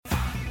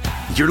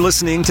You're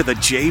listening to The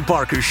Jay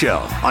Barker Show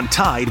on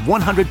Tide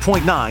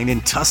 100.9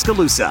 in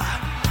Tuscaloosa.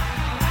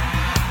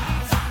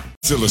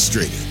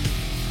 Illustrated.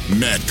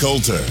 Matt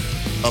Coulter,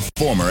 a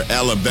former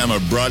Alabama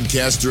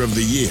Broadcaster of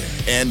the Year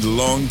and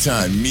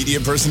longtime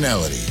media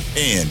personality,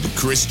 and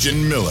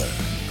Christian Miller,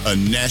 a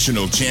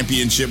national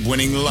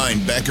championship-winning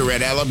linebacker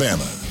at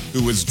Alabama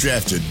who was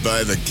drafted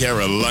by the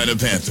Carolina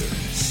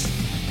Panthers.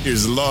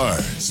 Here's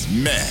Lars,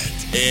 Matt,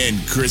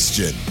 and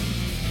Christian.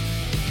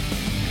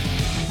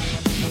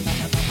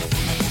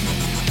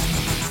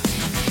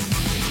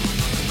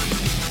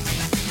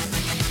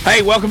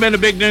 Hey, welcome into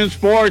Big Noon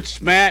Sports.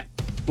 Matt,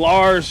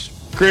 Lars,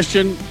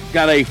 Christian,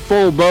 got a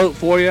full boat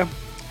for you.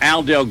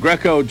 Al Del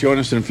Greco join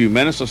us in a few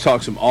minutes. Let's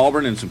talk some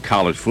Auburn and some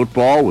college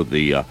football with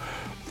the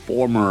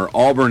former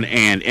Auburn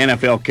and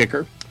NFL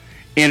kicker.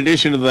 In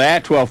addition to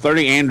that,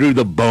 12:30, Andrew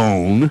the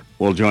Bone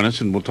will join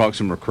us, and we'll talk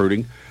some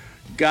recruiting.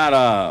 Got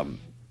a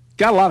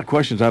lot of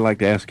questions I'd like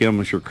to ask him.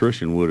 I'm sure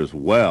Christian would as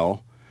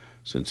well,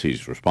 since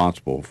he's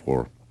responsible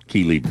for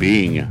Keeley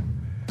being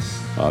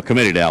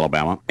committed to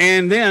Alabama.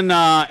 And then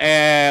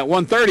at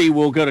 1:30,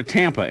 we'll go to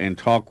Tampa and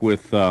talk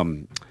with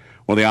one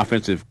of the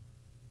offensive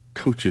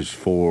coaches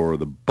for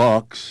the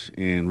Bucks,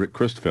 and Rick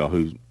Christophel,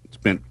 who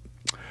spent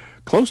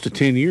close to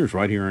 10 years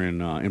right here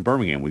in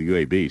Birmingham with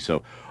UAB.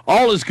 So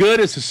all is good.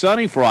 It's a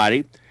sunny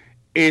Friday.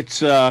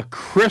 It's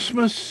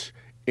Christmas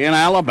in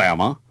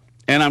Alabama,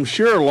 and I'm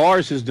sure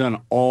Lars has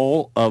done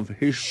all of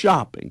his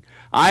shopping.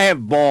 I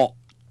have bought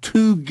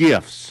 2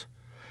 gifts,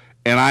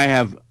 and I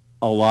have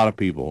a lot of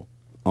people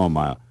on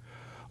my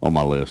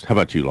list. How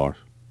about you, Lars?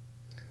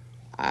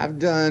 I've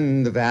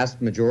done the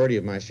vast majority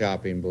of my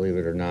shopping, believe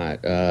it or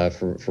not,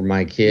 for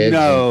my kids.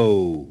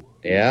 No.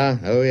 Yeah.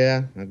 Oh,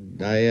 yeah.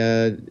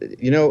 I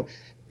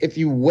if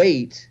you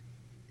wait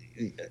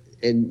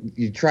and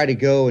you try to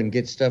go and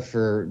get stuff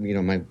for,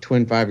 my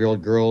twin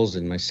 5-year-old girls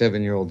and my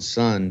 7-year-old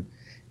son,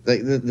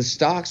 the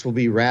stocks will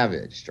be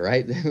ravaged,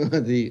 right?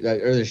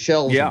 the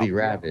shelves will be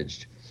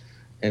ravaged.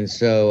 And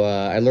so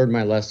I learned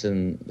my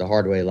lesson the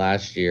hard way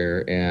last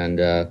year, and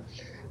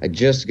I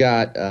just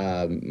got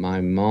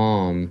my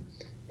mom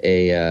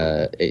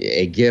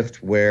a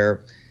gift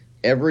where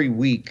every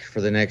week for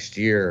the next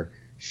year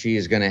she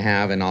is going to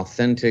have an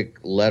authentic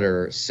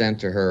letter sent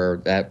to her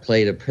that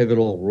played a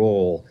pivotal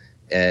role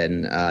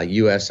in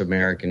U.S.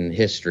 American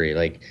history.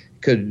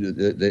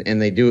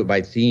 And they do it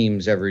by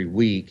themes every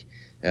week.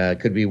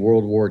 Could be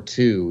World War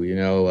II,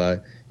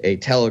 a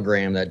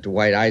telegram that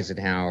Dwight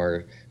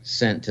Eisenhower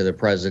sent to the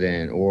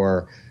president,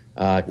 or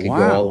could go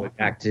all the way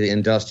back to the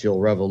Industrial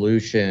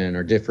Revolution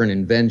or different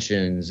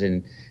inventions.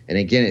 And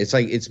again, it's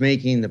like it's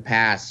making the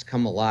past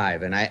come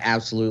alive. And I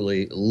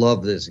absolutely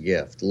love this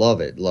gift. Love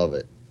it.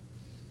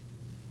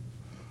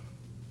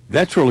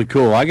 That's really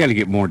cool. I got to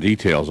get more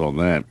details on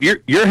that.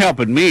 You're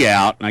helping me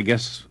out, and I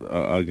guess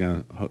I'm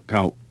going to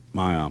help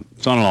my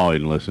son-in-law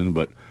didn't listen,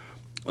 but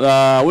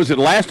was it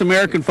Last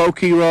American Folk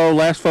Hero,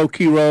 Last Folk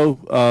Hero,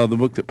 the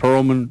book that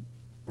Perlman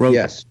wrote?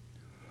 Yes.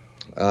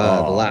 The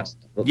last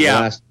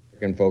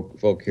American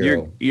folk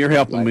hero. You're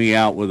helping me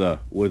out with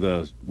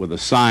a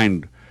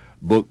signed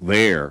book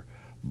there.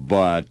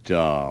 But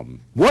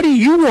what do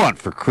you want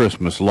for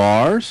Christmas,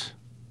 Lars?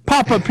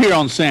 Pop up here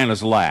on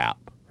Santa's lap.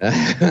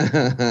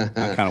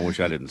 I kind of wish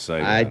I didn't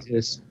say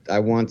that. I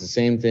want the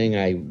same thing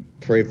I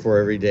pray for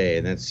every day,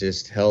 and that's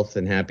just health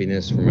and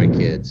happiness for my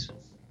kids.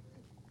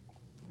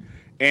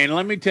 And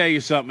let me tell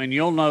you something, and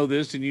you'll know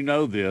this, and you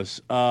know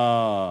this.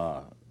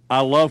 I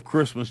love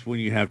Christmas when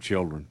you have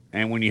children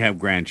and when you have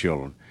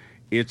grandchildren.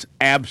 It's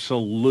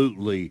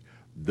absolutely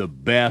the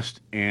best,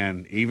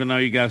 and even though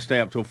you got to stay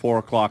up till 4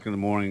 o'clock in the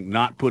morning,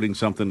 not putting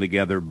something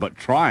together, but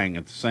trying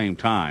at the same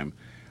time,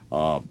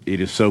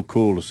 it is so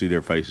cool to see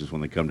their faces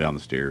when they come down the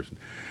stairs and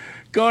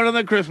go under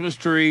the Christmas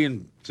tree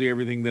and see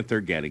everything that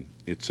they're getting.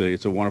 It's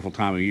a wonderful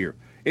time of year.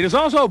 It is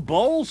also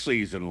bowl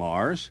season,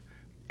 Lars,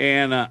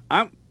 and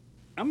I'm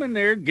in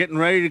there getting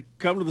ready to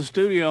come to the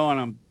studio, and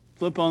I'm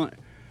flip on.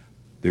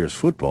 There's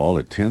football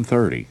at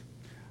 10:30.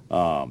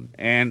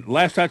 And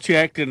last I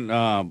checked, and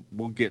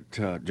we'll get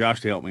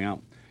Josh to help me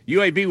out,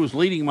 UAB was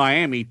leading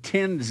Miami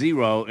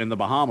 10-0 in the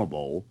Bahama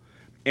Bowl.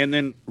 And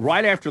then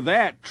right after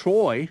that,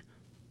 Troy,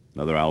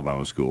 another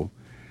Alabama school,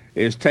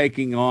 is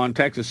taking on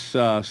Texas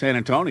San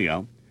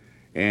Antonio.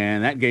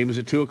 And that game is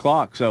at 2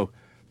 o'clock. So,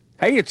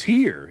 hey, it's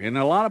here. And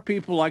a lot of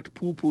people like to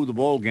poo-poo the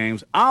bowl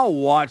games. I'll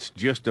watch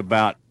just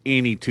about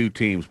any 2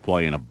 teams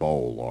play in a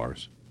bowl,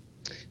 Lars.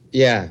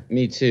 Yeah,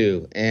 me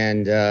too.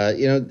 And,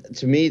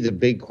 to me, the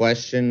big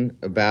question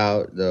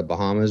about the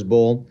Bahamas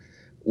Bowl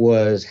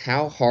was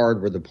how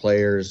hard were the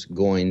players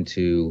going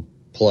to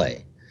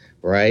play,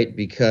 right?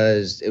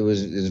 Because it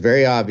was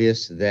very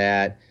obvious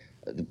that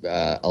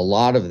a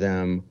lot of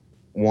them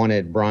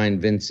wanted Brian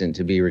Vincent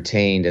to be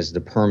retained as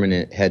the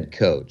permanent head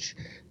coach.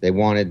 They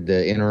wanted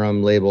the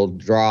interim label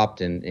dropped,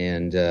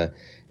 and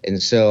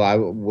so I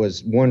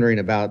was wondering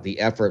about the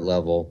effort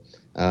level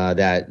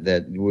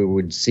that we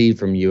would see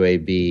from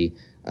UAB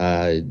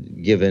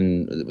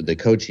given the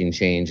coaching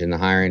change and the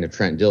hiring of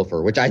Trent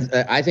Dilfer, which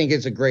I think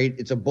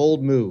it's a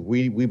bold move.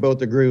 We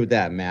both agree with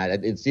that,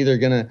 Matt. It's either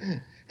gonna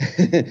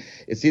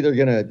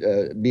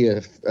be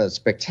a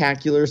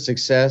spectacular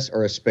success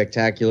or a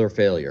spectacular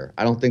failure.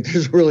 I don't think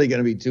there's really going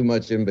to be too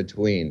much in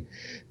between,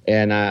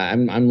 and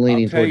I'm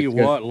leaning. I'll tell you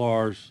what,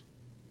 Lars.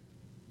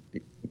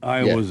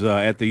 I was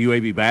at the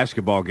UAB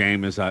basketball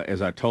game as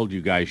I told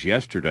you guys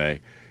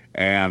yesterday,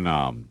 and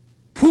I'm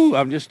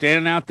just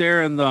standing out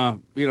there in the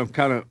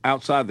kind of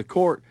outside the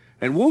court,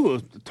 and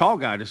the tall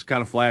guy just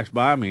kind of flashed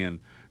by me and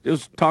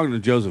was talking to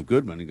Joseph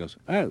Goodman. He goes,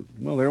 "Oh,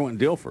 well, there went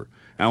Dilfer."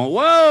 And I went,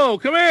 "Whoa,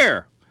 come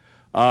here!"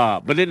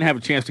 But didn't have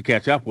a chance to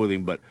catch up with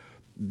him. But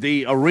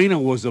the arena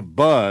was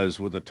abuzz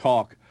with the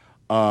talk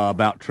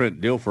about Trent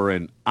Dilfer,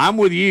 and I'm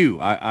with you.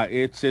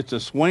 It's a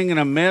swing and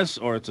a miss,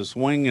 or it's a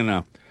swing and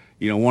a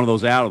one of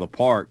those out of the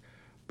park.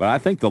 But I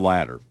think the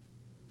latter.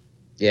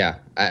 Yeah,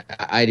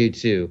 I do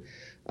too.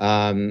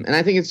 And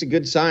I think it's a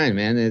good sign,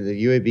 man.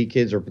 The UAB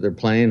kids they're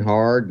playing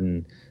hard,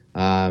 and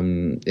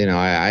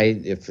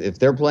if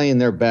they're playing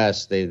their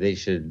best, they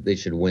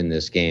should win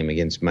this game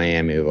against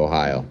Miami of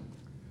Ohio.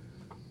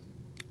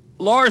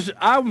 Lars,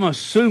 I'm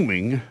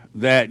assuming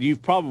that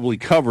you've probably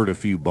covered a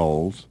few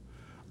bowls.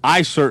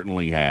 I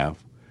certainly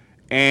have,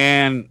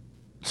 and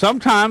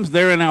sometimes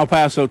they're in El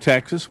Paso,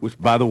 Texas. Which,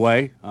 by the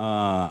way,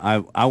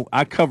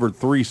 I covered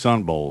 3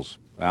 Sun Bowls,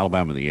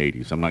 Alabama in the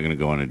 '80s. I'm not going to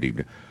go into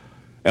deep.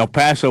 El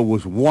Paso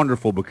was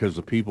wonderful because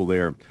the people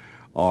there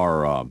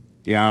are, I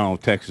don't know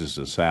if Texas is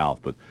the South,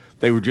 but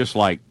they were just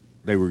like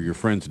they were your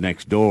friends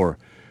next door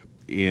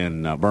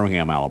in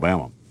Birmingham,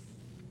 Alabama.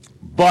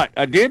 But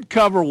I did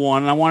cover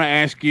one, and I want to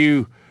ask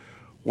you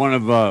one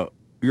of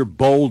your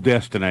bowl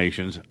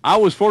destinations. I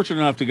was fortunate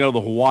enough to go to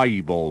the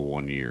Hawaii Bowl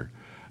one year,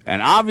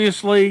 and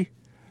obviously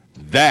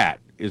that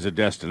is a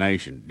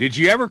destination. Did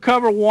you ever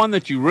cover one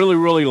that you really,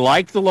 really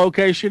liked the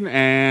location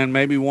and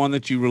maybe one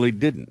that you really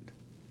didn't?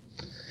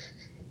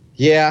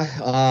 Yeah.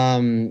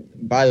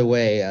 By the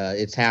way,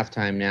 it's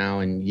halftime now,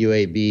 and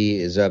UAB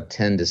is up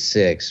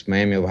 10-6.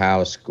 Miami of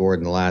Ohio scored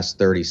in the last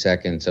 30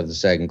 seconds of the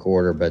second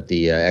quarter, but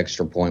the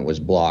extra point was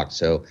blocked.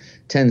 So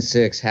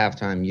 10-6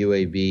 halftime.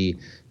 UAB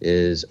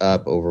is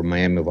up over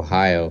Miami of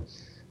Ohio.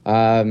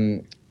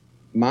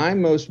 My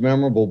most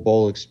memorable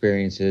bowl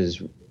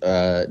experiences,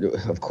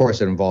 of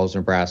course, it involves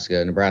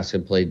Nebraska. Nebraska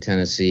played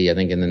Tennessee, I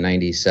think, in the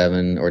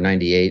 97 or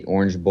 98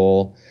 Orange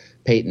Bowl.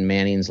 Peyton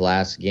Manning's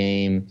last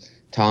game.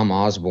 Tom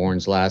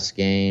Osborne's last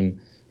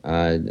game.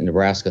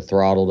 Nebraska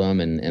throttled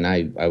them, and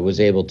I was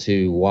able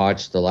to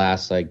watch the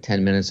last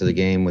 10 minutes of the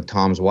game with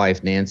Tom's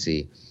wife,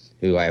 Nancy,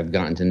 who I've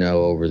gotten to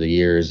know over the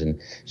years. And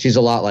she's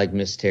a lot like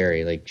Miss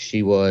Terry.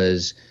 She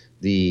was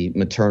the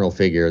maternal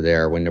figure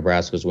there when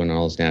Nebraska was winning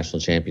all those national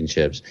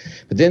championships.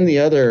 But then the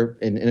other,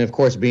 and of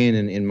course, being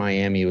in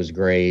Miami was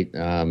great.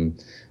 I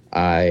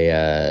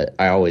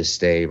always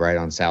stay right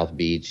on South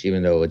Beach,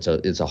 even though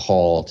it's a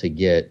haul to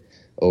get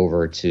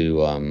over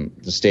to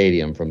the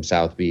stadium from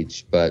South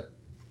Beach. But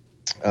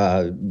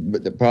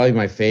probably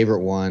my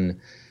favorite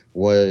one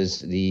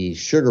was the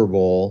Sugar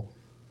Bowl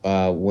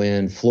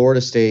when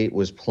Florida State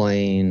was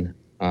playing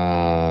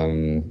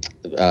Virginia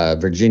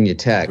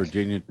Tech.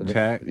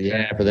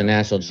 Yeah, for the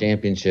national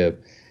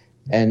championship.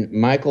 And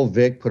Michael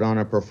Vick put on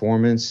a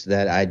performance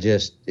that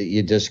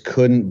you just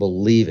couldn't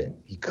believe it.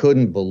 You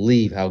couldn't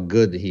believe how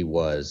good he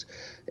was.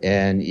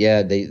 And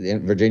yeah,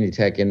 Virginia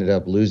Tech ended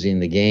up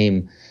losing the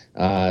game.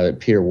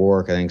 Peter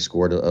Warwick, I think,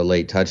 scored a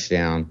late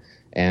touchdown,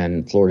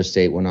 and Florida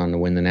State went on to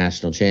win the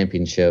national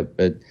championship.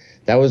 But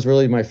that was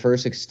really my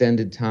first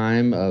extended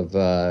time of,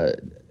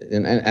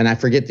 and I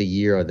forget the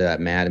year of that,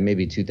 Matt,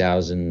 maybe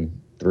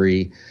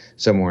 2003,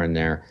 somewhere in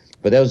there.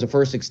 But that was the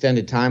first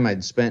extended time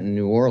I'd spent in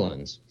New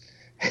Orleans.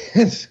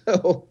 And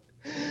so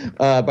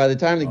by the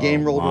time the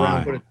game rolled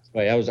around, put it this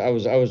way, I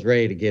was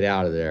ready to get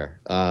out of there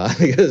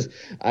because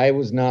I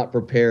was not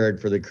prepared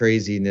for the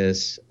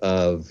craziness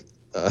of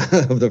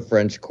the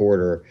French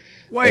Quarter.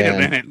 Wait a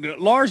minute,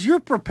 Lars, you're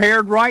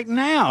prepared right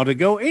now to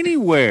go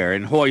anywhere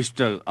and hoist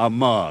a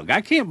mug.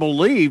 I can't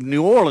believe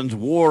New Orleans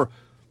wore,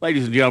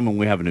 ladies and gentlemen,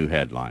 we have a new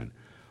headline.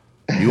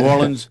 New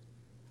Orleans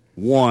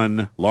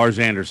 1, Lars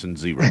Anderson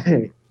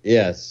 0.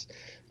 Yes.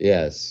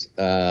 There was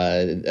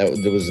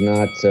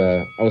not.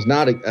 I was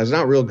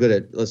not real good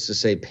at, let's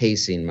just say,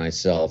 pacing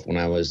myself when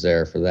I was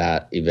there for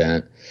that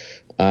event.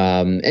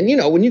 And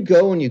when you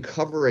go and you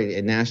cover a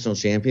national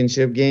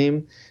championship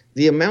game,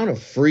 the amount of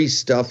free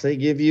stuff they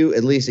give you,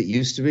 at least it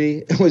used to be,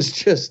 it was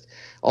just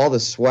all the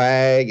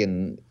swag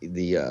and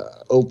the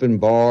open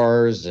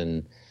bars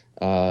and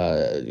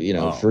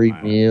free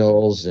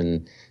meals,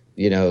 and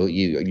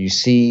you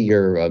see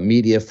your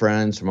media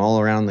friends from all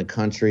around the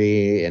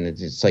country, and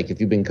it's like if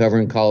you've been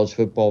covering college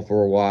football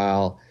for a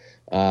while,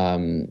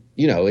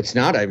 it's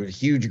not a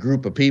huge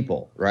group of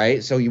people,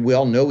 right? So we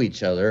all know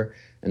each other.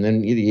 And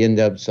then you end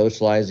up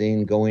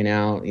socializing, going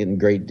out, eating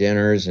great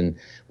dinners, and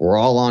we're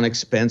all on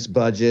expense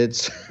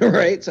budgets,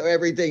 right? So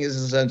everything is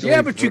essentially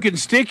but you can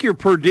stick your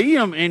per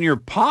diem in your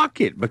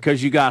pocket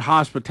because you got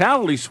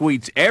hospitality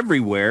suites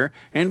everywhere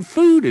and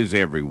food is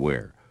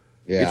everywhere.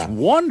 Yeah. It's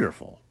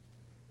wonderful.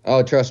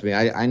 Oh, trust me,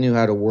 I knew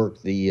how to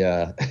work the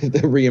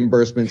the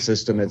reimbursement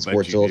system at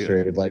Sports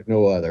Illustrated like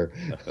no other.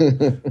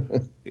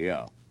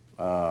 Yeah.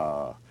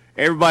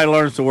 Everybody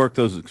learns to work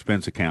those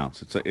expense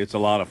accounts. It's a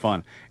lot of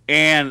fun.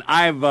 And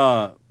I've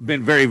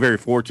been very, very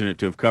fortunate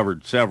to have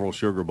covered several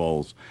Sugar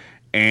Bowls,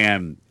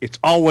 and it's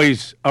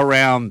always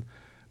around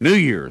New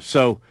Year's.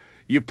 So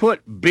you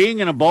put being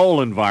in a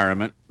bowl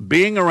environment,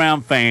 being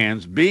around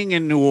fans, being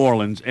in New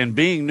Orleans, and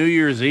being New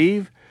Year's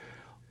Eve,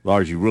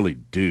 Lars, you really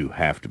do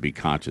have to be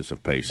conscious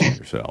of pacing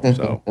yourself.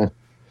 So,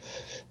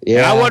 Yeah,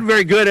 and I wasn't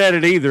very good at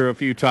it either a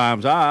few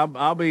times.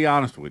 I'll be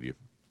honest with you.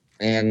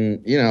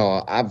 and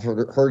I've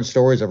heard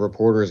stories of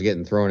reporters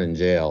getting thrown in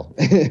jail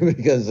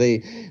because they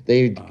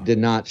did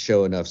not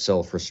show enough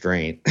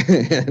self-restraint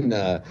and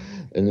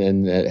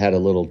then had a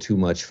little too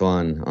much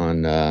fun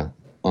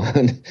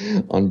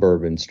on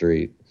Bourbon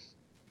Street.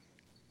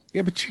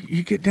 Yeah, but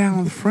you get down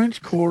to the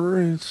French Quarter,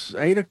 and it's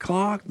 8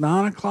 o'clock,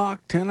 9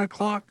 o'clock, 10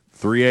 o'clock,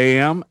 3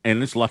 a.m.,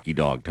 and it's lucky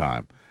dog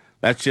time.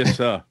 That's just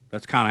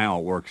that's kind of how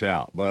it works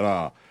out.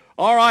 But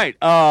all right,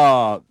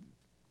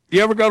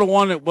 you ever go to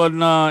one that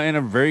wasn't in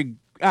a very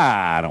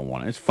I don't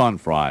want it. It's Fun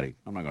Friday.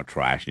 I'm not going to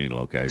trash any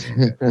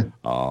location.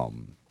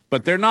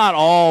 But they're not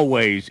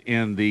always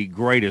in the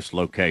greatest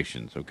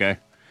locations, okay?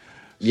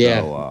 Yeah,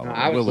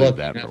 So we'll leave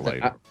that for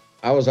later.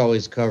 I was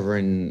always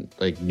covering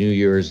like New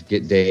Year's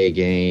Day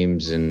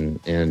games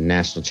and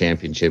national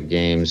championship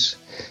games,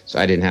 so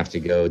I didn't have to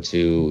go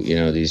to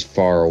these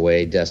far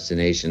away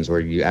destinations where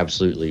you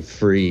absolutely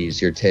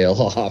freeze your tail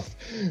off,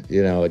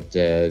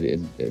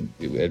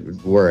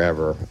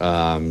 wherever.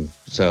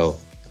 So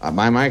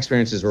my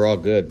experiences were all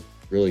good,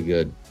 really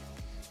good.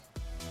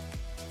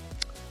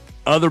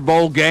 Other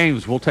bowl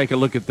games, we'll take a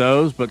look at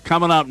those. But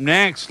coming up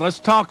next, let's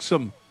talk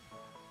some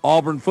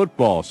Auburn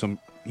football, some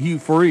Hugh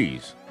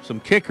Freeze,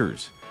 some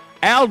kickers.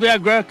 Al Del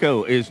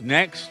Greco is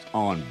next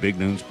on Big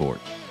Noon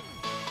Sports.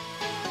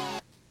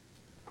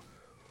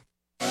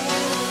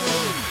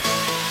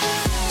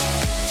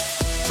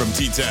 From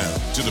T-Town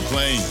to the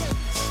Plains,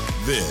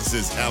 this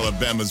is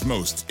Alabama's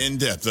most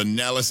in-depth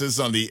analysis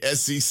on the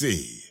SEC.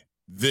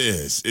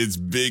 This is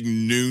Big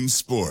Noon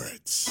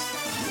Sports.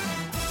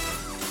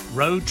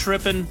 Road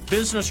tripping,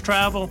 business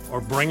travel, or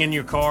bringing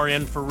your car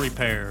in for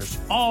repairs.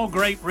 All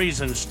great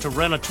reasons to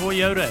rent a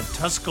Toyota at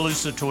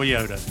Tuscaloosa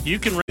Toyota. You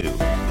can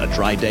A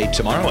dry day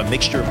tomorrow, a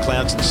mixture of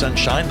clouds and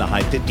sunshine, the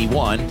high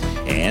 51.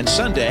 And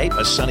Sunday,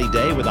 a sunny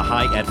day with a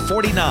high at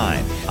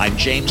 49. I'm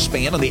James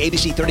Spann on the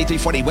ABC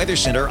 3340 Weather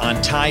Center on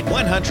Tide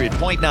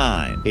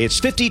 100.9. It's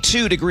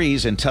 52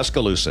 degrees in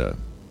Tuscaloosa.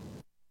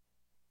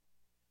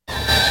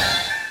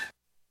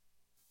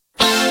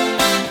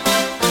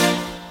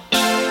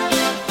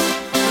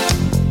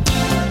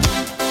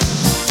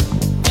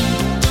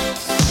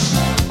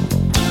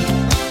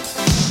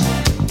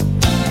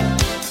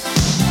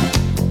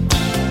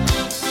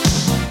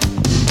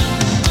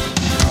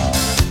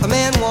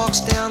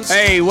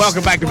 Hey,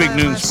 welcome back to Big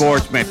Noon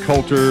Sports. Matt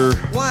Coulter,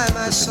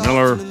 Christian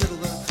Miller,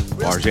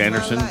 Lars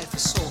Anderson,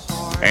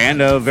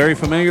 and a very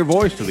familiar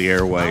voice to the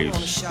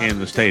airwaves in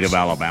the state of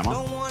Alabama,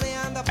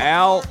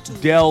 Al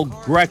Del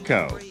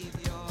Greco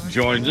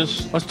joins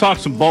us. Let's talk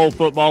some bowl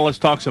football. Let's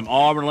talk some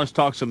Auburn. Let's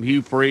talk some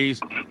Hugh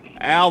Freeze.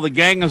 Al, the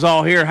gang is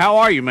all here. How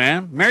are you,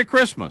 man? Merry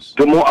Christmas.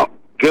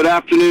 Good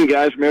afternoon,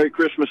 guys. Merry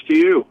Christmas to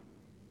you.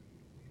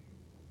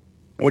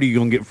 What are you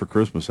going to get for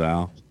Christmas,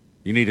 Al?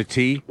 You need a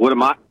tea? What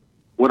am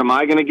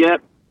I going to get?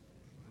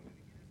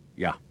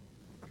 Yeah.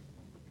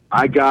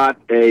 I got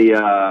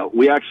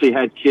we actually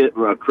had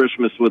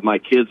Christmas with my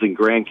kids and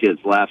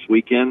grandkids last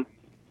weekend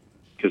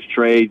because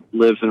Trey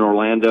lives in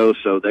Orlando,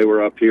 so they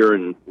were up here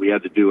and we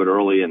had to do it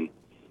early. And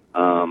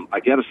I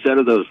got a set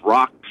of those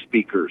rock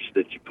speakers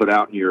that you put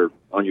out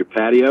on your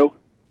patio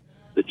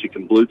that you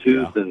can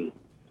Bluetooth, and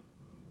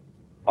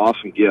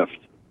awesome gift.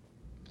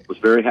 Was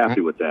very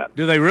happy with that.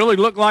 Do they really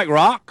look like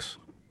rocks?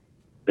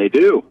 They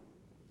do.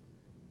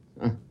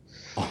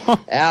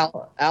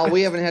 Al,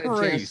 we haven't had a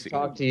chance to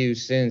talk to you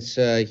since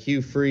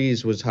Hugh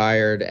Freeze was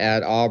hired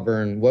at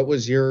Auburn. What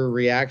was your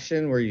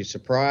reaction? Were you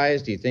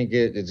surprised? Do you think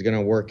it's going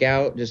to work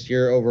out? Just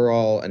your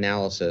overall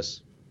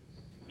analysis.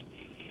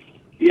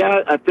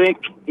 Yeah, I think,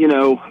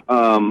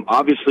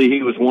 obviously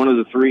he was one of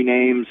the three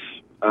names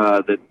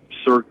that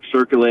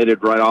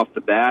circulated right off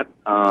the bat.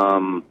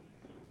 I'll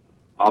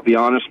be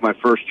honest, my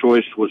first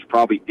choice was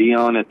probably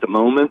Deion at the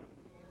moment.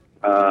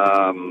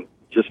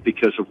 Just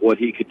because of what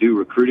he could do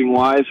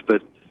recruiting-wise,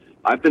 but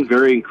I've been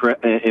very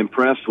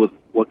impressed with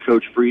what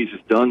Coach Freeze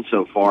has done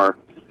so far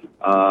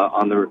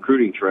on the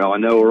recruiting trail. I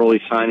know early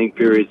signing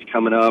period's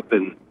coming up,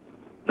 and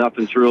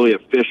nothing's really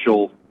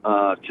official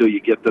till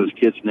you get those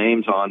kids'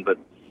 names on, but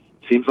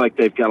it seems like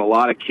they've got a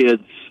lot of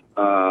kids,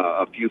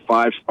 a few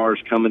five-stars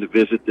coming to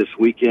visit this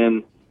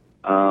weekend.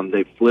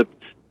 They've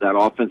flipped that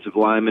offensive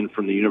lineman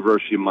from the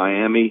University of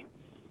Miami.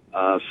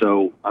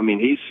 So, I mean,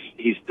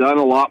 he's done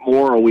a lot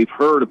more, or we've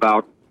heard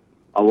about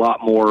a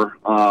lot more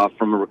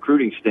from a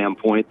recruiting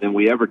standpoint than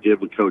we ever did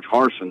with Coach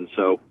Harsin.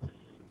 So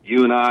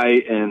you and I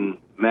and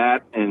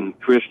Matt and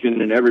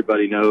Christian and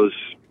everybody knows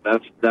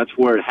That's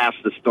where it has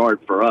to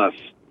start for us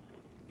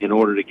in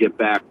order to get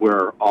back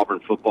where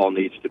Auburn football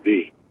needs to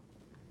be.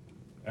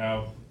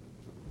 Al.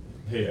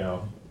 Hey,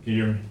 Al. Can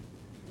you hear me?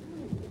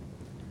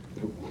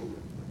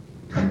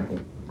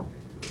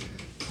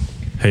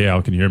 Hey,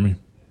 Al. Can you hear me?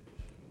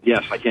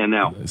 Yes, I can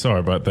now. Sorry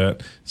about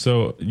that.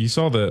 So you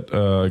saw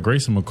that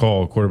Grayson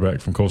McCall,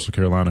 quarterback from Coastal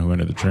Carolina who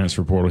entered the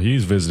transfer portal,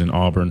 he's visiting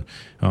Auburn,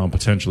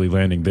 potentially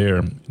landing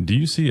there. Do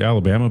you see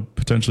Alabama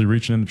potentially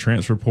reaching in the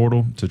transfer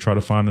portal to try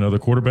to find another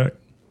quarterback?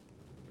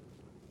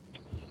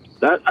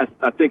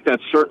 I think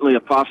that's certainly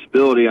a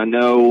possibility. I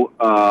know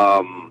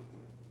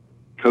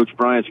Coach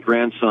Bryant's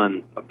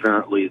grandson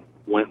apparently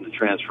went in the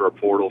transfer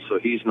portal, so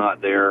he's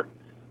not there.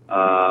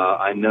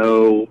 I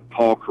know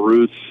Paul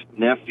Carruth's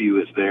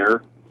nephew is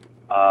there,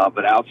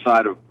 but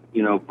outside of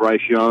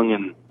Bryce Young,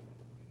 and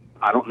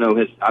I don't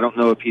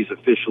know if he's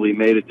officially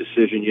made a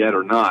decision yet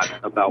or not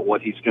about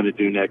what he's going to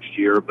do next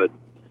year. But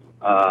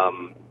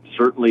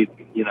certainly,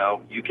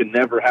 you can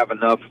never have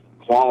enough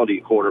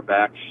quality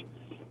quarterbacks.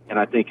 And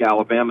I think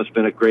Alabama's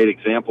been a great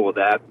example of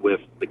that with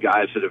the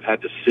guys that have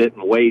had to sit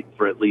and wait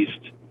for at least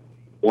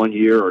 1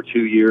 year or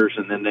 2 years,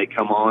 and then they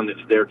come on, it's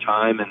their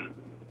time. And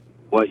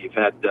you've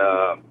had,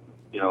 a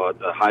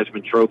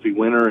Heisman Trophy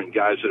winner and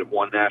guys that have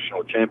won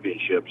national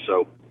championships.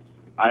 So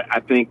I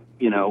think,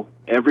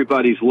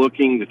 everybody's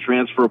looking, the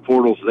transfer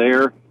portal's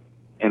there.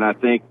 And I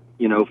think,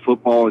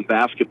 football and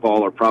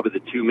basketball are probably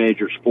the two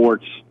major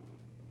sports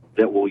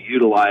that will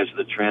utilize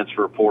the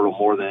transfer portal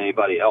more than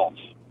anybody else.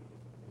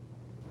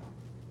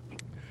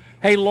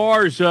 Hey,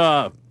 Lars,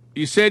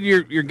 you said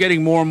you're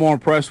getting more and more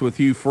impressed with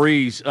Hugh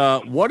Freeze.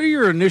 What are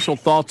your initial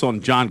thoughts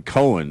on John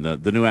Cohen,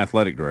 the new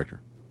athletic director?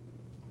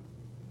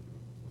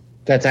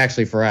 That's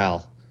actually for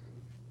Al.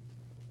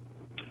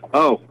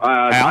 Oh,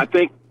 Al? I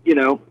think,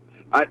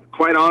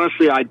 quite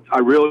honestly, I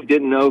really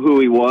didn't know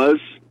who he was.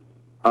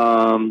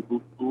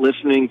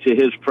 Listening to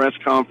his press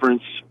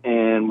conference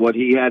and what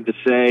he had to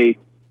say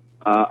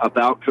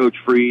about Coach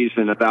Freeze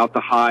and about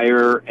the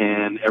hire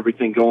and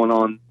everything going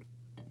on.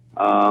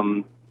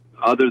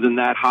 Other than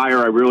that hire,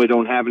 I really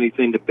don't have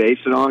anything to base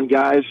it on,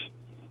 guys.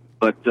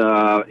 But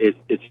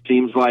it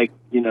seems like,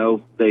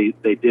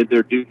 they did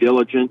their due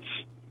diligence.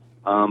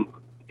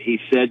 He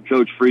said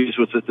Coach Freeze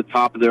was at the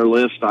top of their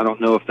list. I don't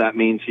know if that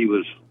means he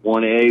was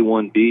 1A,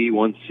 1B,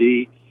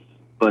 1C.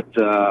 But,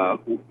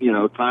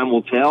 time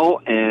will tell,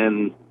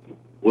 and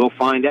we'll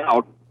find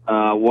out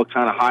what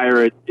kind of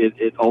hire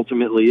it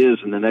ultimately is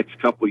in the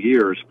next couple of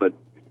years. But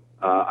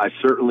I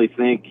certainly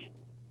think,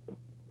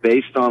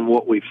 based on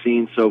what we've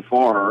seen so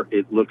far,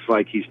 it looks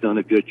like he's done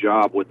a good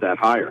job with that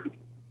hire.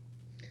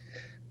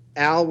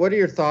 Al, what are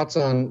your thoughts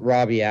on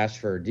Robbie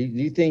Ashford? Do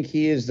you think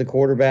he is the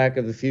quarterback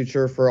of the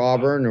future for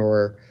Auburn,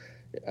 or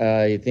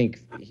you think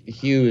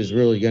Hugh is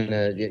really going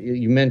to –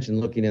 you mentioned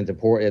looking at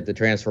the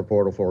transfer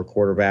portal for a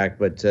quarterback,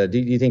 but do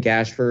you think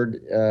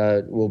Ashford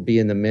will be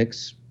in the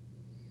mix?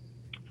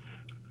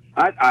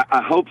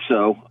 I hope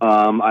so.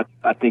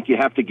 I think you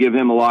have to give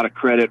him a lot of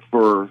credit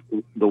for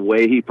the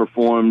way he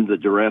performed, the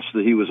duress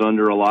that he was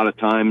under a lot of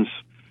times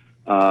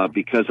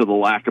because of the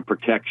lack of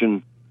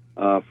protection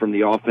from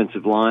the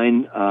offensive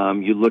line.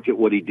 You look at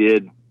what he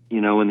did,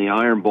 in the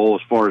Iron Bowl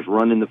as far as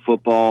running the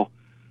football.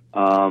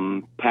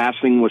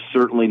 Passing was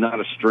certainly not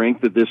a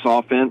strength of this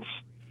offense.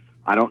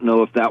 I don't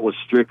know if that was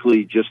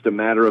strictly just a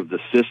matter of the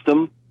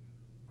system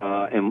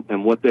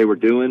and what they were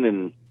doing.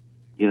 And,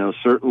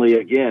 certainly,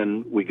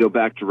 again, we go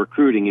back to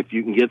recruiting. If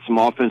you can get some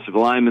offensive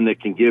linemen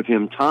that can give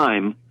him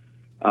time,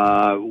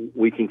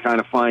 we can kind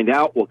of find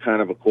out what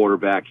kind of a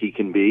quarterback he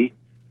can be.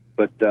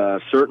 But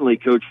certainly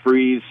Coach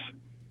Freeze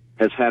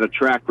has had a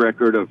track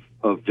record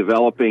of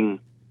developing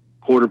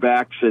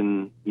quarterbacks,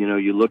 and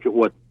you look at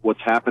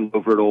what's happened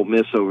over at Ole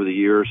Miss over the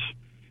years,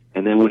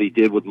 and then what he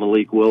did with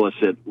Malik Willis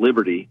at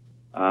Liberty.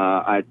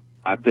 I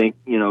think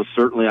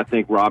certainly I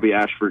think Robbie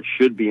Ashford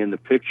should be in the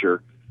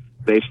picture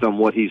based on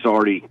what he's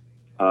already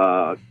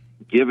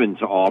given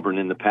to Auburn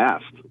in the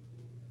past.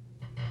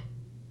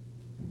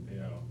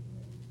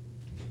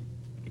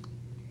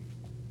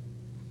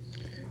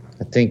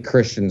 I think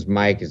Christian's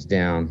mic is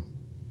down.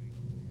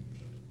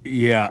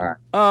 Yeah,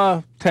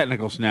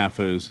 technical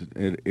snafus.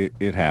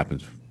 It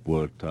happens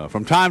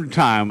from time to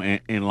time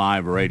in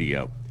live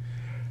radio.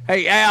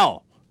 Hey,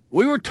 Al,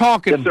 we were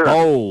talking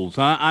bowls.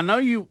 I know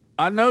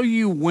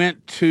you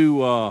went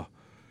to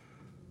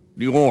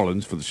New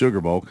Orleans for the Sugar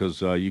Bowl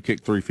because you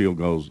kicked 3 field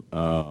goals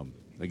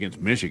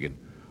against Michigan.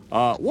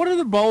 What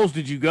other bowls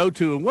did you go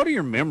to, and what are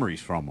your memories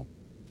from them?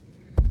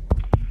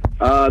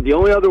 The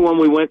only other one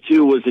we went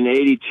to was in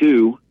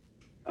 '82.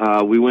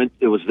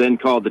 It was then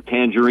called the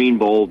Tangerine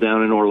Bowl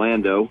down in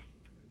Orlando.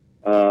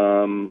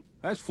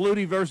 That's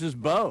Flutie versus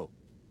Bo.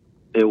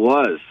 It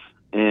was.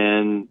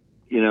 And,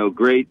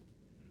 great.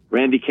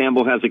 Randy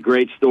Campbell has a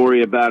great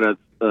story about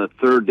a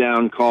third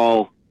down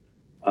call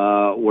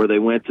where they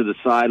went to the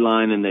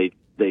sideline and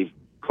they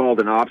called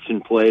an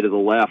option play to the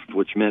left,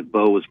 which meant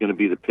Bo was going to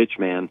be the pitch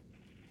man.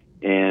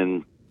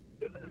 And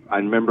I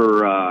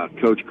remember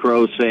Coach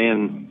Crow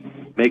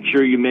saying, make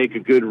sure you make a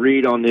good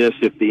read on this.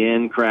 If the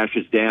end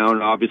crashes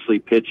down, obviously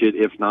pitch it.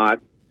 If not,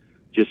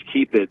 just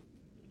keep it.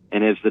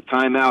 And as the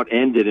timeout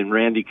ended and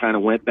Randy kind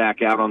of went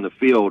back out on the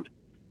field,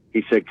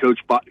 he said, Coach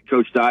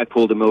Dye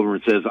pulled him over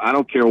and says, I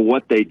don't care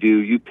what they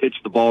do, you pitch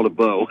the ball to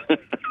Bo.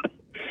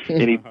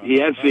 And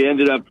he actually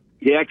ended up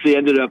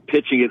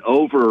pitching it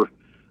over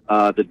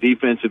the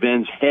defensive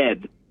end's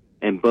head,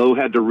 and Bo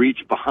had to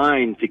reach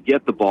behind to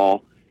get the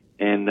ball,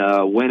 and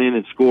went in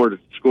and scored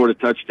a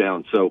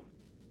touchdown. So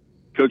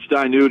Coach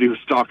Dye knew what he was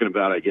talking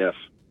about, I guess.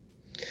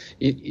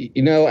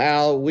 You know,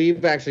 Al,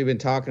 we've actually been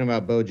talking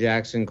about Bo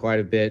Jackson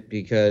quite a bit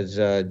because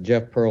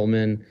Jeff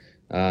Pearlman,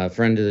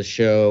 friend of the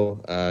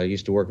show,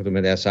 used to work with him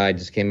at SI,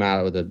 just came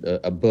out with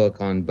a book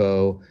on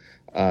Bo,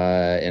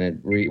 and it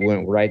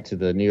went right to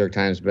the New York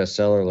Times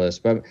bestseller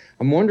list. But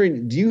I'm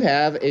wondering, do you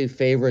have a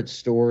favorite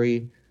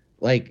story?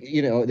 Like,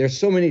 you know, there's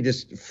so many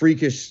just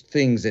freakish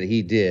things that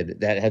he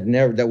did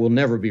that will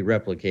never be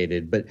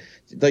replicated. But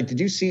like, did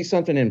you see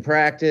something in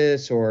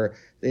practice, or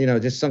you know,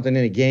 just something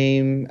in a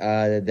game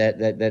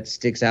that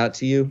sticks out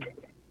to you?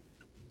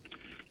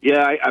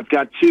 Yeah, I've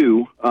got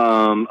two.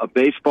 A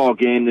baseball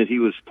game that he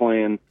was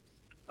playing.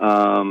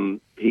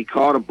 He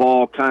caught a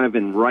ball kind of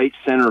in right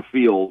center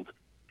field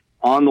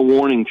on the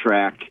warning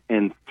track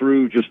and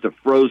threw just a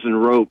frozen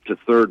rope to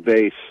third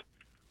base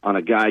on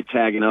a guy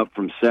tagging up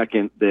from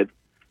second that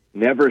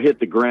never hit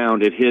the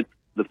ground. It hit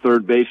the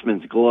third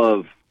baseman's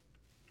glove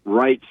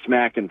right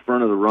smack in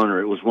front of the runner.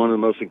 It was one of the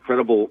most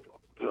incredible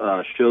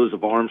shows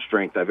of arm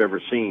strength I've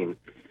ever seen.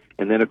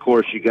 And then, of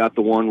course, you got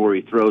the one where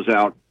he throws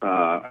out,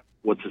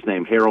 what's his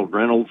name, Harold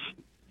Reynolds,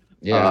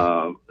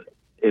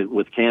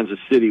 with Kansas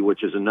City,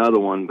 which is another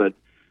one. But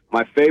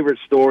my favorite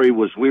story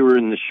was we were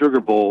in the Sugar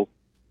Bowl,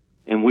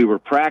 and we were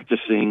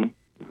practicing,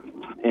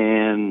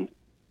 and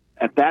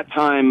at that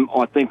time,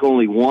 I think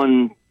only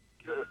one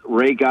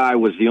Ray Guy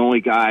was the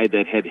only guy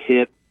that had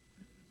hit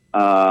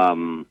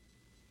the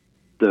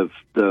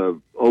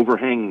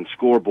overhanging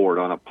scoreboard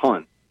on a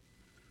punt.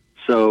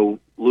 So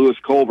Lewis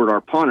Colbert,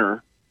 our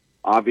punter,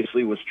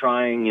 obviously was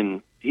trying,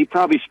 and he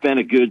probably spent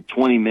a good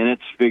 20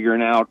 minutes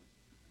figuring out,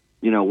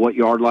 you know, what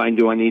yard line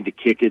do I need to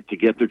kick it to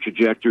get the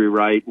trajectory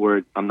right,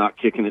 where I'm not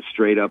kicking it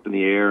straight up in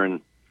the air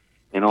and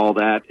all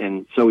that.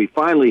 And so he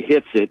finally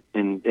hits it,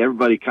 and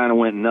everybody kind of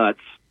went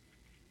nuts.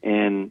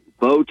 And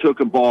Bo took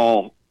a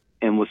ball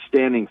and was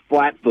standing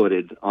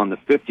flat-footed on the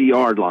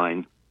 50-yard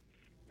line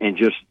and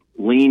just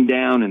leaned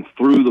down and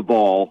threw the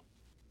ball,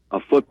 a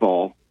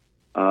football,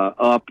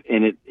 up,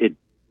 and it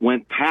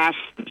went past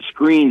the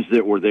screens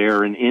that were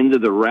there and into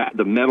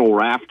the metal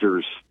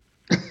rafters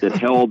that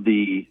held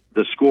the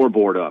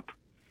scoreboard up.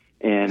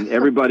 And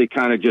everybody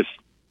kind of just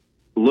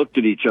looked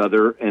at each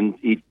other, and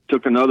he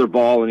took another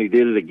ball and he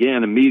did it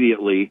again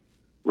immediately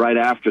right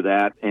after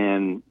that.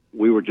 And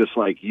we were just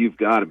like, you've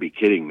got to be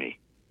kidding me.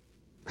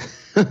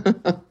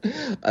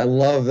 I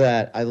love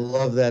that. I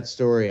love that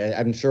story.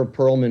 I'm sure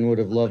Pearlman would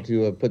have loved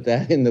to put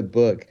that in the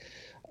book.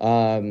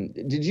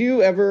 Did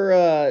you ever,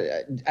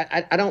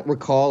 I don't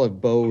recall if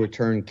Bo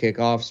returned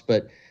kickoffs,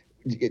 but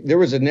there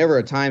was never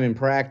a time in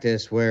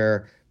practice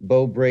where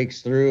Bo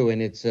breaks through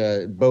and it's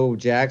Bo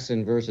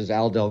Jackson versus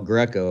Al Del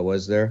Greco,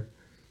 was there?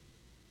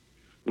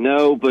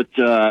 No, but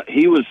I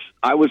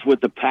was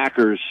with the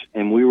Packers,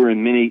 and we were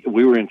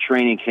in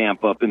training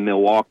camp up in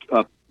Milwaukee,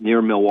 up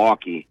near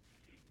Milwaukee,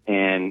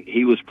 and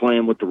he was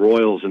playing with the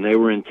Royals, and they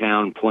were in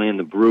town playing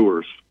the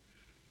Brewers,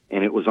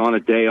 and it was on a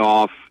day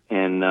off,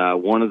 and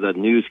one of the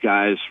news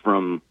guys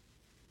from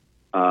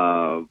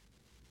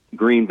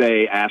Green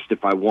Bay asked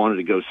if I wanted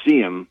to go see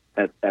him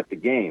at the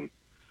game.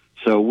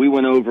 So we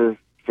went over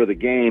for the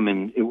game,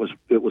 and it was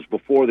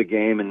before the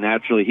game, and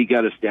naturally he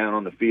got us down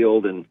on the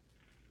field, and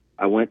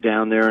I went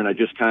down there and I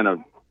just kind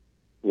of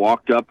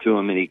walked up to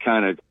him, and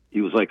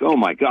he was like, "Oh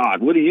my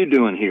God, what are you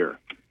doing here?"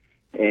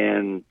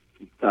 And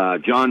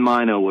John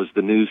Mino was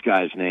the news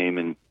guy's name,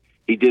 and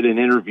he did an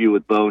interview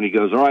with Bo, and he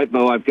goes, "All right,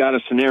 Bo, I've got a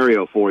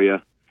scenario for you.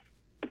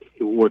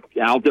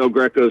 Al Del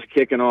Greco's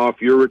kicking off.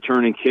 You're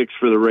returning kicks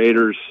for the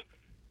Raiders.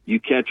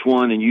 You catch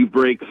one and you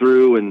break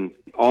through, and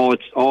all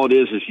it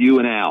is you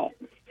and Al."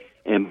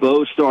 And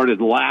Bo started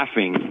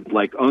laughing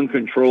like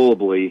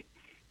uncontrollably,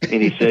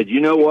 and he said, "You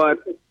know what?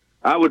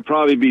 I would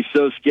probably be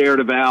so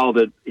scared of Al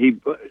that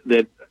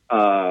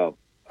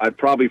I'd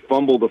probably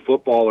fumble the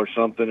football or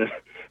something."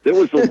 It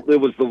was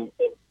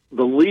the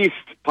least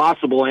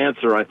possible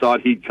answer I thought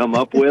he'd come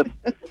up with.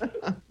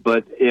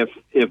 But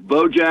if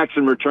Bo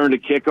Jackson returned a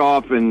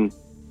kickoff and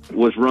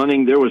was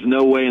running, there was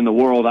no way in the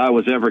world I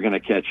was ever going to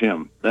catch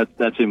him.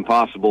 That's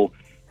impossible.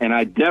 And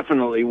I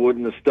definitely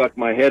wouldn't have stuck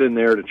my head in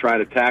there to try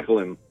to tackle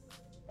him,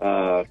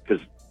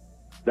 because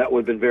that would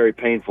have been very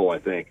painful, I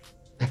think.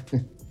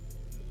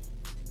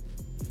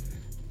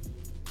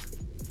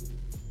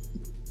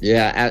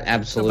 Yeah,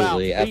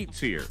 absolutely. About feats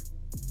here.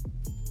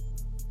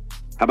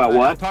 How about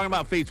what? I'm talking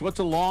about feats. What's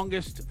the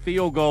longest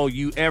field goal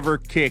you ever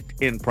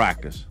kicked in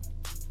practice?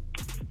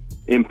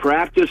 In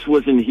practice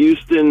was in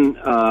Houston.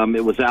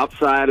 It was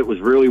outside. It was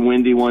really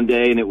windy one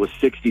day, and it was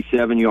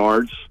 67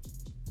 yards.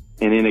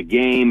 And in a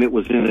game, it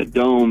was in a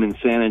dome in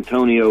San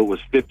Antonio, it was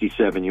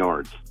 57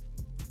 yards.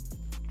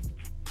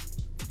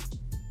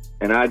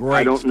 And I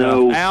don't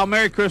know. Al,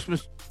 Merry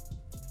Christmas.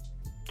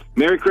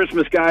 Merry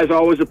Christmas, guys.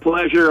 Always a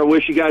pleasure. I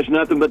wish you guys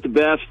nothing but the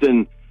best,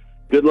 and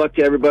good luck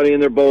to everybody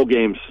in their bowl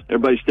games.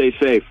 Everybody stay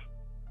safe.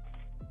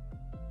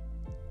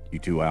 You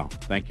too, Al.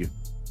 Thank you.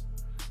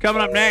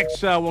 Coming up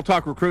next, we'll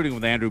talk recruiting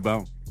with Andrew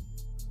Bone.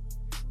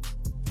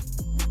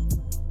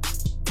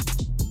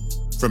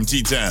 From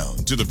T-Town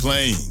to the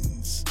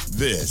Plains,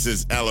 this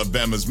is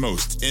Alabama's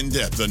most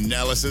in-depth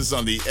analysis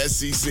on the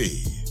SEC.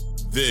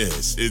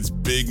 This is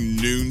Big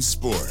Noon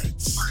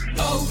Sports.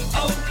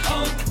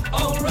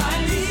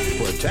 O'Reilly.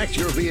 Protect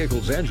your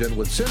vehicle's engine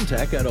with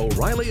Syntec at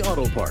O'Reilly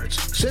Auto Parts.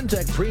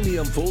 Syntec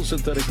Premium Full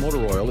Synthetic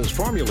Motor Oil is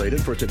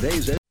formulated for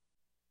today's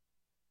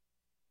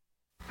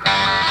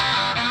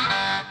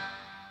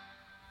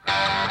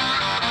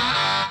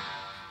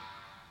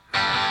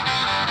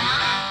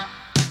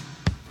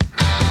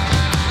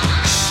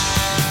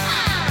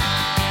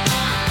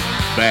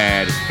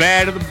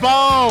Bad to the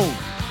bone.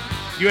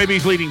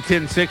 UAB's leading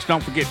 10-6.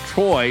 Don't forget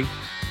Troy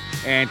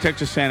and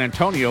Texas San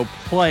Antonio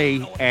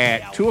play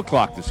at 2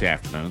 o'clock this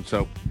afternoon.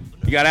 So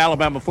you got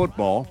Alabama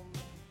football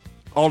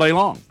all day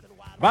long.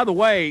 By the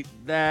way,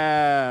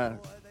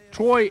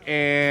 Troy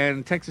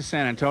and Texas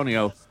San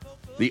Antonio,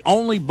 the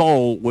only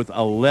bowl with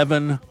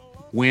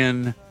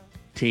 11-win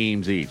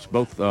teams each.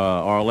 Both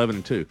are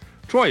 11-2.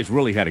 Troy has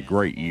really had a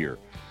great year.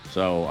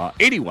 So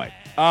anyway,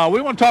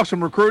 we want to talk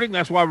some recruiting.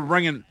 That's why we're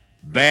bringing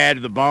Bad to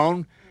the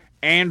Bone,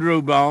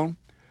 Andrew Bone.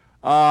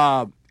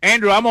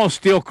 Andrew, I'm going to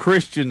steal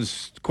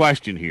Christian's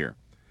question here.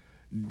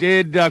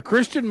 Did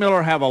Christian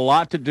Miller have a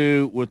lot to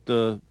do with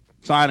the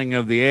signing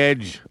of the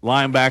edge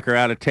linebacker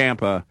out of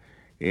Tampa,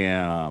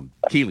 Keon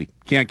Keeley?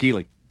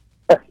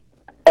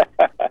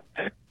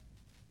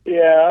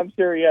 Yeah, I'm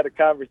sure he had a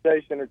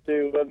conversation or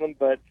two with him,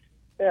 but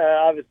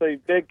obviously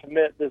big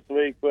commit this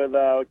week with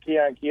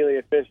Keon Keeley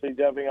officially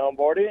jumping on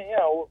board.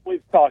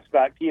 We've talked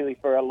about Keeley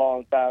for a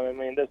long time. I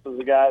mean, this was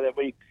a guy that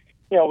we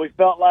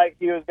felt like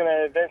he was going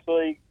to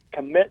eventually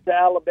commit to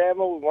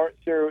Alabama. We weren't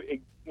sure,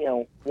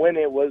 when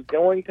it was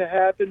going to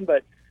happen,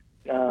 but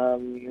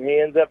he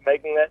ends up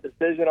making that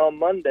decision on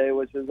Monday,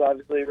 which is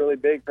obviously really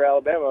big for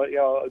Alabama.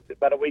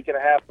 About a week and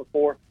a half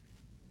before,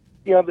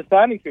 the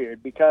signing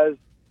period, because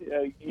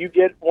you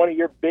get one of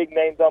your big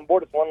names on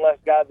board. It's one less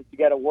guy that you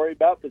got to worry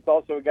about. But it's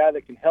also a guy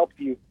that can help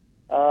you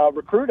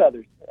recruit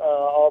others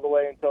all the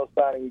way until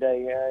signing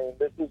day.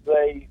 This is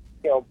a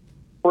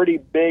pretty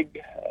big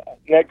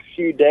next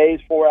few days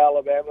for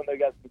Alabama. They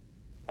got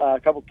a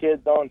couple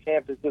kids on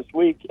campus this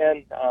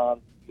weekend.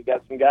 We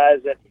got some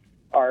guys that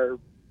are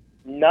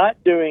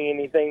not doing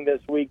anything this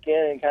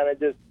weekend and kind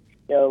of just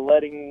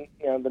letting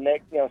the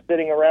next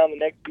sitting around the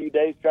next few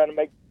days trying to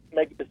make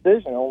a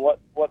decision on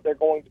what they're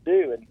going to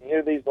do.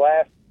 And these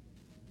last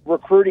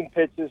recruiting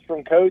pitches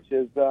from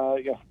coaches,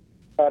 trying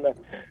to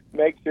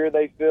make sure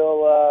they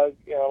feel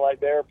like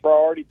they're a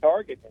priority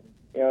target. And,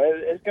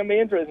 it's going to be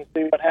interesting to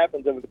see what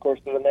happens over the course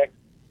of the next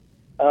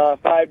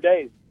 5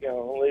 days,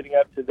 leading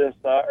up to this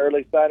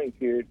early signing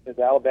period. Because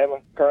Alabama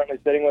currently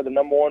sitting with the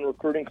number one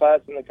recruiting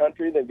class in the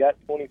country. They've got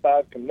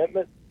 25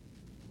 commitments.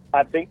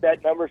 I think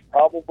that number's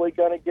probably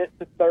going to get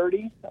to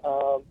 30,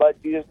 but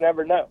you just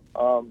never know.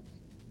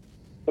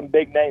 Some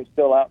big names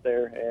still out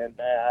there, and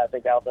I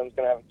think Alabama's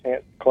going to have a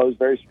chance to close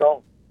very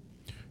strong.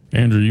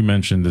 Andrew, you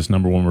mentioned this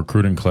number one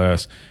recruiting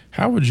class.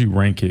 How would you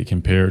rank it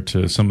compared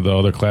to some of the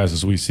other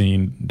classes we've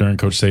seen during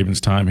Coach Saban's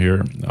time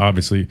here?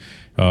 Obviously,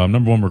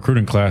 number one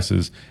recruiting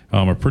classes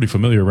are pretty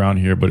familiar around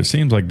here, but it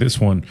seems like this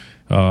one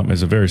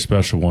is a very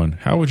special one.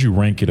 How would you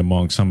rank it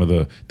among some of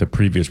the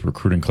previous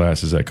recruiting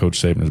classes that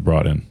Coach Saban has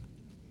brought in?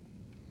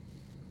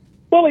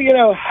 Well,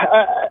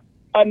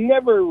 I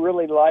never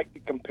really liked to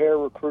compare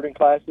recruiting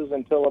classes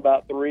until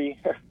about 3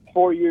 or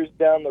 4 years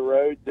down the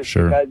road, just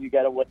because you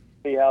got to wait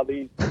to see how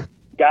these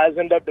guys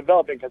end up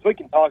developing. Because we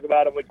can talk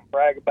about them, we can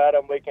brag about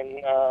them, we can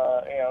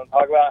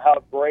talk about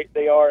how great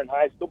they are in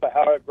high school, but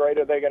how great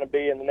are they going to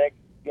be in the next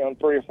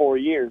 3 or 4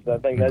 years? I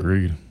think that's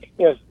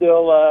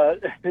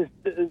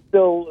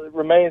still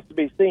remains to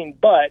be seen.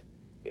 But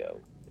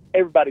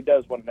everybody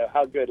does want to know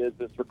how good is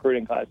this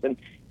recruiting class, and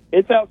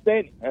it's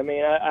outstanding. I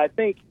mean, I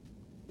think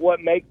what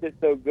makes it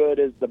so good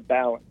is the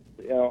balance.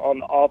 On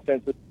the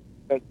offensive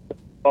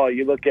ball,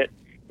 you look at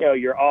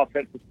your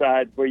offensive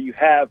side where you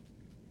have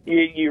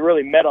you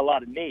really met a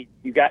lot of needs.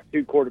 You got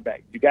 2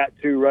 quarterbacks, you got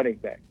 2 running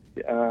backs.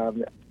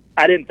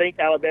 I didn't think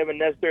Alabama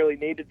necessarily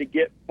needed to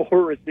get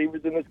 4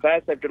 receivers in this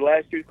class after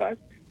last year's class,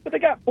 but they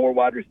got 4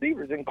 wide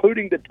receivers,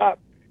 including the top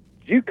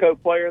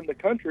JUCO player in the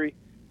country,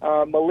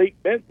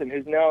 Malik Benson,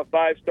 who's now a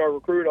 5-star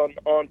recruit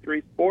on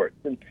 3 Sports.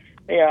 And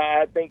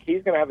I think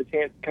he's going to have a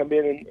chance to come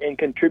in and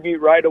contribute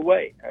right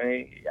away. I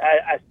mean,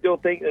 I still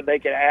think that they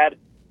could add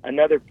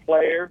another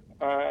player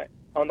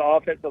on the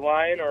offensive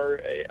line or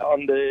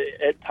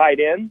at tight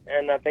end,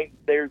 and I think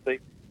there's a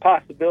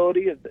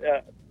possibility,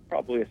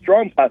 probably a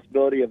strong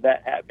possibility of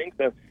that happening.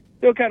 So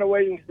still kind of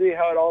waiting to see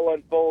how it all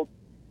unfolds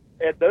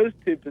at those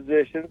 2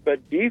 positions.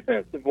 But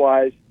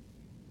defensive-wise,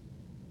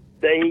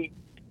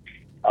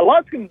 a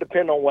lot's going to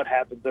depend on what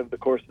happens over the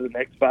course of the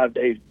next 5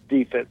 days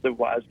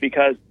defensive-wise,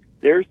 because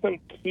there's some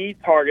key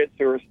targets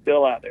who are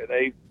still out there.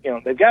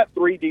 They've got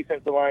 3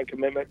 defensive line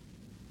commitments,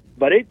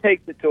 but it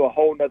takes it to a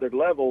whole nother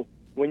level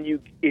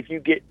if you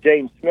get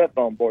James Smith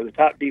on board, the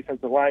top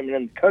defensive lineman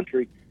in the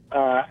country,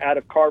 out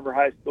of Carver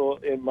High School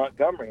in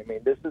Montgomery. I mean,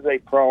 this is a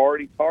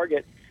priority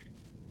target,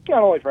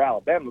 not only for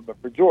Alabama,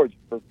 but for Georgia,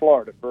 for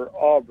Florida, for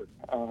Auburn.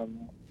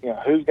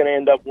 Who's going to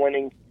end up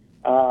winning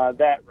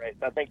that race?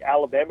 I think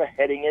Alabama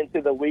heading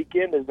into the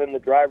weekend is in the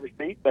driver's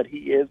seat, but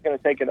he is going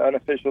to take an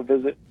unofficial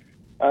visit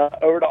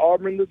over to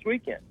Auburn this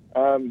weekend.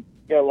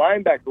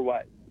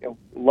 Linebacker-wise,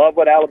 love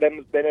what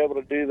Alabama's been able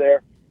to do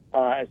there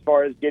as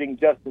far as getting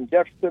Justin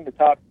Jefferson, the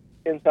top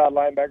inside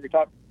linebacker,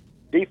 top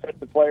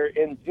defensive player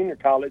in junior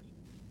college,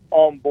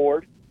 on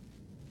board.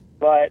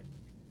 But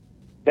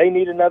they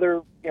need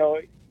another,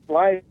 line, in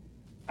my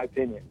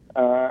opinion.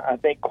 I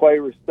think Quay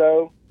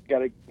Rousseau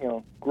got a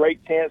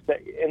great chance to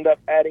end up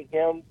adding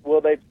him.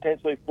 Will they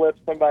potentially flip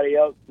somebody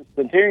else?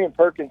 Centurion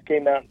Perkins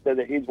came out and said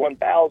that he's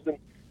 1,000%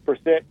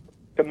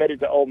 committed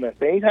to Ole Miss.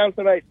 Anytime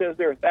somebody says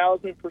they're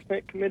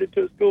 1,000% committed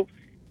to a school,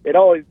 it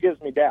always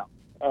gives me doubt.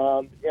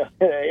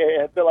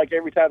 I feel like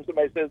every time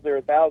somebody says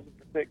they're 1,000%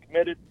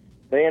 committed,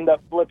 they end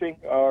up flipping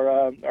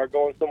or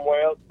going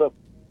somewhere else. So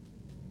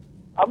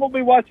I'm gonna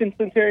be watching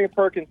Centurion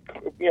Perkins,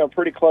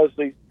 pretty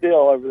closely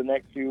still over the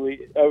next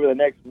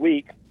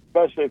week,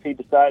 especially if he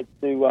decides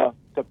to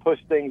push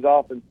things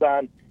off and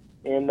sign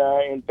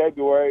in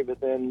February. But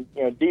then,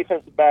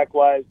 defensive back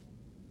wise,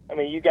 I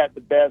mean, you got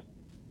the best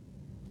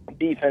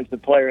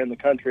defensive player in the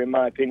country, in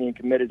my opinion,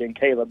 committed in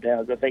Caleb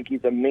Downs. I think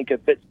he's a Minka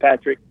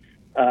Fitzpatrick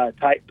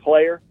type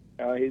player.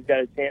 He's got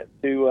a chance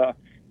to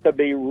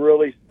be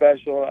really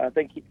special. I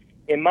think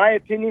in my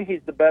opinion,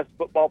 he's the best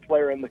football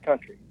player in the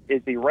country.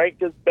 Is he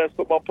ranked as the best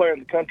football player in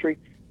the country?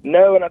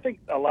 No, and I think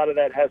a lot of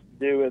that has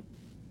to do with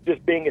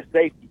just being a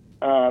safety.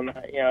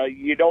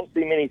 You don't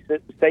see many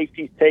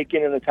safeties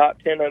taken in the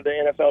top 10 of the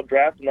NFL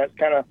draft, and that's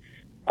kind of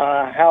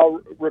how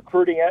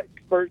recruiting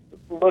experts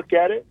look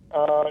at it.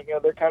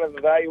 They're kind of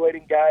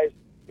evaluating guys,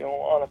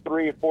 on a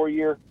 3 or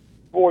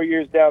 4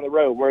 years down the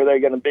road, where they're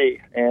going to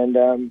be. And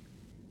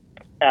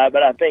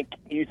but I think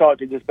you talk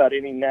to just about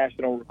any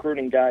national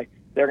recruiting guy,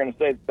 they're going to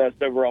say the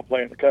best overall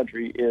player in the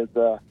country is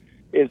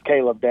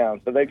Caleb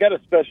Downs. So they've got a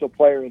special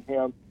player in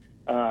him.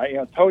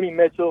 Tony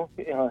Mitchell,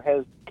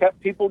 has kept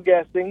people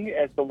guessing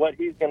as to what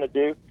he's going to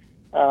do.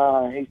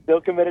 He's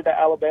still committed to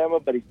Alabama,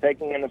 but he's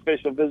taking an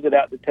official visit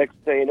out to Texas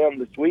A&M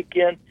this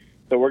weekend.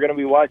 So we're going to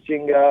be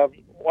watching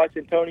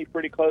Tony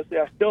pretty closely.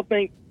 I still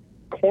think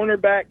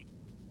cornerback,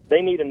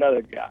 they need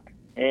another guy.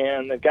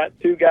 And they've got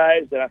 2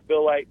 guys that I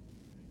feel like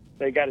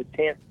they got a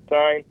chance to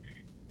sign.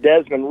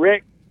 Desmond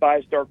Rick,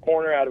 5-star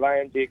corner out of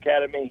IMG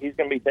Academy. He's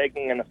going to be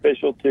taking an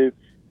official to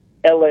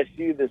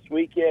LSU this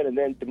weekend. And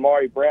then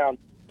Damari Brown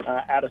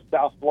out of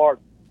South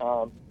Florida,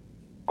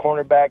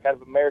 cornerback out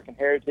of American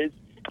Heritage.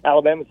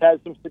 Alabama's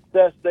had some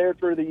success there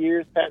through the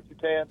years, Pat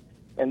Surtain,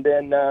 and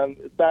then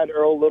signed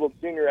Earl Little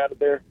Jr. out of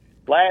there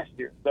last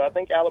year. So I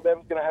think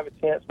Alabama's going to have a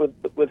chance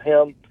with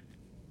him.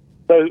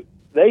 So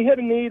they hit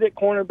a need at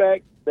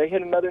cornerback. They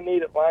hit another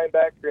need at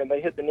linebacker, and they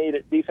hit the need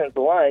at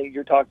defensive line.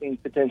 You're talking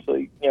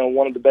potentially,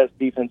 one of the best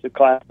defensive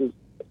classes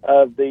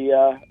of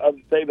the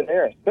Saban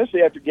era,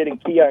 especially after getting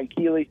Keon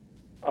Keeley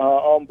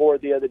on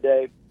board the other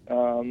day.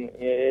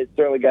 It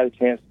certainly got a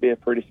chance to be a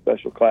pretty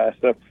special class.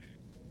 So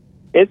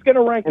it's going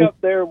to rank up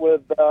there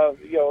with,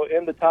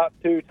 in the top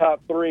 2,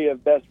 top 3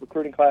 of best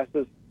recruiting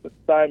classes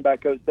signed by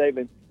Coach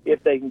Saban,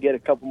 if they can get a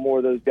couple more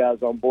of those guys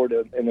on board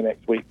in the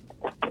next week.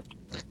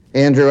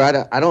 Andrew,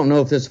 I don't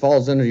know if this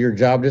falls under your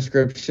job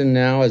description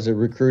now as a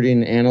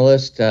recruiting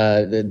analyst,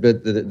 but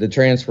the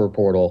transfer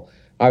portal.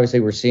 Obviously,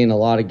 we're seeing a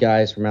lot of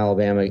guys from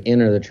Alabama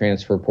enter the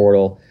transfer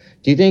portal.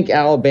 Do you think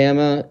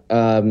Alabama,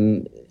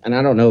 and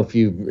I don't know if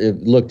you've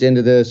looked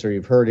into this or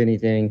you've heard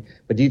anything,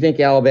 but do you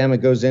think Alabama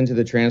goes into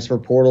the transfer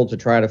portal to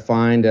try to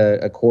find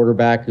a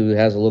quarterback who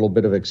has a little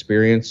bit of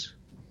experience?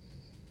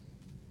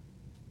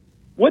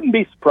 Wouldn't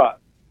be surprised.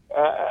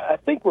 I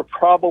think we're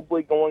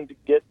probably going to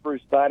get through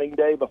signing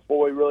day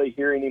before we really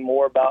hear any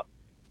more about,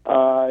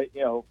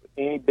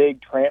 any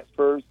big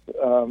transfers,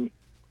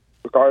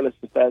 regardless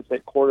if that's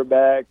at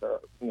quarterback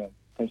or,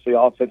 potentially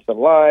offensive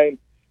line,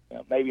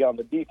 maybe on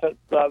the defensive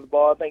side of the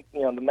ball. I think,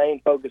 the main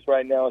focus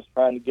right now is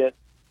trying to get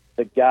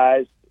the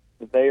guys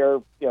that they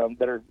are,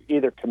 that are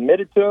either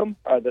committed to them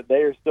or that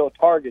they are still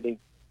targeting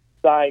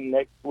signed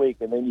next week.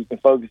 And then you can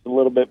focus a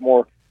little bit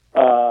more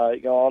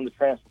on the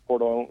transfer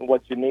portal and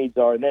what your needs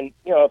are. And then,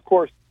 of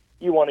course,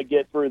 you want to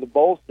get through the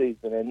bowl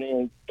season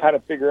and kind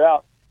of figure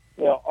out,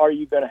 are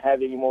you going to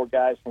have any more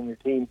guys from your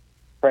team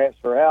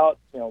transfer out,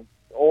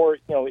 or,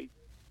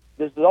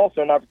 this is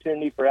also an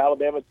opportunity for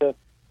Alabama to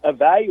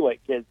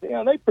evaluate kids.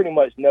 They pretty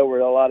much know where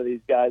a lot of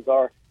these guys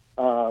are,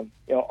 on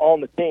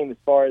the team as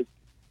far as,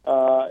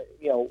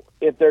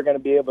 if they're going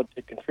to be able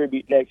to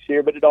contribute next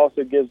year. But it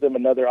also gives them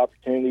another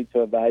opportunity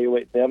to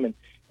evaluate them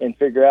and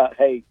figure out,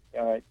 hey,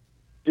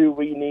 do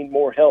we need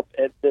more help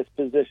at this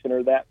position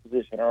or that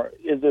position? Or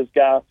is this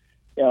guy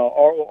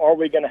are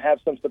we going to have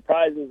some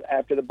surprises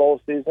after the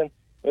bowl season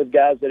with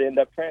guys that end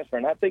up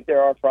transferring? I think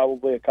there are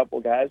probably a couple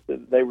guys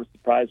that they were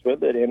surprised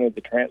with that entered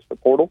the transfer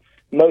portal.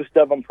 Most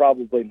of them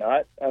probably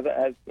not.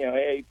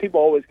 People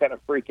always kind of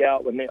freak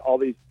out when all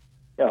these,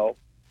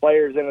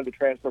 players enter the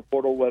transfer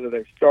portal, whether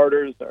they're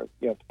starters or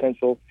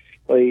potentially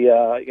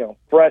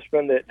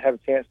freshmen that have a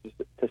chance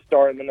to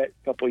start in the next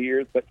couple of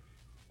years. But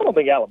I don't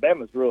think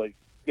Alabama's really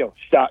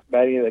shocked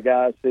by any of the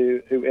guys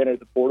who entered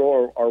the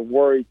portal or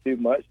worried too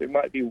much. There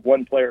might be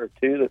one player or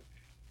two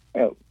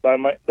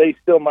that they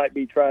still might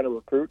be trying to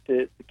recruit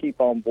to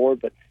keep on board,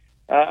 but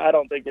I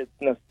don't think it's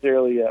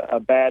necessarily a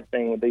bad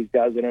thing with these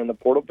guys entering the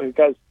portal,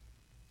 because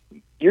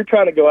you're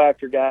trying to go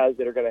after guys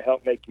that are going to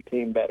help make your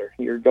team better.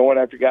 You're going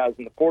after guys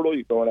in the portal.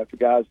 You're going after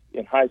guys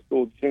in high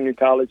school, junior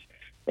college,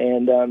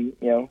 and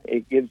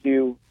it gives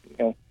you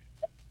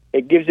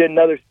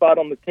another spot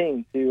on the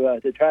team to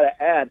try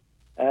to add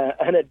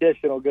an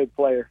additional good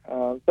player.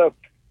 So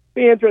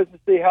be interested to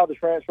see how the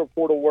transfer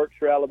portal works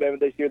for Alabama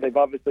this year. They've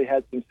obviously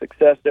had some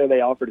success there.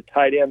 They offered a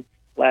tight end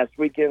last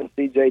weekend,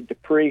 C.J.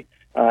 Dupree,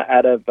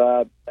 out of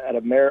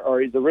Maryland, or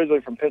he's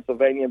originally from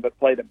Pennsylvania but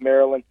played at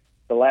Maryland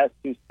the last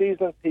 2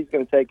 seasons. He's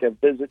going to take a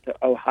visit to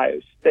Ohio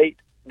State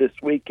this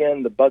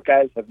weekend. The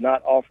Buckeyes have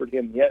not offered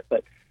him yet,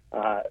 but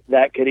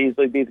that could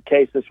easily be the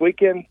case this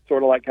weekend,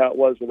 sort of like how it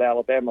was with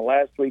Alabama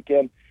last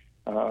weekend.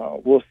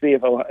 We'll see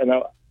if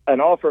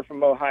an offer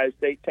from Ohio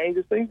State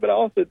changes things, but I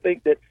also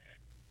think that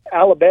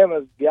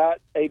Alabama's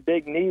got a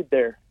big need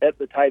there at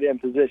the tight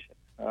end position.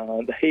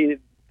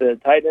 The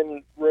tight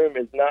end room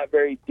is not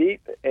very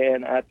deep,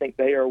 and I think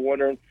they are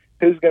wondering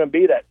who's going to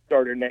be that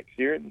starter next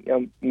year.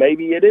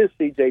 Maybe it is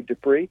C.J.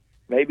 Dupree.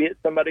 Maybe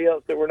it's somebody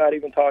else that we're not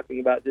even talking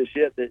about just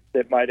yet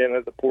that might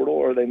enter the portal,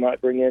 or they might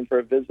bring in for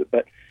a visit.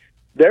 But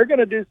they're going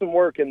to do some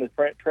work in the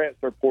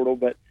transfer portal,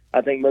 but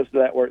I think most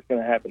of that work is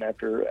going to happen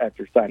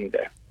after signing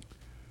day.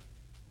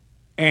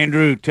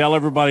 Andrew, tell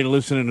everybody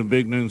listening to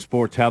Big Noon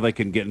Sports how they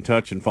can get in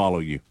touch and follow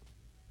you.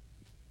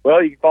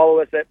 Well, you can follow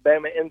us at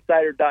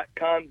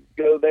BamaInsider.com.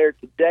 Go there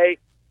today.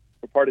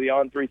 We're part of the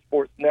On3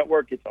 Sports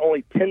Network. It's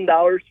only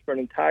 $10 for an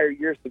entire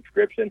year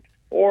subscription,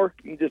 or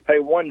you can just pay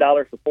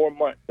 $1 for 4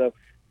 months. So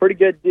pretty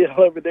good deal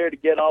over there to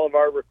get all of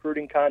our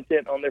recruiting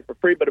content on there for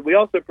free. But we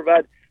also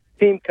provide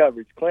team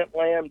coverage. Clint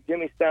Lamb,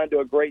 Jimmy Stein do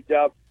a great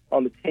job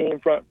on the team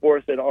front for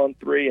us at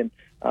On3, and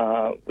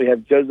we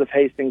have Joseph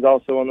Hastings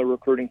also on the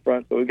recruiting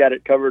front. So we've got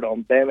it covered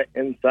on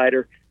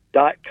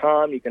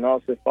BamaInsider.com. You can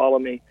also follow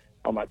me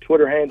on my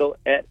Twitter handle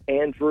at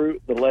Andrew,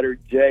 the letter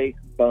J,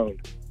 Bone.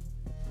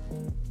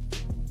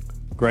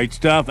 Great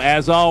stuff.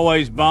 As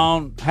always,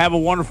 Bone, have a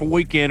wonderful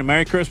weekend and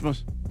Merry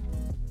Christmas.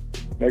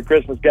 Merry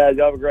Christmas, guys.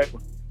 Y'all have a great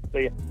one.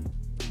 See ya.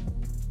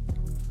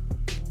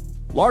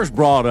 Lars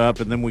brought up,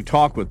 and then we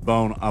talked with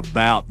Bone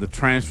about the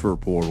transfer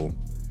portal.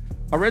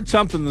 I read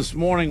something this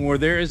morning where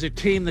there is a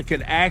team that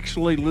could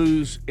actually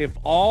lose if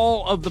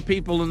all of the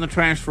people in the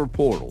transfer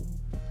portal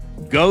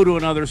go to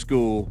another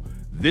school.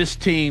 This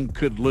team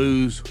could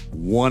lose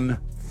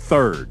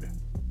 1/3.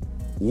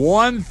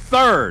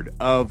 1/3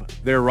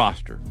 of their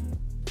roster.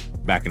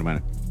 Back in a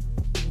minute.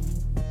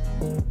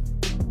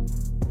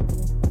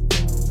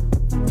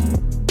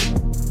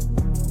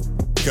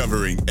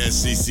 Covering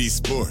SEC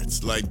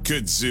sports like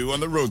kudzu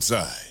on the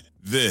roadside.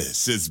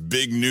 This is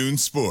Big Noon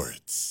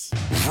Sports.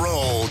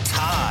 Roll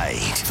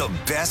Tide, the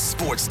best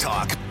sports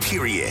talk,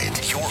 period.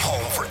 Your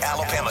home for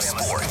Alabama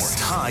sports.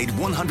 Tide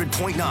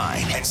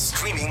 100.9 and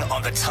streaming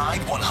on the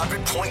Tide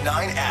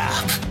 100.9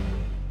 app.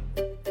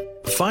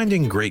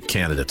 Finding great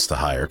candidates to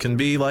hire can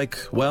be like,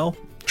 well,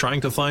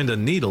 trying to find a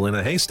needle in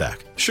a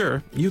haystack.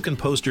 Sure, you can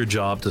post your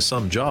job to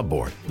some job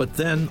board, but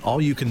then all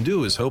you can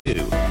do is hope.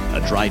 A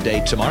dry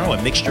day tomorrow,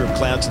 a mixture of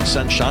clouds and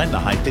sunshine, the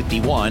high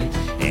 51.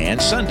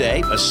 And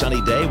Sunday, a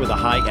sunny day with a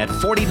high at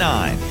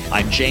 49.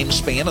 I'm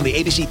James Spann on the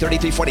ABC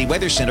 3340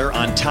 Weather Center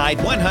on Tide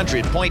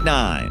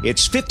 100.9.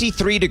 It's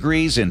 53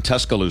 degrees in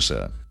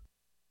Tuscaloosa.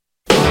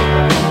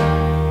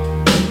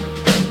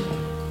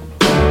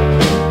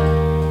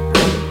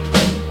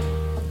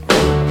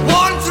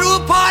 Walking through a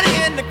party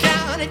in the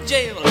county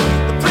jail.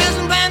 The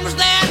prison band was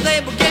there,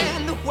 they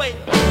began to wail.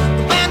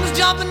 The band was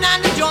jumping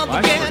and the drum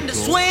began to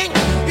swing.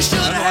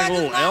 Like a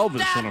little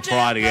Elvis on a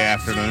Friday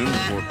afternoon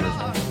before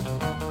Christmas.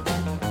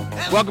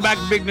 Welcome back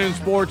to Big Noon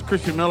Sports.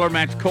 Christian Miller,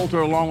 Max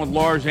Coulter, along with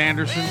Lars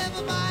Anderson.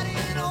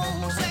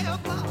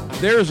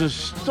 There's a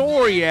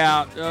story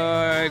out.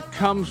 It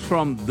comes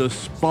from The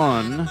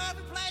Spun.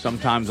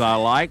 Sometimes I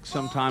like,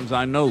 sometimes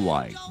I no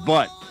like.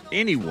 But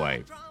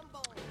anyway,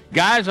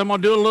 guys, I'm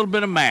going to do a little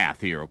bit of math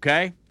here,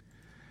 okay?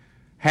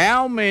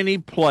 How many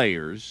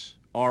players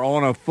are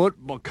on a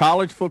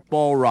college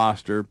football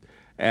roster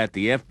at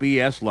the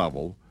FBS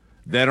level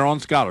that are on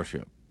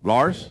scholarship?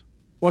 Lars,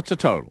 what's the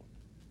total?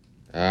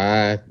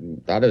 I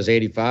thought it was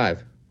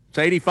 85. It's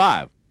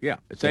 85. Yeah,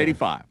 it's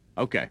 85.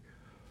 Okay.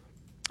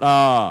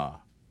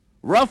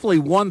 Roughly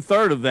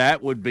 1/3 of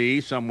that would be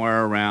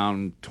somewhere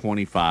around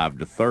 25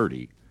 to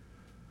 30.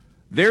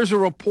 There's a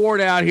report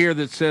out here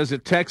that says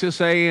that Texas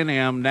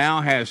A&M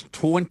now has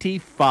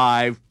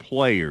 25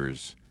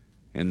 players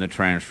in the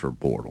transfer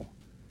portal.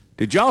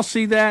 Did y'all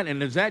see that?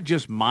 And is that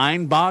just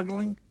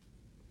mind-boggling?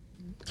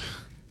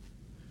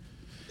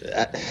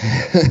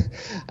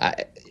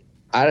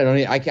 I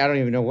don't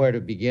even know where to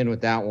begin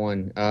with that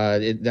one.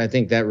 I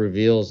think that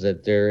reveals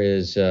that there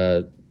is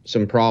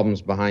some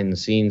problems behind the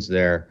scenes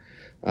there,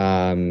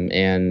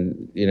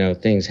 and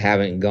things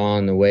haven't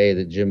gone the way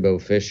that Jimbo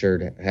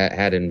Fisher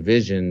had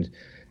envisioned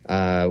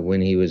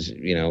when he was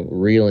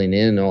reeling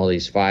in all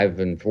these 5-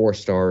 and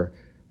 4-star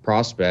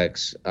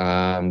prospects.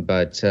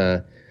 But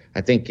I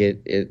think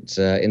it's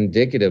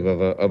indicative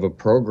of a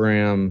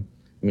program.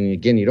 I mean,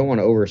 again, you don't want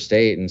to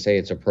overstate and say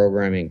it's a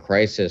program in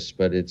crisis,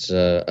 but it's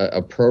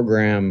a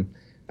program,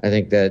 I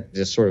think, that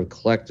just sort of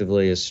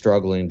collectively is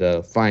struggling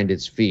to find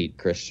its feet,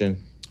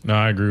 Christian. No,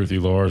 I agree with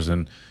you, Lars.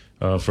 And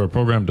for a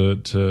program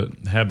to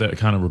have that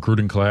kind of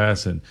recruiting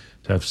class and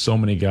to have so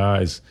many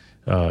guys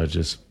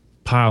just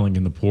piling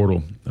in the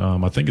portal,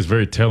 I think it's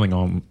very telling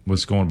on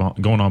what's going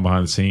on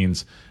behind the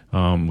scenes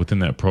within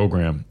that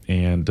program.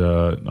 And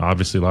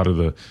obviously a lot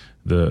of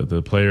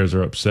the players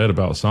are upset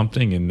about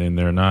something, and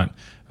they're not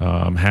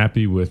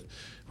happy with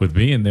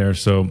being there.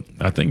 So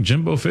I think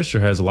Jimbo Fisher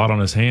has a lot on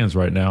his hands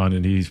right now,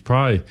 and he's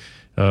probably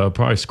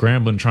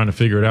scrambling, trying to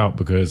figure it out,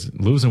 because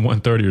losing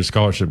 1/3 of your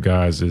scholarship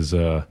guys is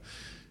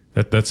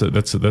that's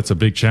a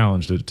big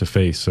challenge to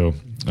face. So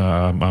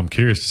I'm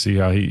curious to see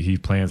how he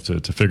plans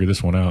to figure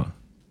this one out.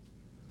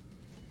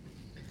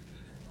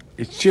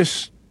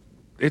 It's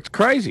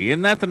crazy.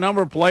 Isn't that the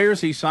number of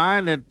players he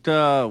signed at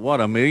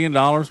 $1 million?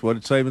 What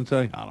did Saban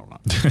say? I don't know.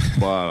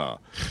 But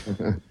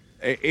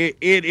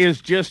it is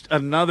just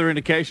another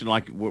indication,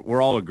 like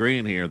we're all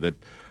agreeing here, that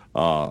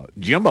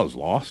Jimbo's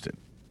lost it.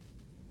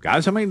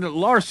 Guys, I mean,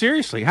 Lars,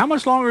 seriously, how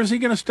much longer is he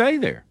going to stay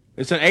there?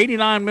 It's an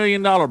 $89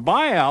 million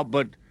buyout,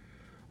 but,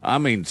 I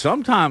mean,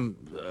 sometime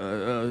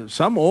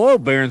some oil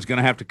baron's going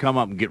to have to come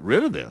up and get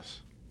rid of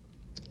this.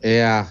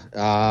 Yeah,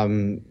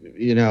 there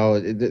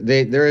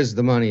is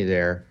the money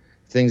there.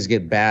 If things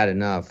get bad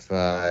enough,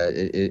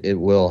 it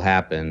will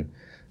happen.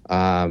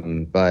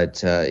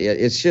 But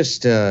it's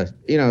just,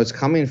 it's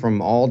coming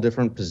from all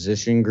different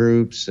position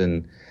groups,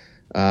 and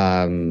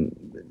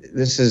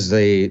this is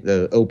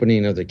the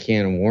opening of the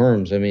can of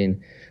worms. I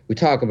mean, we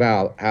talk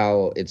about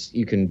how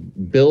you can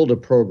build a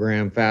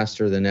program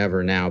faster than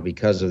ever now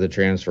because of the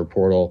transfer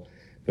portal.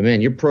 But,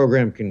 man, your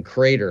program can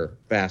crater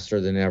faster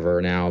than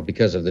ever now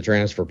because of the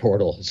transfer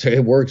portal. So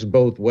it works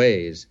both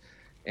ways.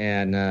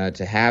 And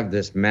to have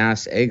this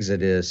mass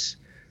exodus,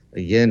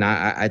 again,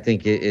 I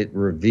think it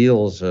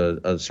reveals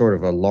a sort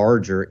of a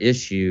larger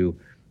issue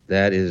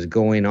that is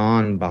going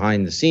on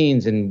behind the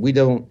scenes. And we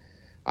don't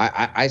 –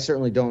 I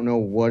certainly don't know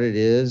what it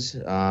is.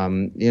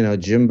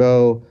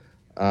 Jimbo,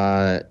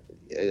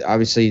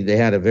 obviously they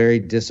had a very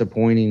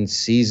disappointing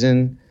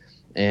season.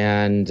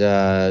 And,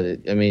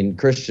 I mean,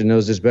 Christian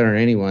knows this better than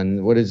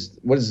anyone. What is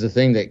the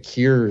thing that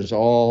cures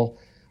all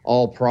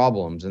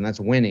problems? And that's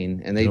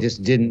winning. And they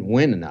just didn't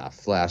win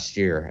enough last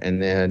year.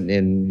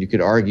 And you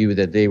could argue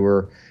that they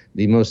were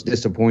the most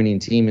disappointing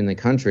team in the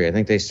country. I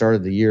think they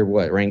started the year,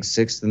 ranked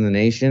 6th in the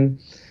nation,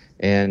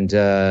 and,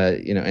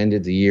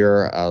 ended the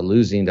year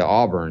losing to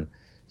Auburn.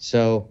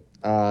 So,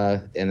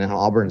 and then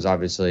Auburn's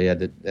obviously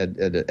at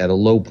a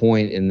low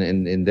point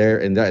in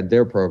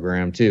their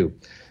program too.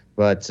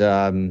 But,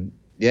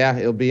 yeah,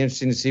 it'll be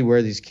interesting to see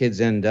where these kids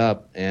end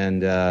up,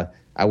 and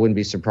I wouldn't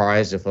be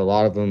surprised if a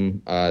lot of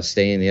them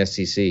stay in the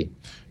SEC.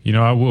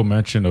 I will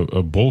mention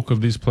a bulk of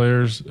these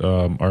players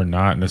are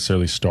not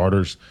necessarily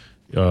starters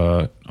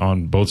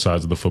on both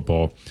sides of the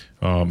football.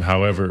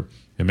 However,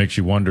 it makes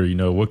you wonder,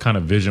 what kind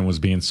of vision was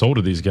being sold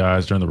to these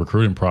guys during the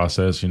recruiting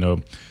process.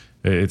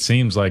 It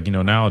seems like,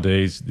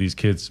 nowadays these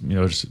kids,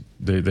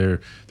 they're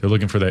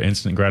looking for that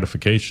instant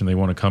gratification. They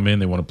want to come in,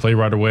 they want to play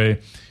right away.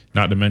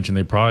 Not to mention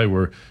they probably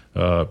were,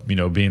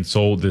 being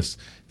sold this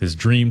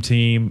dream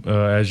team,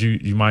 as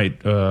you might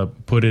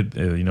put it.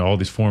 All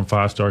these 4- and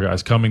 5-star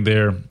guys coming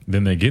there.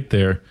 Then they get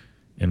there,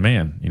 and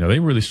man, they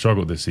really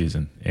struggled this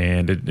season,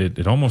 and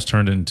it almost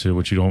turned into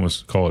what you'd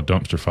almost call a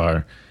dumpster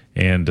fire.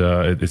 And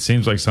it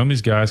seems like some of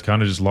these guys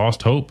kind of just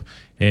lost hope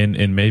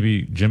in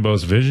maybe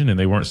Jimbo's vision, and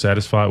they weren't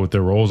satisfied with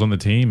their roles on the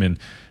team. And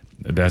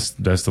that's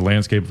the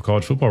landscape of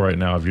college football right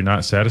now. If you're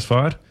not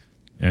satisfied,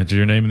 enter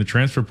your name in the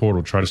transfer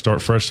portal. Try to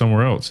start fresh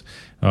somewhere else.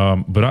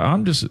 But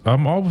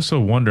I'm also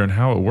wondering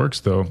how it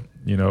works, though.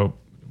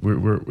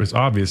 It's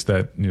obvious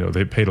that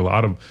they paid a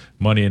lot of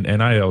money in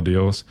NIL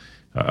deals.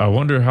 I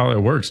wonder how it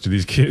works. Do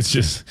these kids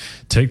just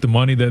take the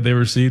money that they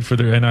received for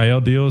their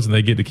NIL deals and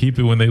they get to keep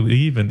it when they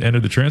leave and enter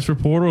the transfer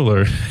portal?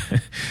 Or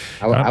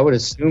I would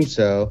assume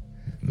so.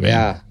 Man.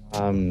 Yeah.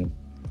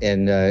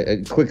 And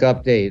a quick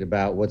update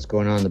about what's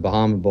going on in the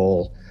Bahama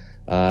Bowl.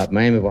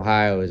 Miami of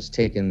Ohio has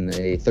taken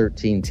a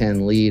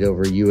 13-10 lead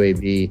over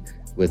UAB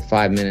with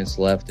 5 minutes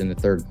left in the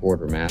third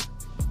quarter, Matt.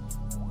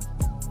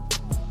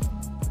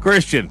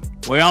 Christian,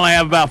 we only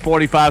have about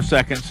 45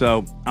 seconds,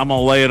 so I'm going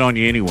to lay it on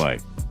you anyway.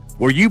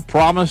 Were you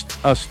promised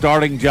a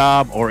starting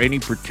job or any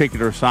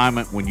particular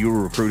assignment when you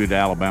were recruited to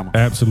Alabama?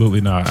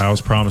 Absolutely not. I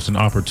was promised an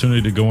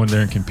opportunity to go in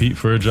there and compete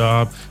for a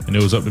job, and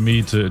it was up to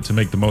me to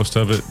make the most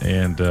of it,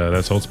 and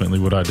that's ultimately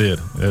what I did.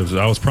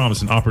 I was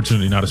promised an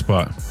opportunity, not a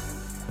spot.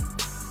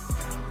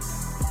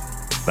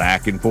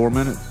 Back in 4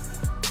 minutes.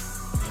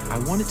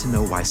 I wanted to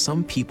know why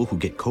some people who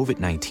get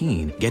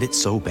COVID-19 get it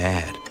so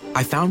bad.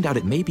 I found out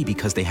it may be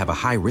because they have a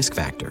high risk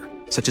factor,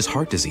 such as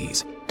heart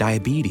disease,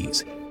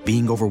 diabetes,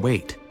 being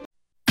overweight.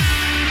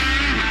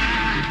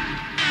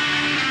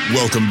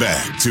 Welcome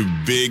back to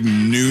Big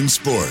Noon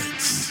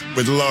Sports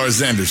with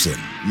Lars Anderson,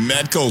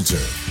 Matt Coulter,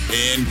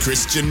 and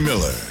Christian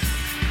Miller.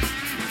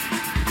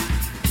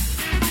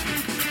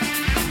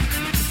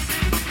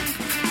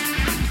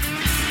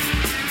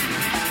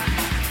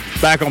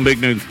 Back on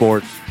Big Noon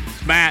Sports.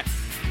 It's Matt.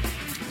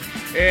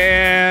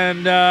 And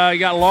you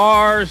got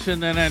Lars,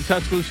 and then in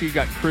Tuscaloosa, you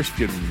got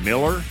Christian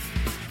Miller.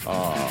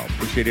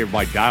 Appreciate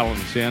everybody dialing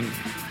us in.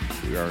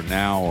 We are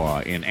now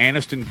in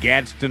Anniston,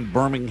 Gadsden,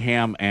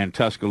 Birmingham, and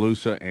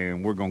Tuscaloosa,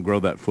 and we're going to grow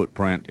that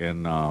footprint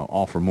and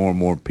offer more and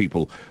more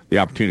people the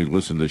opportunity to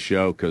listen to the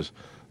show because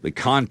the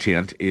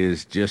content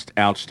is just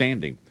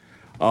outstanding.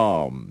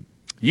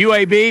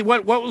 UAB,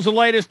 what was the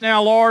latest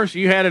now, Lars?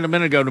 You had it a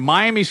minute ago. Did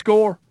Miami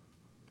score?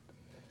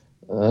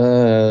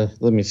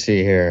 Let me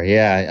see here.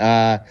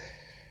 Yeah,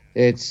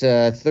 it's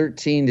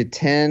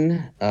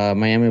 13-10.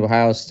 Miami of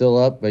Ohio is still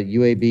up, but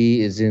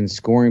UAB is in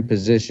scoring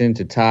position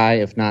to tie,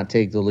 if not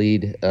take the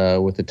lead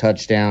with a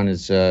touchdown.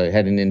 Is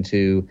heading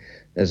into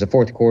as the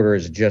fourth quarter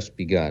has just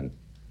begun.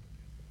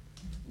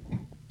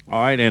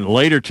 All right, and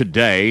later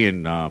today,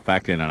 in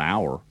fact, in an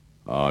hour,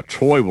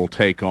 Troy will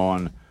take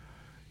on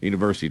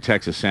University of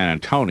Texas San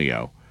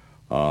Antonio.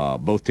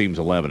 Both teams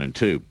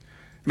 11-2.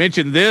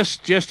 Mentioned this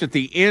just at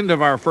the end of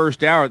our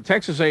first hour.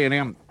 Texas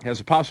A&M has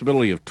a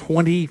possibility of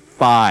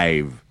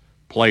 25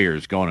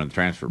 players going in the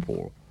transfer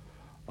portal.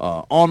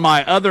 On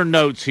my other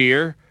notes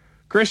here,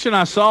 Christian,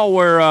 I saw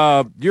where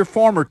your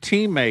former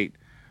teammate,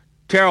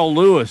 Terrell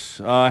Lewis,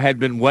 had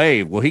been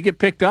waived. Will he get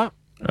picked up?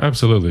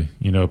 Absolutely.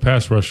 You know,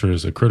 pass rusher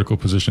is a critical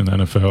position in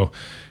the NFL.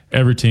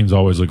 Every team's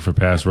always looking for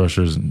pass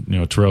rushers. You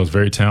know, Terrell's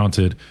very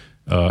talented,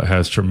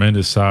 has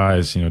tremendous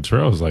size. You know,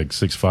 Terrell's like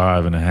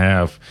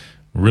 6'5.5".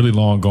 Really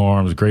long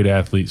arms, great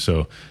athlete.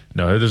 So,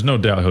 no, there's no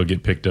doubt he'll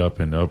get picked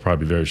up, and it'll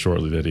probably be very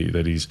shortly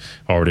that he's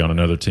already on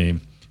another team.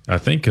 I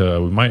think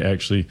we might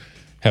actually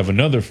have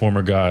another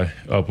former guy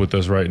up with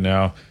us right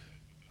now.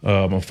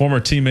 A former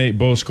teammate,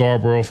 Bo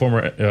Scarborough,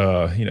 former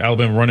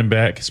Alabama running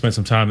back, spent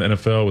some time in the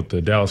NFL with the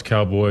Dallas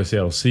Cowboys,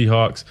 Seattle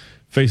Seahawks,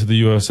 face of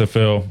the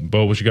USFL.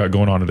 Bo, what you got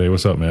going on today?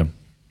 What's up, man?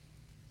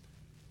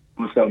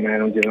 What's up,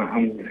 man? I'm just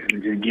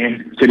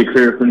getting to the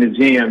crib from the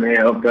gym,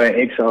 man. Up there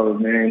at Exos,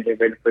 man. Get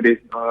ready for this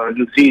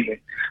new season.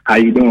 How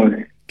you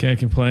doing? Can't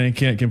complain.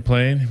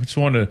 Just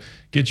wanted to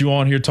get you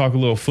on here, talk a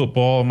little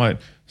football. I might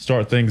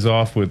start things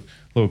off with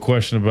a little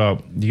question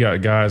about you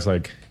got guys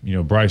like, you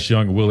know, Bryce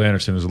Young and Will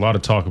Anderson. There's a lot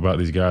of talk about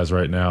these guys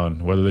right now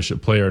and whether they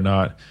should play or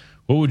not.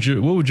 What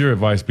would your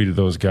advice be to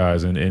those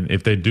guys? And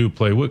if they do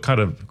play, what kind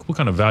of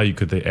value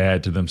could they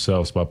add to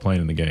themselves by playing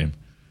in the game?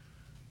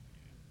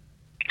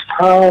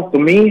 For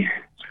me,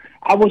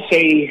 I would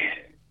say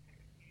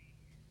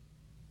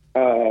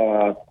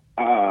go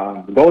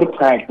to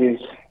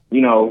practice,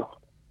 you know,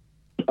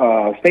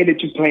 say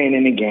that you're playing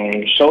in the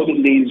game, show the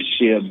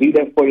leadership, be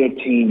there for your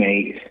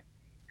teammates,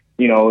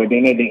 you know, and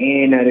then at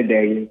the end of the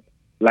day,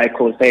 like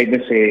Coach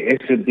Saban said,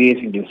 it's a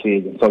business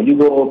decision. So you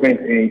go over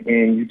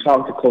and you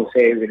talk to Coach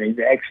Saban and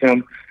you ask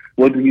him,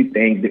 what do you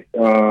think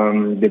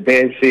the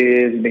best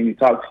is, and then you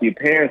talk to your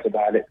parents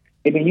about it,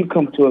 and then you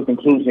come to a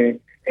conclusion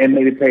and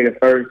maybe play the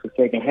first or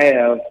second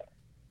half,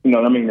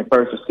 the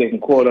first or second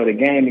quarter of the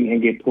game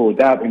and get pulled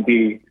out and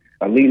be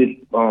a leader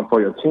for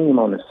your team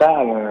on the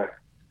sideline.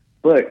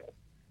 But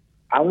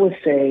I would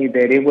say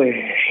that it would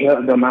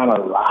help them out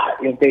a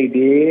lot if they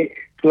did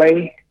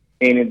play,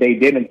 and if they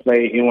didn't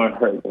play, it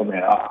wouldn't hurt them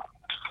at all.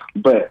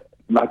 But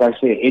like I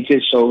said, it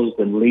just shows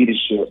the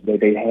leadership that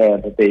they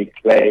have, that they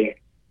play,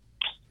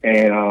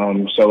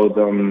 and shows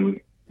them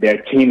their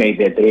teammate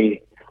that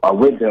they are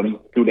with them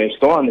through that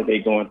storm that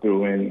they're going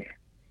through, and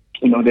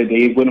that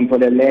they with them for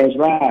that last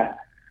ride.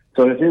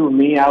 So if it were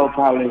me, I would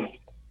probably,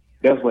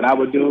 that's what I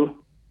would do.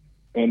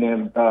 And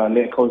then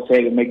let Coach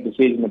Saban make the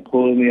decision to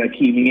pull me or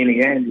keep me in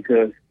the game,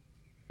 because,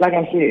 like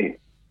I said,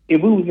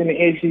 if we was in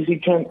the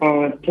SEC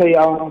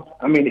playoffs,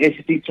 the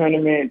SEC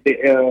tournament,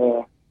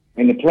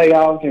 in the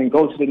playoffs, and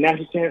go to the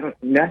national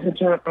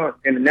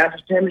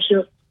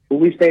championship, but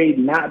we stayed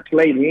not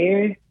played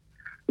in,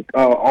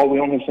 or we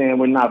only saying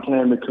we're not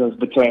playing because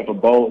we're playing for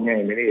bowl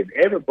game. It is.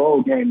 Every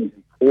bowl game is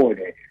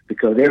important,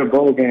 because every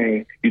bowl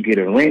game you get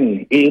a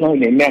ring. It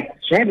ain't a national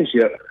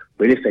championship,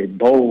 but it's a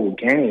bowl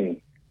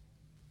game.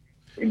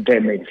 If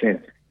that makes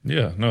sense.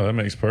 Yeah, no, that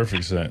makes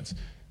perfect sense.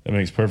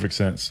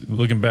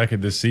 Looking back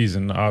at this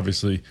season,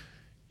 obviously,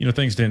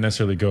 things didn't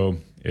necessarily go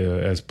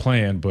as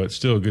planned, but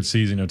still a good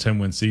season,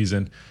 10-win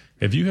season.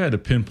 If you had to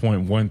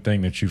pinpoint one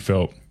thing that you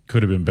felt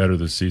could have been better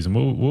this season?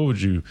 What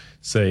would you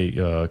say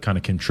kind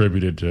of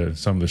contributed to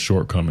some of the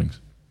shortcomings?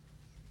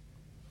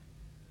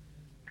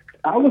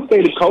 I would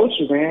say the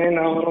coaches, man.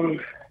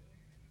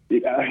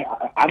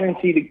 I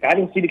didn't see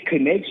the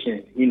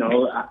connection. You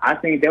know, I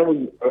think that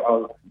was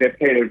that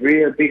played a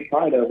real big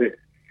part of it.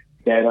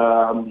 That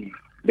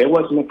there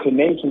wasn't a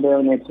connection there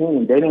on that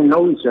team. They didn't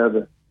know each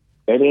other.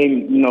 They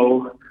didn't,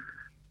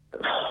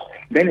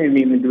 they didn't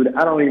even do that.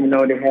 I don't even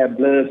know they had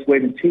blood,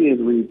 sweat, and tears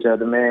with each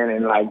other, man.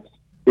 And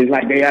it's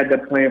like they had to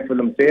playing for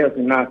themselves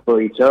and not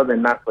for each other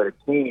and not for the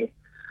team.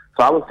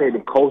 So I would say the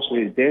culture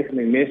is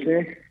definitely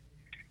missing,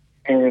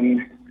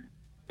 and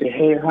the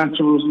head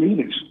honchos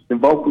leaders, the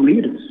vocal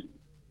leaders.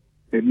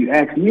 If you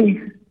ask me,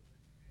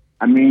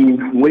 I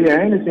mean, Will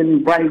Anderson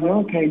and Bryce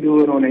Young can't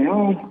do it on their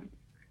own.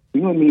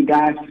 You gonna need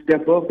guys to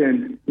step up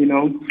and,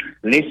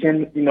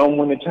 listen,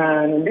 when the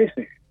time and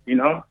listen,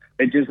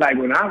 It's just like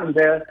when I was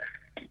there,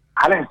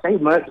 I didn't say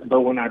much,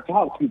 but when I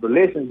talked, people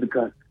listened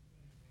because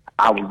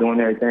I was doing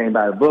everything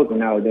by the book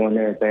and I was doing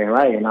everything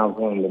right, and I was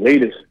one of the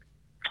leaders.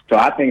 So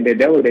I think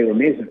that what they were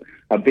missing,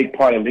 a big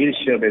part of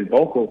leadership is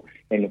vocal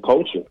and the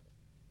culture.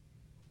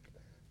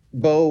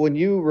 Bo, when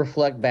you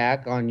reflect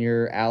back on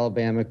your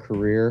Alabama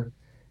career,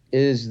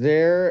 is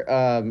there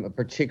a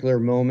particular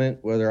moment,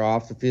 whether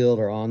off the field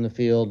or on the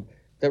field,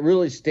 that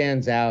really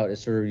stands out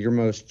as sort of your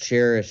most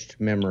cherished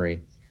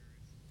memory?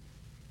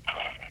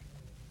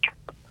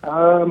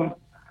 My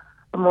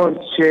most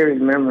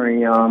cherished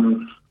memory,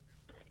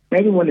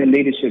 maybe when the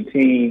leadership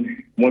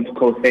team went to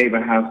Coach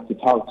Saban's house to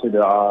talk to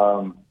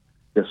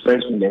the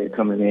freshmen that were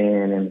coming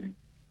in, and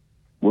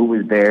we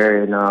was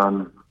there, and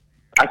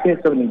I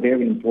said something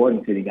very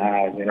important to the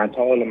guys, and I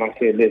told them, I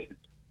said, listen,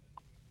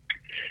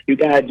 you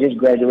guys just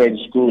graduated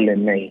school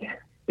in May.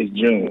 It's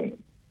June.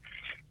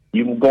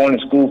 You were going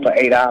to school for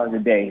 8 hours a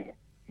day.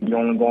 You're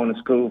only going to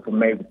school for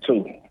maybe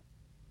 2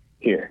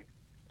 here.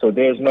 So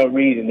there's no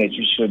reason that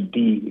you should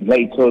be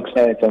late to a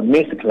class or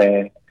miss a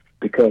class,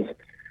 because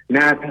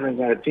 9 times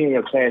out of 10,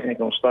 your class ain't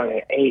going to start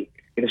at 8.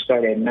 It'll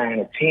start at 9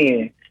 or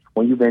 10.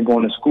 When you've been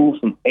going to school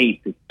from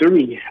 8 to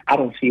 3, I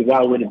don't see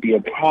why would it be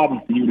a problem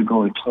for you to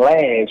go to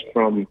class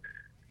from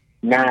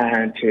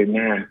 9 to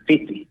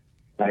 9:50.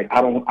 Like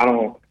I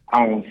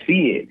don't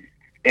see it.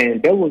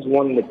 And that was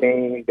one of the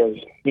things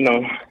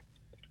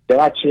that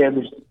I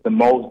cherished the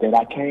most, that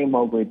I came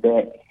up with,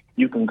 that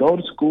you can go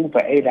to school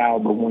for 8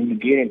 hours, but when you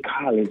get in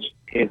college,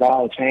 it's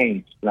all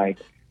changed. Like,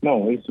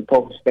 no, it's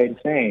supposed to stay the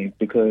same,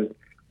 because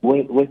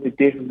what's the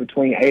difference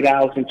between 8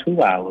 hours and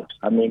 2 hours?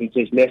 I mean, it's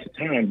just less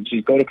time.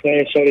 Just go to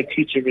class, show the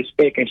teacher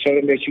respect, and show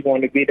them that you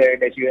want to be there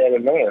and that you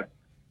haven't learned.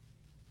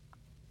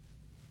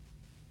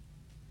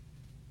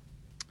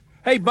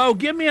 Hey, Bo,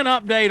 give me an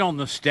update on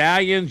the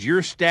Stallions,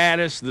 your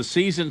status, the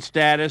season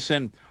status,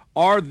 and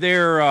are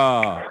there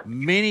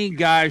many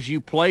guys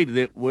you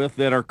played with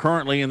that are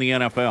currently in the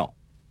NFL?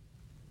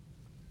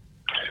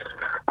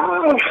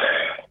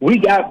 We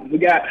got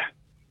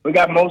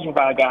most of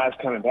our guys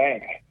coming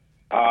back.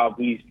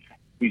 We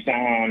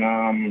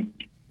signed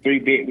three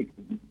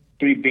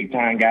big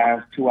time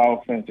guys, 2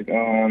 offensive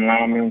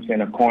linemen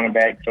and a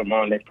cornerback from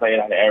that played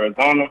out of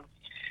Arizona,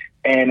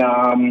 and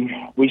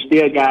we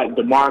still got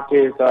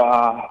DeMarcus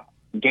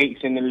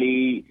Gates in the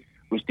league.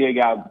 We still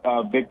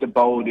got Victor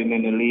Bolden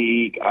in the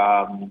league.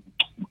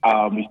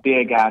 We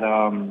still got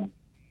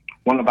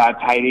one of our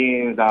tight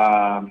ends.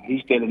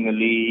 He's still in the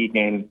league,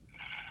 and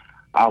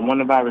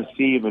one of our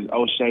receivers,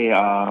 O'Shea.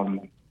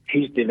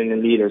 He's still in the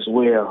lead as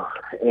well.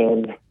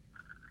 And,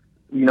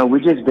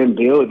 we've just been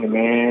building,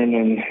 man,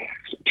 and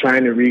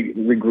trying to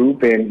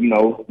regroup and,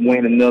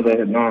 win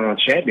another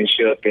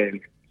championship. And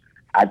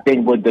I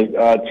think with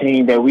the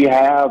team that we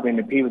have and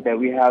the people that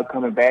we have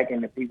coming back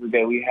and the people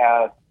that we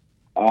have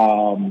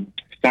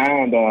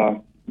signed are,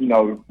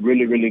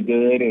 really, really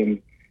good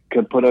and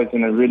could put us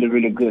in a really,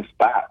 really good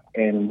spot.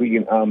 And we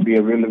can be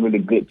a really, really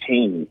good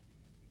team.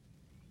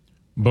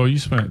 Bo, you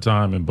spent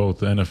time in both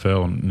the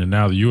NFL and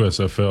now the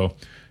USFL.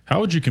 How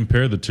would you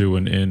compare the two?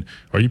 And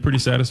are you pretty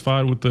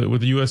satisfied with the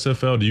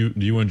USFL? Do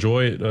you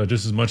enjoy it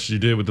just as much as you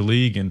did with the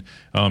league? And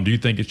do you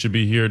think it should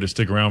be here to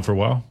stick around for a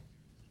while?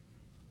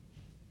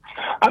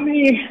 I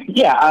mean,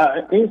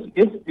 yeah,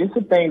 it's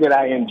a thing that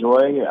I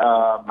enjoy.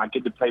 I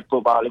get to play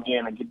football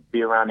again. I get to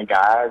be around the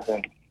guys,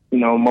 and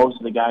most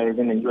of the guys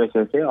in the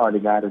USFL are the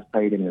guys that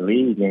played in the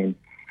league, and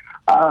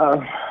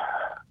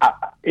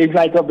it's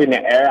like up in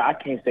the air. I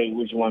can't say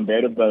which one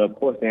better, but of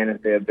course the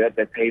NFL bet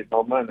that pays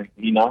more money,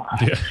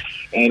 Yeah.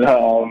 And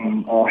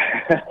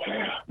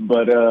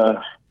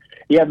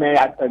yeah, man.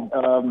 As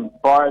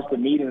far as the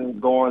meeting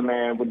going,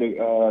 man, with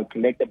the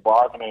collective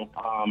bargaining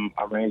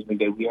arrangement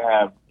that we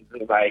have, it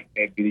looks like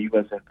maybe the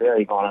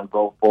USFL is going to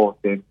go forth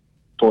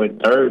for a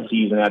third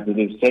season after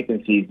this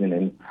second season,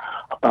 and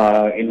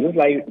it looks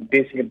like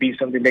this could be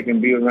something that can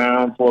be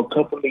around for a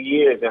couple of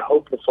years and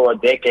hopefully for a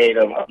decade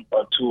or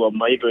two, or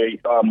maybe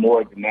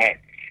more than that.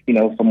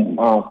 From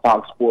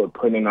Fox Sports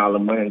putting in all the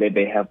money that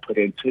they have put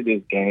into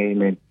this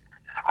game, and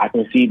I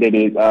can see that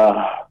it's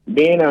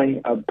being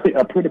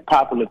a pretty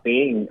popular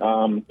thing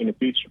in the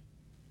future.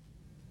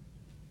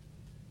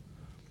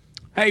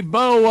 Hey,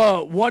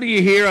 Bo, what do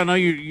you hear? I know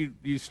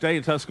you stay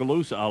in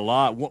Tuscaloosa a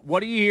lot. What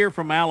do you hear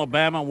from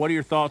Alabama? What are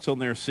your thoughts on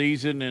their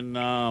season,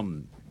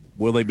 and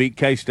will they beat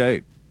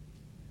K-State?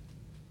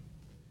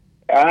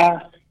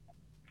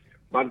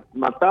 My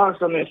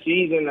thoughts on the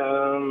season.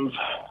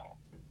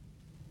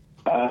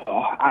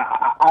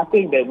 I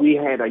think that we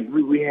had a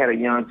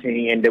young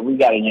team, and that we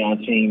got a young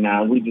team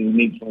now. We just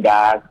need some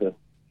guys to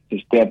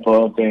step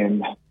up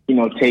and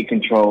take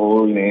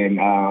control.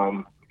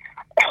 And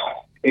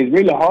it's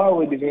really hard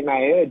with this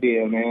NIL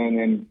deal, man.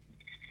 And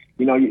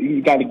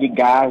you got to get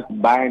guys to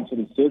buy into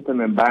the system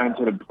and buy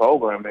into the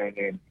program,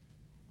 and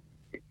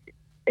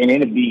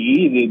it'll be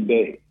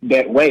easy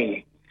that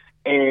way.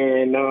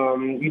 And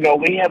we got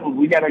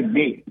a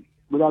big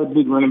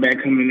running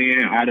back coming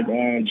in out of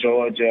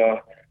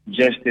Georgia,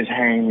 Justice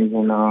Haynes,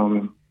 and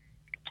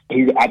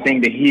I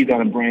think that he's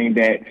gonna bring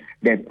that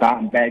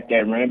thought back,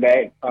 that running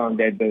back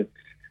that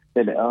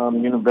the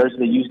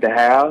university used to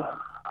have.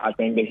 I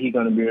think that he's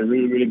gonna be a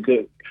really, really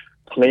good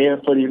player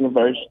for the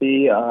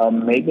university.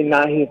 Maybe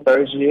not his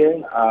first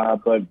year,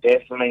 but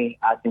definitely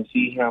I can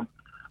see him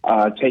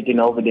taking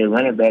over their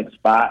running back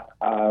spot.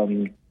 I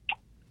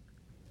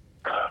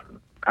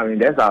mean,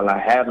 that's all I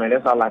have, man.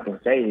 That's all I can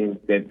say is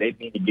that they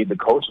need to get the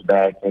coach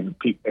back, and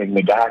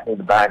the guys need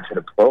to buy into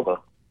the program.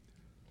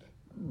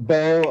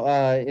 Bo,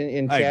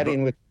 in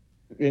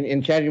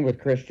chatting with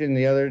Christian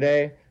the other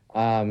day,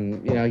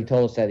 he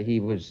told us that he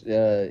was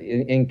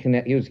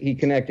he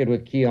connected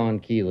with Keon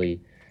Keeley,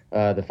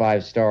 the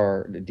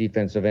 5-star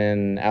defensive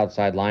end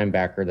outside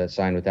linebacker that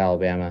signed with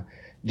Alabama.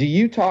 Do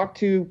you talk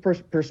to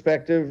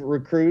prospective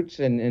recruits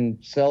and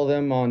sell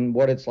them on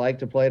what it's like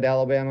to play at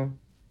Alabama?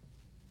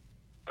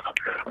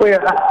 Well,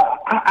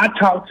 I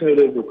talk to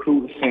the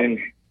recruits, and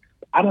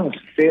I don't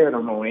sell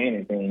them on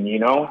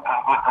anything,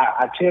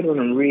 I tell them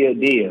the real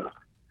deal.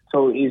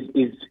 So is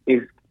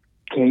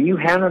can you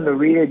handle the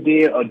real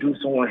deal, or do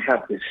someone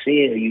have to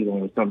sell you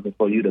on something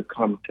for you to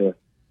come to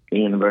the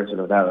University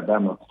of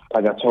Alabama?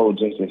 Like I told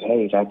Justice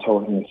Hayes, I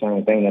told him the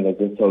same thing that I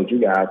just told you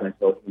guys. I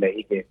told him that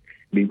he can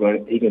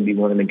be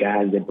one of the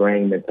guys that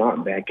bring the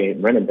dump back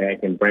and running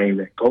back and bring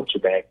the culture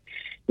back,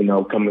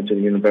 coming to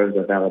the University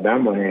of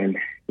Alabama. And,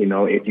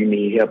 if you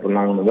need help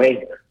along the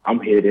way, I'm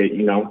here to,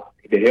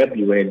 to help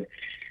you. And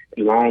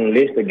a long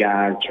list of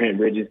guys, Trent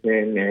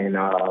Richardson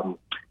and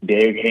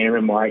Derrick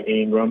Henry, Mark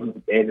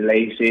Ingram, Ed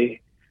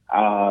Lacy,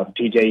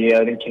 T.J.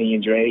 Yeldon,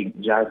 Kenyon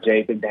Drake, Josh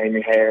Jacobs,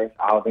 Damon Harris,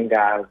 all them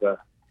guys,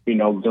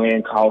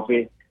 Glenn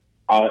Coffey,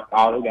 all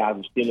the guys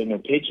are still in the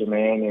picture,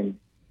 man. And,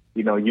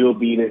 you'll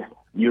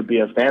be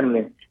a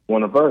family,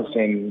 one of us.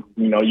 And,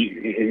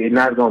 it's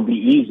not going to be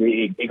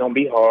easy. It's going to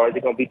be hard.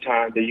 There's going to be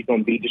times that you're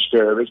going to be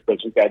discouraged,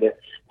 but you got to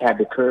have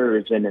the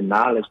courage and the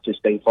knowledge to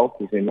stay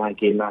focused and not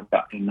get knocked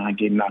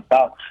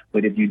out.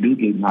 But if you do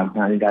get knocked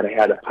down, you got to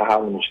have the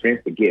power and the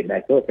strength to get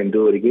back up and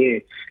do it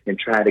again and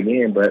try it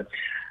again. But,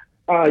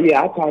 I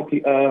talked to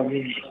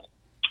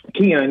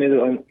Keon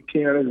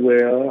as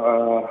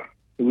well.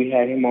 We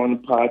had him on the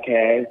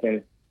podcast,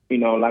 and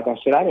like I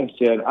said, I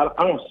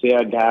don't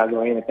sell guys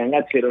or anything.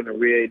 I tell them the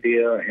real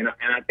deal, and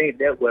I think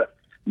that's what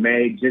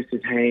made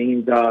Justice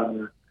Haynes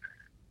cut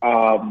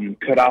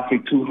off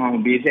his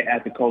 2-home visit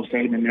after Coach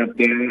Saban up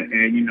there.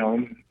 And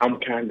I'm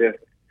kind of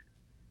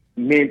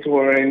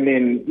mentoring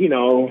and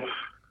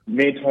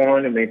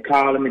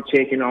calling them and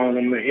checking on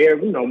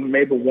them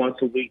maybe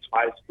once a week,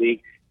 twice a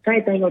week.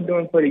 Same thing I'm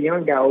doing for the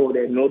young guy over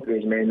there at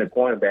Northridge, man, the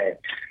cornerback,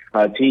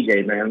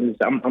 TJ, man.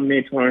 I'm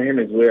mentoring him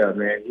as well,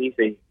 man. He's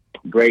a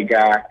great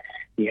guy.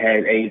 He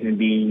has A's and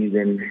B's,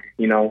 and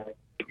he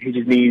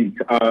just needs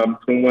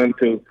someone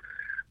to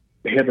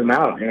help him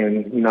out.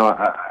 And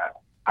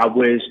I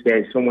wish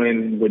that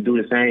someone would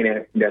do the same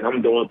that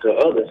I'm doing to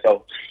others.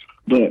 So,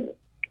 but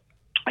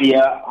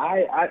yeah,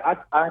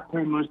 I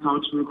pretty much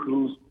talk to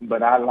recruits,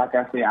 but I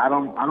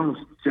don't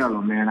sell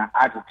them, man.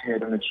 I just tell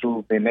them the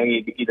truth, and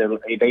they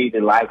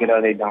either like it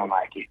or they don't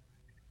like it.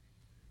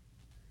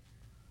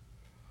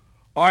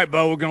 All right,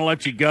 Bo, we're going to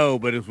let you go,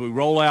 but as we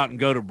roll out and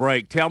go to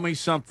break, tell me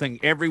something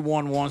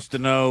everyone wants to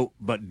know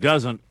but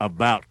doesn't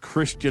about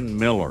Christian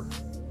Miller.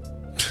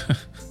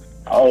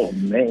 Oh,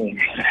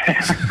 man.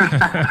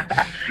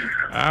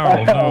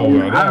 I don't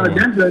know about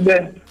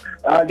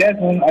that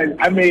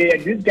one. I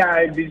mean, this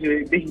guy,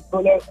 did he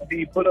pull up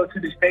to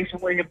the station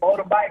where he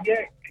motorbike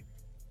yet?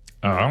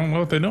 I don't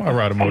know if they know I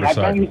ride a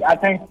motorcycle. I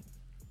think.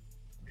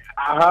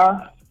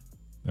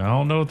 I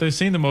don't know if they've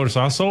seen the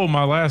motorcycle. I sold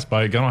my last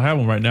bike. I don't have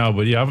one right now,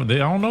 but yeah, I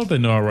don't know if they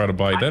know I ride a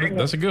bike.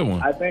 That's a good one.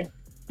 I think,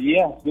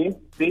 yeah.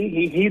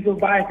 See, he's a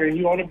biker.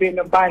 He want to be in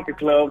the biker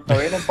club. So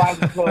in a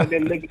biker club, they're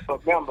looking for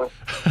members.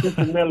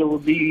 Christian Miller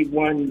would be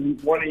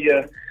one of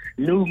your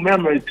new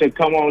members to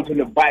come on to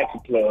the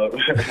biker club.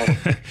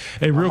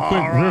 Hey, real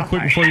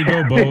quick before you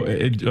go,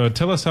 Bo,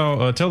 tell us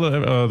tell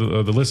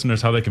the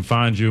listeners how they can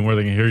find you and where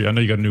they can hear you. I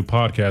know you got a new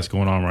podcast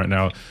going on right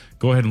now.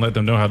 Go ahead and let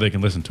them know how they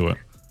can listen to it.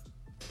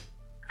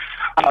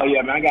 Oh,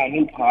 yeah, man, I got a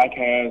new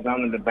podcast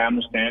under the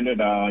Bama Standard.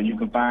 You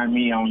can find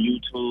me on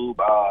YouTube,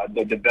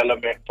 the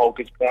Development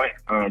Focus Point,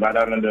 right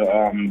under the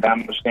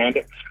Bama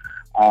Standard.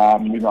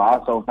 You can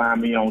also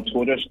find me on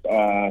Twitter,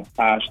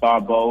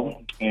 5-Star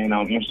Bo, and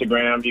on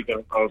Instagram you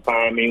can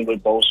find me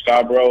with Bo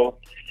Scarborough.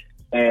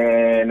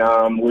 And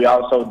we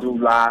also do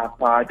live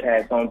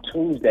podcasts on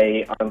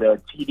Tuesday on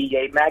the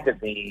TDA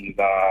magazine.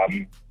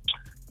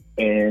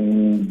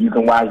 And you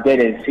can watch that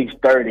at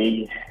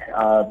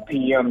 6:30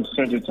 p.m.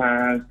 Central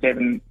Time,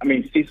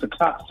 6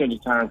 o'clock Central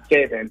Time,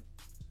 7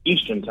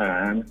 Eastern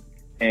Time.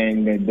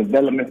 And the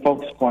development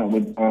focus point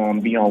would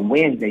be on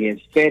Wednesday at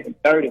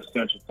 7:30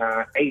 Central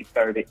Time,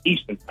 8:30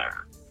 Eastern Time.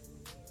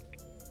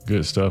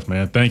 Good stuff,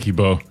 man. Thank you,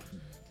 Bo.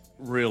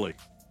 Really.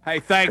 Hey,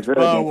 thanks,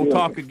 Bo. We'll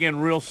talk again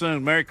real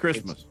soon. Merry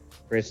Christmas.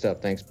 Great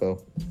stuff. Thanks,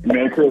 Bo.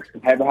 Merry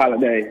Christmas. Happy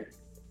holidays.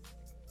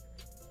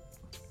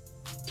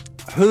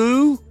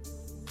 Who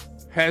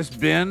has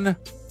been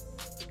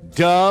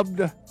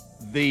dubbed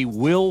the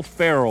Will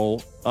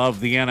Ferrell of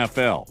the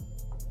NFL?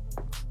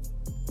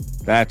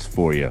 That's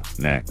for you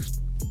next.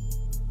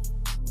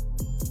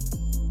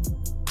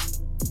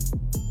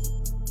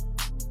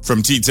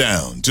 From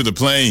T-Town to the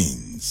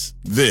Plains,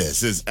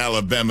 this is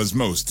Alabama's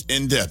most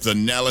in-depth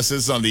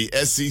analysis on the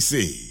SEC.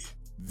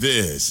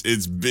 This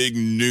is Big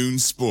Noon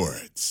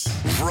Sports.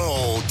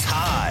 Roll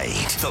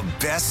Tide, the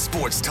best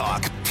sports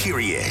talk,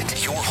 period.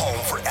 Your home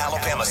for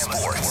Alabama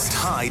sports.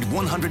 Tide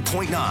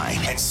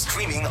 100.9 and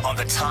streaming on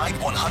the Tide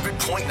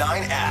 100.9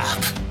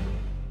 app.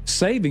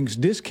 Savings,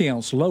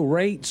 discounts, low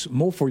rates,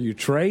 more for your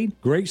trade,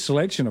 great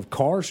selection of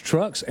cars,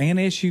 trucks, and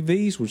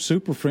SUVs with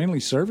super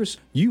friendly service.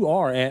 You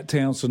are at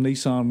Townsend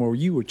Nissan, where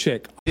you will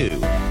check.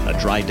 A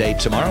dry day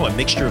tomorrow, a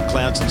mixture of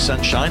clouds and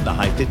sunshine, the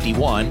high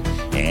 51.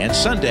 And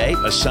Sunday,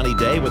 a sunny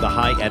day with a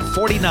high at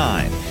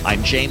 49.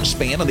 I'm James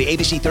Spann on the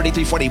ABC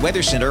 3340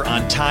 Weather Center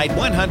on Tide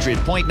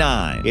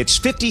 100.9. It's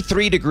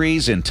 53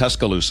 degrees in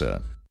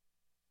Tuscaloosa.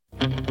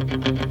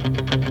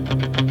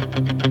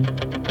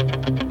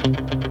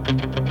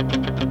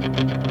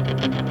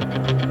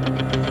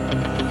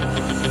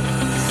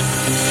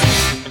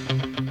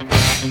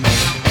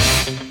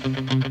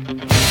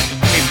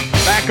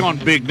 On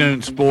Big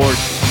Noon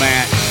Sports,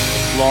 Matt,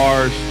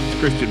 Lars,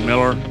 Christian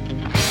Miller.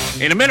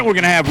 In a minute, we're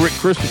going to have Rick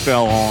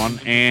Christophel on,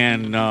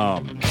 and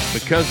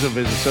because of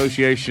his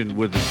association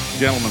with the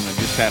gentleman that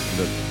just happened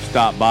to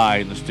stop by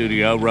in the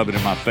studio, rubbing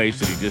in my face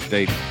that he just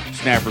ate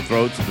snapper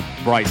throats at the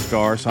Bright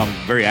Star, so I'm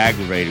very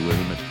aggravated with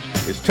him.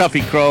 It's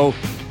Tuffy Crow,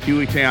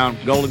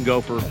 Hueytown, Golden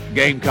Gopher,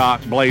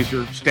 Gamecock,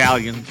 Blazer,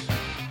 Stallions.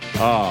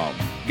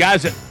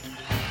 Guys,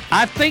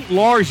 I think,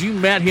 Lars, you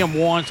met him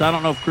once. I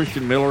don't know if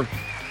Christian Miller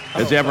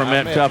has ever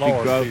met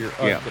Tuffy Crow?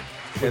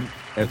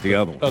 At the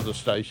other one. Other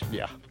station,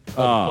 yeah.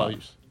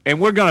 Place.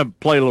 And we're going to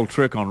play a little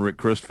trick on Rick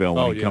Christophel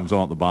when he comes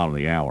on at the bottom of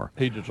the hour.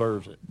 He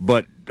deserves it.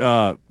 But,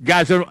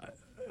 guys,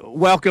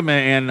 welcome,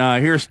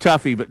 and here's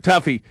Tuffy. But,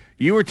 Tuffy,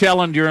 you were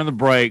telling during the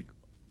break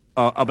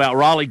about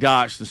Raleigh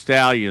Dodge, the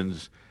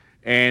Stallions,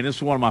 and this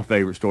is one of my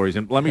favorite stories.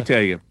 And let me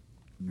tell you,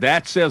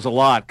 that says a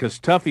lot because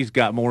Tuffy's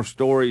got more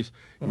stories.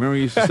 Remember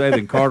you used to say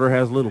that Carter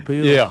has little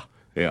pills? Yeah.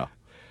 Yeah.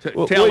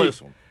 Tell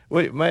this one.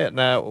 Matt and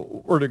I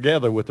were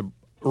together with the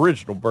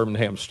original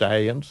Birmingham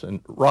Stallions, and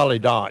Raleigh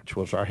Dodge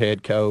was our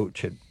head coach.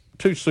 Had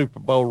 2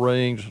 Super Bowl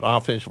rings, an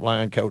offensive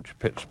line coach at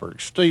Pittsburgh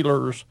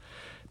Steelers,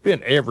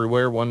 been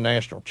everywhere, won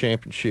national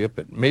championship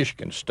at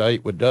Michigan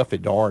State with Duffy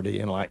Daugherty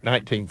in like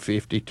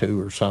 1952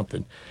 or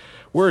something.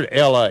 We're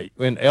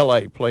in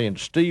L.A. playing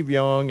Steve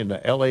Young in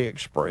the L.A.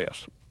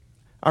 Express.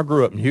 I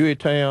grew up in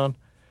Hueytown.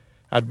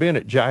 I'd been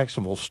at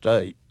Jacksonville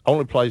State,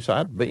 only place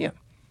I'd been,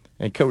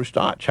 and Coach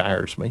Dodge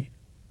hires me.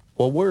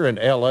 Well, we're in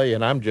L.A.,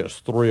 and I'm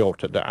just thrilled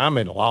today. I'm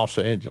in Los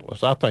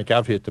Angeles. I think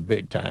I've hit the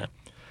big time.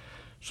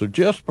 So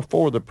just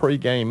before the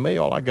pregame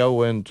meal, I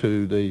go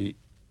into the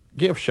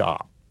gift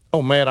shop.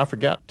 Oh, man, I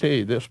forgot to tell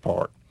you this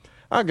part.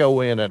 I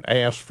go in and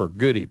ask for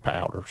goodie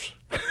powders.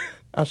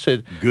 I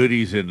said...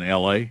 Goodies in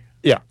L.A.?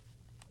 Yeah.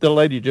 The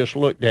lady just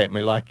looked at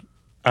me like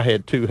I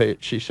had 2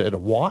 heads. She said, "A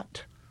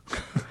what?"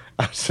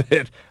 I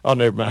said, "Oh,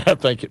 never mind. I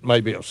think it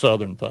may be a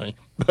Southern thing."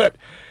 But...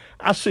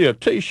 I see a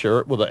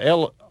T-shirt with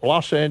a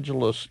Los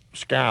Angeles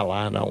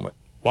skyline on it.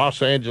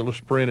 Los Angeles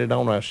printed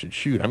on it. I said,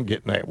 shoot, I'm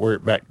getting that, wear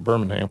it back to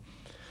Birmingham.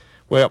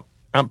 Well,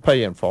 I'm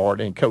paying for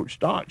it, and Coach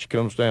Dodge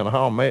comes down the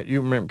hall. Matt,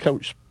 you remember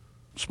Coach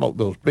smoked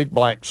those big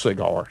black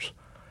cigars.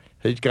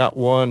 He's got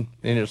one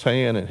in his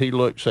hand, and he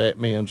looks at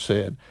me and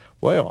said,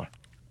 "Well,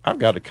 I've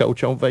got a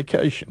coach on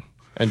vacation,"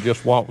 and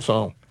just walks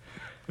on.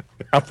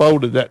 I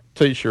folded that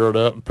T-shirt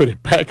up and put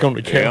it back on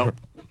the counter.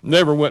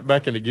 Never went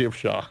back in the gift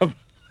shop.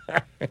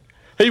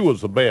 He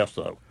was the best,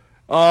 though.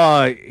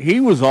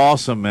 He was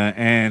awesome,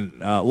 and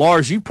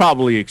Lars, you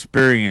probably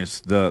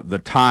experienced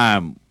the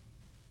time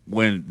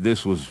when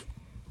this was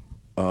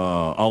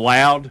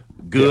allowed,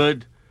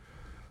 good. Yeah.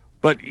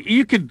 But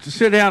you could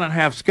sit down and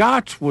have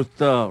scotch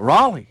with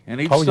Raleigh, and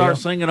he'd start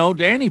singing "Oh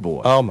Danny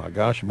Boy." Oh my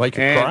gosh, make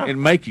you cry.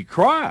 And make you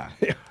cry.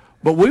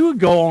 But we would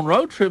go on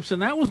road trips,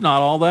 and that was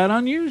not all that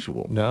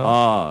unusual.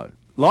 No,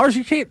 Lars,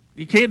 you can't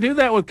do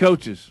that with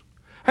coaches.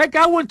 Heck,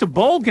 I went to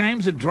bowl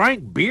games and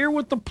drank beer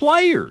with the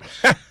players.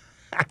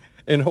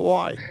 in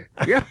Hawaii.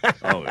 Yeah.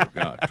 Oh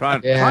God. Try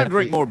to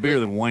drink more beer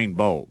than Wayne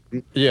Bolt.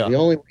 Yeah. The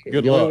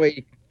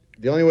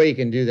only way you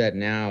can do that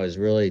now is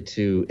really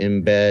to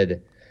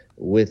embed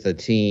with a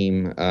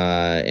team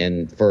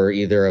and for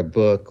either a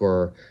book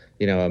or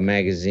a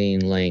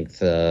magazine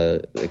length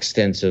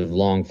extensive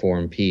long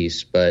form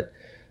piece. But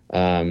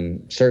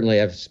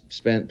certainly I've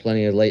spent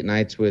plenty of late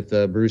nights with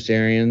Bruce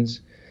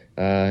Arians.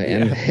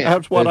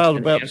 That's what I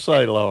was about to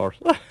say, Lars.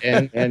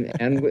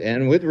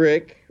 and with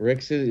Rick.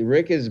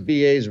 Rick is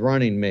BA's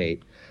running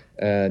mate,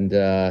 and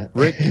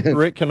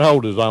Rick can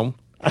hold his own.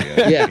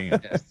 Yeah.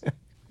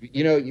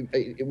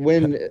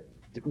 When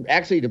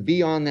actually to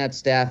be on that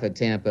staff at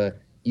Tampa,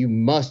 you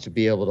must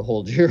be able to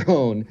hold your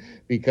own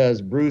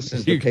because Bruce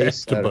is the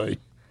pace setter.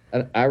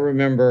 I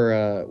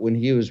remember when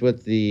he was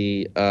with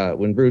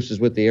when Bruce was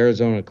with the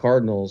Arizona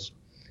Cardinals.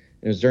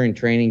 It was during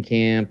training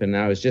camp, and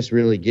I was just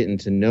really getting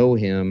to know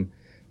him.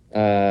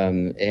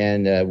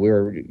 And we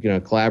were,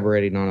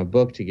 collaborating on a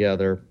book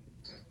together.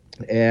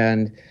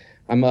 And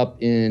I'm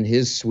up in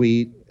his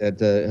suite at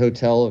the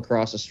hotel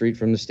across the street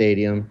from the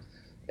stadium,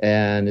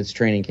 and it's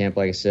training camp,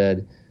 like I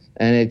said.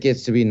 And it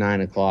gets to be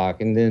 9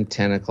 o'clock, and then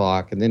 10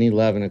 o'clock, and then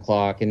 11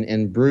 o'clock.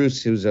 And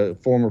Bruce, who's a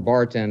former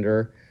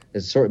bartender,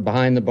 is sort of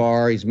behind the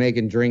bar. He's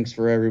making drinks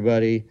for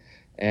everybody.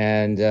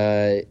 And,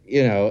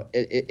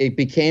 it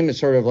became a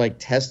sort of like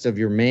test of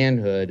your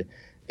manhood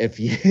if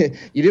you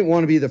didn't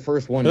want to be the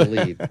first one to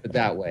leave, but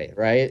that way,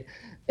 right?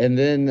 And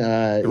then,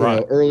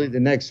 early the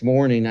next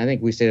morning, I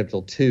think we stayed up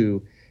till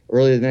 2.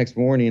 Early the next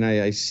morning,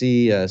 I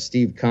see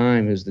Steve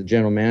Keim, who's the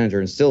general manager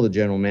and still the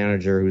general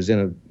manager, who's in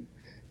a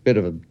bit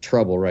of a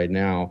trouble right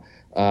now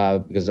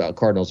because the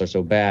Cardinals are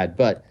so bad.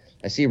 But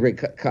I see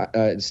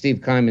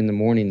Steve Keim in the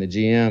morning, the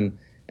GM,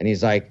 and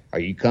he's like, "Are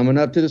you coming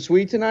up to the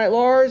suite tonight,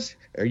 Lars?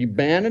 Are you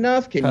banned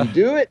enough? Can you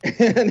do it?"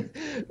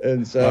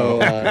 and so,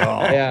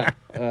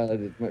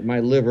 my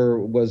liver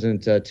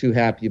wasn't too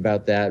happy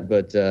about that.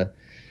 But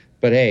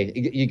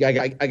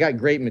hey, I got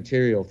great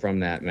material from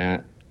that,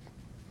 Matt.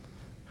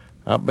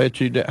 I bet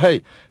you did.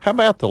 Hey, how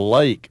about the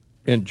lake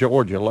in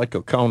Georgia, Lake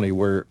Oconee,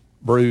 where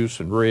Bruce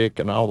and Rick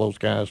and all those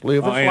guys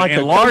live?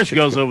 And Lars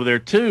goes over there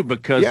too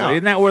because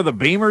isn't that where the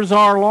Beamers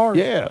are, Lars?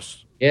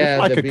 Yes. Yeah,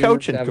 it's like a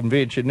coaching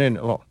convention, isn't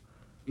it, Lars?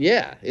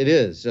 Yeah, it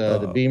is.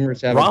 The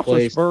Beamers have a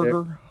place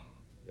there.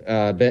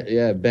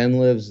 Ben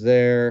lives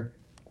there.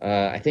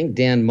 I think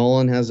Dan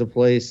Mullen has a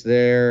place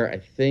there. I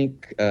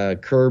think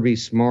Kirby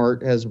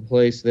Smart has a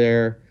place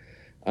there.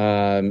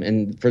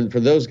 And for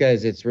those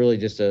guys, it's really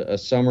just a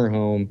summer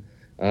home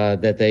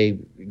that they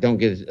don't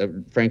get,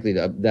 frankly,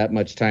 that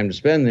much time to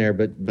spend there.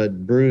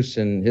 But Bruce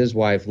and his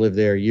wife live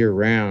there year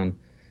round,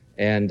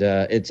 and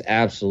it's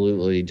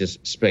absolutely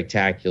just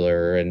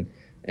spectacular.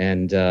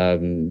 And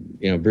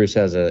Bruce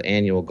has an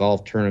annual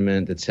golf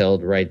tournament that's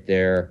held right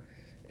there.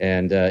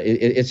 And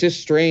it's just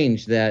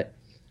strange that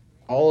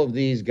all of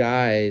these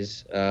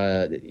guys,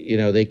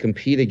 they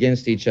compete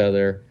against each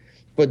other.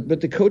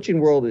 But the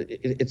coaching world,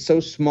 it's so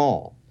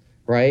small,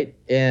 right?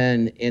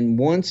 And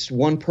once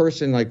one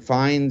person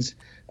finds,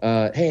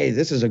 hey,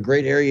 this is a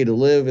great area to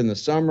live in the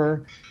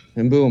summer,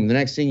 and boom, the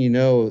next thing you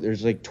know,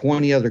 there's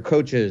 20 other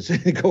coaches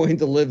going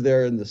to live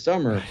there in the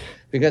summer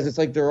because it's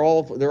like they're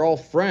all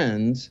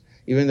friends.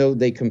 Even though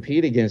they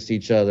compete against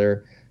each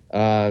other,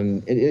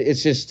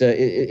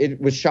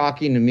 it was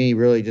shocking to me,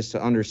 really, just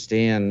to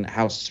understand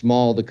how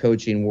small the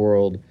coaching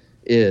world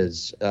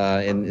is,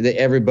 and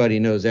everybody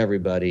knows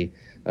everybody,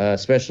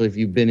 especially if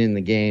you've been in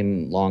the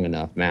game long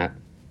enough, Matt.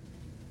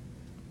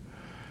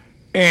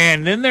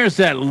 And then there's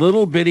that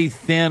little bitty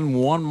thin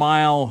 1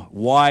 mile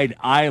wide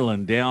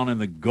island down in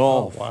the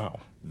Gulf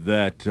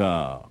that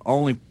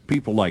only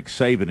people like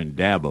Saban and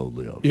Dabo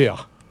live.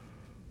 Yeah,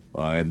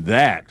 and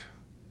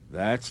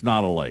that's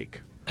not a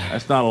lake.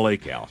 That's not a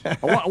lake house.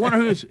 I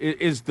wonder is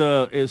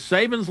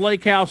Saban's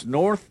lake house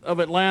north of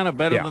Atlanta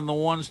better than the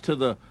ones to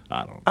the?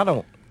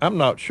 I'm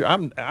not sure.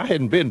 I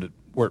hadn't been to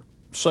where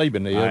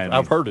Saban is.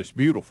 I've heard it's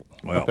beautiful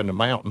up in the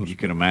mountains. You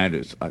can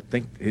imagine. I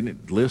think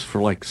it lists for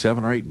 $7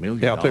 or $8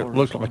 million. Yeah, I think it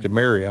looks like the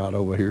Marriott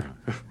over here.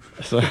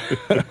 So.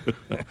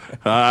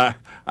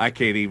 I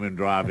can't even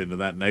drive into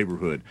that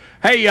neighborhood.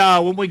 Hey,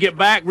 when we get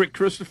back, Rick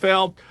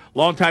Tristefeld,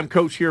 longtime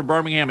coach here in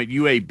Birmingham at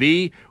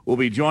UAB, will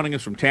be joining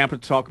us from Tampa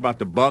to talk about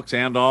the Bucks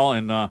and all,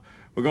 and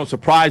we're going to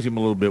surprise him a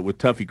little bit with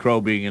Tuffy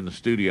Crow being in the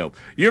studio.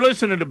 You're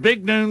listening to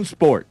Big Noon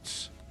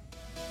Sports.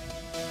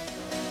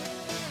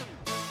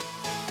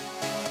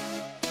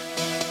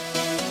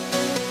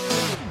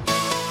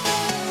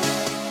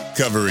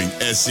 Covering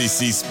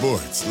SEC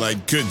sports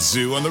like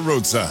kudzu on the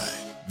roadside.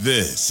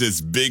 This is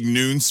Big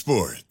Noon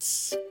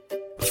Sports.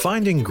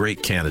 Finding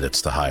great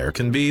candidates to hire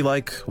can be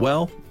like,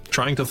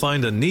 trying to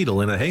find a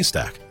needle in a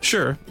haystack.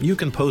 Sure, you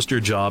can post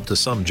your job to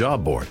some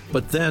job board,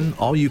 but then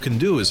all you can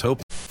do is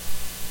hope.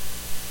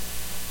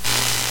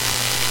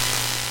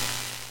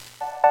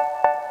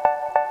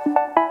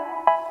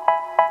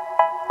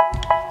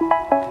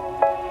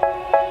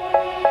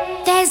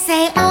 They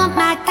say, oh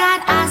my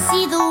God, I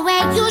see the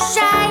way you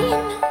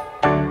shine.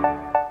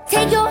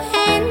 Take your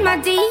hand, my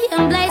dear,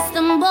 and place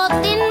them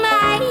both in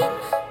mine.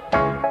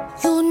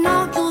 You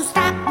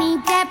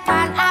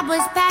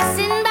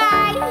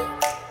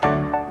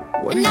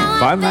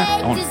find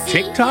that on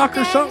TikTok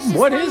or something?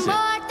 What is it?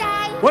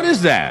 What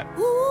is that?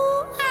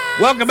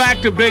 Welcome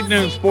back to Big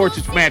Noon Sports.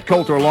 It's Matt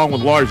Coulter along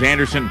with Lars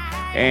Anderson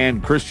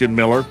and Christian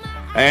Miller.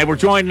 And we're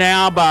joined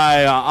now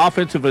by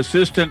offensive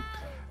assistant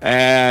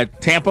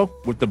at Tampa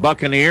with the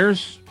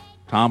Buccaneers,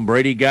 Tom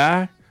Brady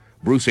guy,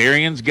 Bruce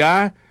Arians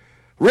guy,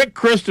 Rick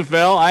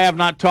Christophel. I have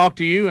not talked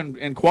to you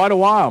in quite a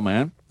while,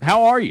 man.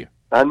 How are you?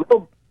 I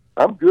know.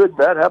 I'm good,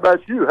 Matt. How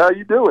about you? How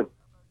you doing?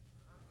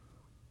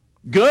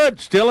 Good.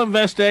 Still in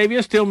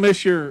Vestavia. Still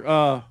miss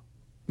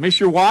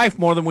your wife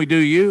more than we do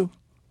you.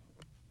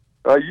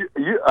 I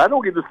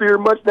don't get to see her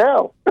much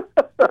now.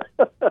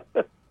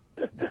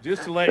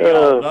 Just to let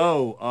y'all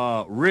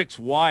know, Rick's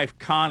wife,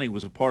 Connie,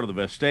 was a part of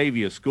the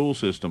Vestavia school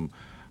system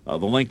the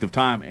length of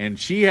time, and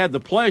she had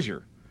the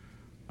pleasure,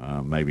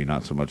 maybe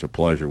not so much a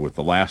pleasure with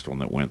the last one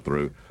that went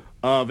through,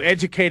 of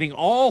educating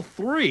all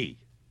three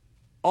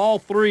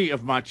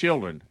of my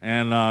children.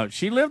 And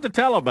she lived to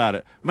tell about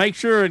it. Make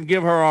sure and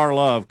give her our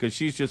love because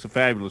she's just a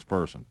fabulous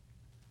person.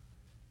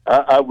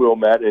 I will,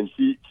 Matt, and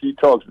she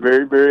talks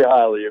very, very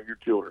highly of your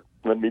children.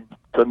 Let me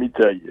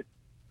tell you.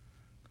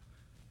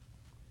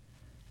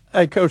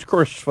 Hey, Coach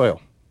Christophel.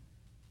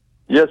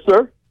 Yes,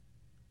 sir.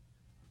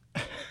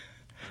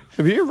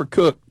 Have you ever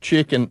cooked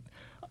chicken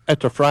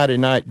at the Friday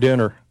night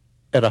dinner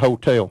at a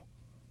hotel?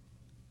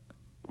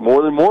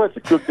 More than once.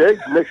 I cooked eggs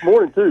the next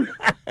morning, too.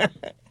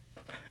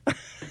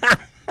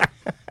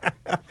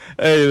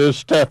 Hey, this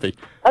is Tuffy.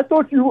 I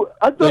thought you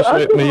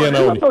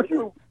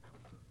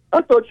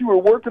were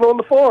working on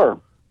the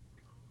farm.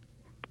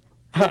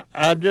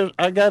 I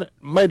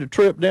made a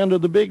trip down to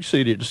the big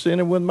city to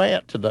send him with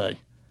Matt today.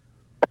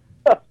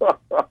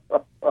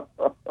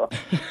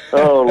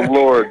 Oh,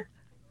 Lord.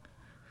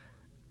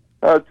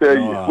 I'll tell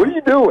you. What are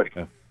you doing?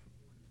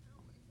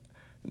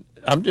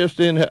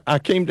 I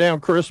came down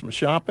Christmas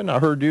shopping. I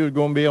heard you were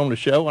going to be on the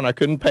show, and I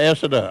couldn't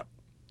pass it up.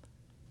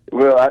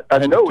 Well, I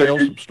know to tell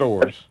some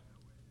stories.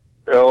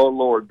 Oh,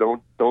 Lord,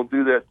 don't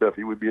do that stuff.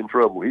 He would be in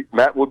trouble.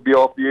 Matt would be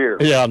off the air.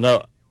 Yeah,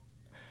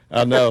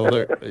 I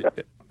know.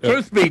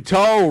 Truth be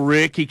told,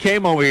 Rick, he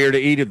came over here to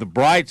eat at the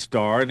Bright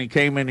Star, and he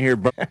came in here.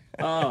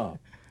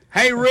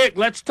 Hey, Rick,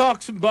 let's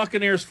talk some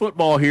Buccaneers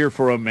football here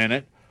for a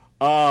minute.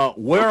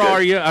 Where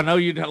are you? I know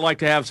you'd like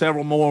to have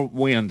several more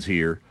wins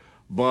here,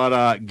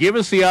 but give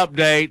us the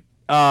update.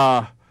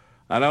 I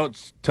know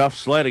it's tough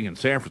sledding in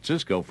San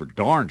Francisco for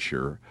darn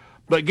sure,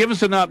 but give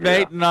us an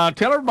update and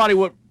tell everybody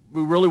what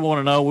we really want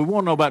to know. We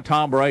want to know about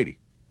Tom Brady.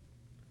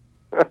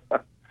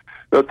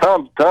 Well,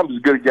 Tom's as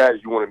good a guy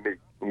as you want to meet.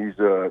 He's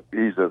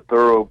a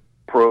thorough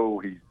pro.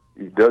 He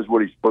does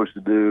what he's supposed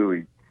to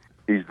do.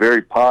 He's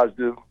very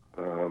positive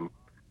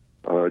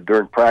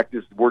during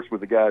practice. Works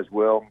with the guys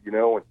well, And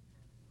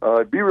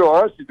to be real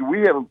honest with you,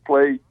 we haven't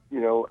played.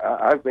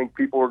 I think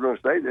people are going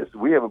to say this.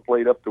 We haven't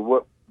played up to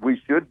what we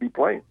should be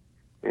playing,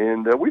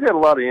 and we've had a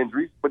lot of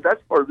injuries. But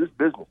that's part of this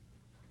business.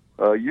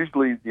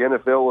 Usually, the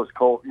NFL is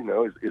called,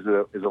 is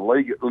a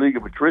league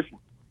of attrition.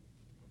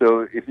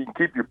 So if you can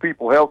keep your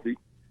people healthy,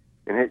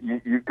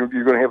 and you're going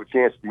to have a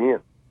chance at the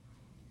end.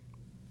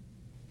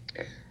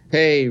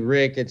 Hey,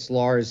 Rick, it's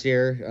Lars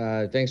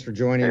here. Thanks for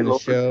joining the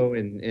show,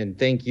 and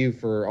thank you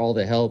for all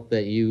the help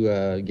that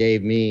you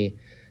gave me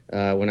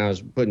when I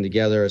was putting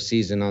together A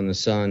Season on the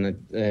Sun,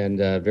 and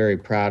very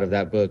proud of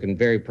that book, and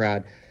very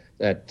proud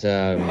that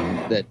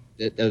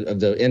of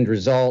the end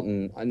result,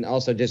 and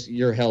also just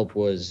your help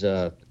was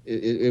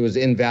it was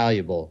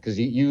invaluable because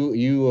you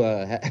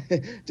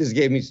just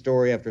gave me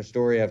story after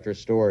story after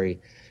story.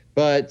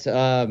 But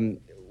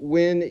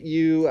when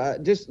you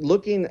just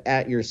looking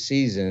at your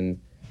season,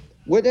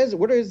 where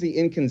does the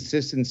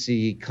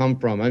inconsistency come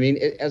from? I mean,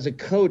 as a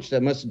coach,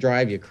 that must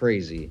drive you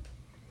crazy.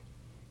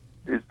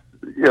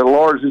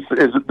 Lars,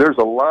 there's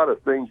a lot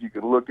of things you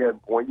can look at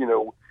and point.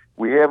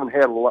 We haven't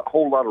had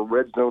whole lot of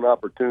red zone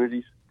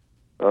opportunities.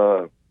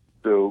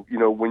 So,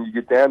 when you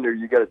get down there,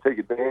 you got to take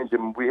advantage of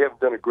them. We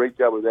haven't done a great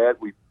job of that.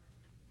 We've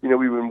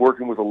been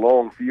working with a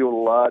long field a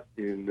lot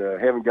and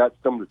haven't got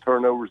some of the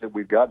turnovers that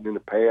we've gotten in the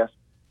past.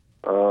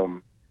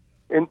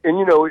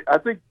 I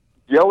think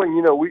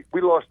gelling,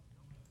 we lost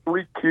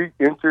 3 key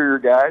interior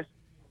guys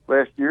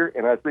last year,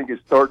 and I think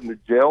it's starting to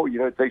gel.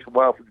 It takes a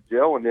while for the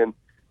gel, and then,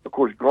 of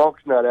course,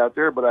 Gronk's not out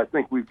there, but I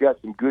think we've got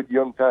some good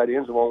young tight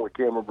ends along with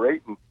Cameron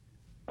Brate, and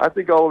I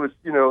think all of us,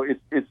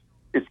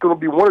 it's going to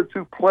be 1 or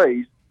 2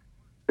 plays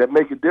that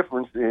make a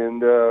difference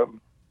in a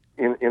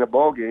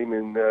ball game,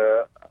 and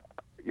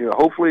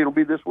hopefully it'll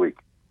be this week.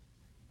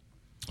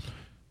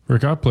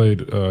 Rick, I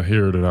played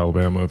here at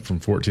Alabama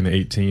from 14 to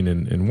 18,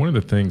 and one of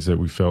the things that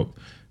we felt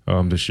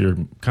this year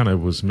kind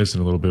of was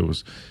missing a little bit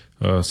was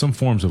some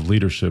forms of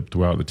leadership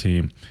throughout the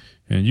team.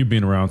 And you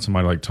being around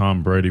somebody like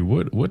Tom Brady,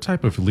 what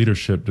type of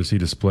leadership does he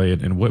display,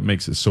 and what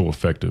makes it so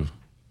effective?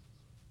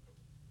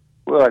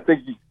 Well, I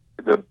think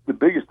the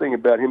biggest thing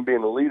about him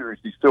being a leader is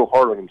he's so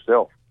hard on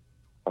himself.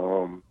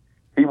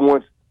 He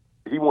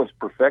wants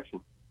perfection,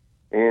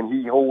 and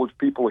he holds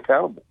people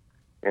accountable.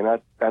 And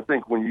I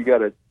think when you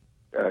got a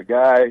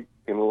guy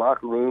in the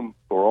locker room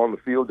or on the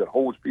field that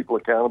holds people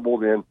accountable,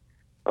 then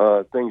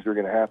things are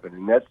going to happen.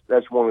 And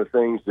that's one of the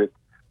things that,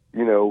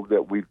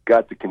 that we've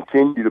got to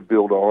continue to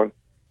build on.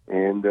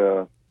 And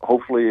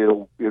hopefully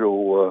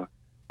it'll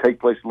take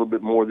place a little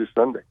bit more this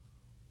Sunday.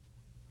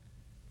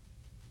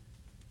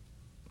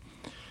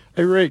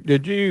 Hey, Rick,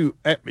 did you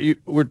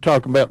were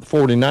talking about the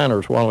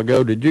 49ers a while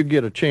ago. Did you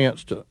get a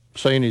chance to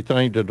say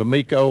anything to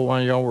D'Amico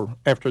while y'all were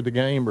after the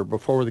game or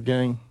before the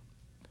game?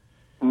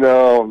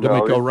 No.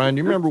 D'Amico Ryan,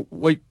 you remember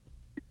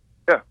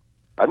Yeah,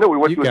 I know we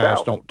went you to guys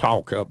house. don't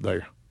talk up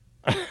there.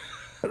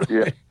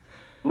 Yeah.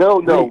 No.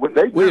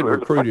 We had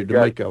recruited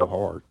D'Amico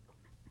hard.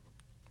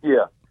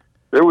 Yeah.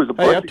 There was a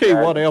bunch I'll tell you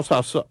what else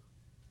I saw.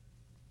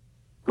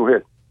 Go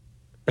ahead.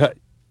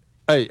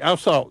 I'll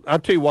tell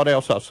you what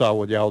else I saw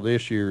with y'all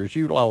this year is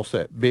you lost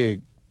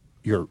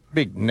your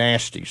big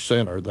nasty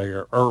center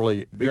there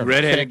early. Big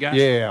redheaded guy?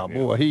 Yeah,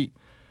 boy, he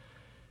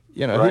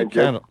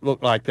kind of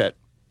looked like that.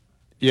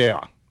 Yeah,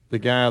 the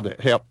guy that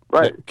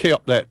that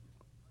kept that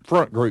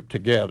front group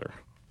together.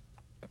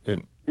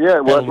 And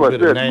yeah, well, had a little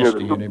bit of I said.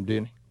 nasty in him,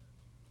 didn't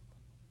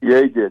he?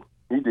 Yeah, he did.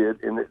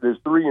 And there's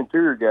 3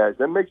 interior guys.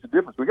 That makes a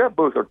difference. We got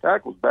both our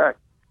tackles back.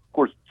 Of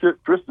course,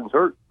 Tristan's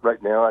hurt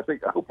right now.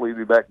 Hopefully he'll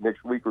be back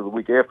next week or the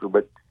week after.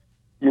 But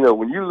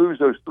when you lose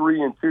those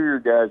 3 interior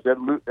guys,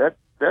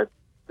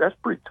 that's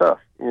pretty tough.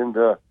 And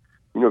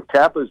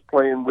Kappa's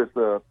playing with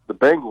the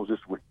Bengals this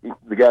week.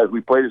 The guys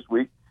we play this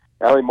week,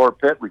 Ali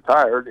Marpet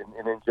retired,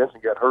 and then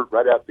Jensen got hurt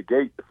right out the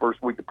gate the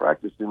first week of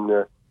practice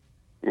in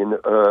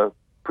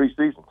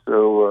preseason.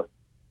 So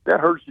that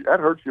hurts you.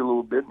 That hurts you a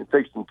little bit, and it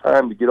takes some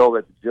time to get all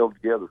that to gel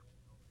together.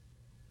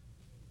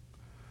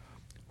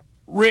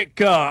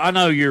 Rick, I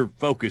know your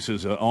focus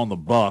is on the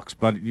Bucs,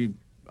 but you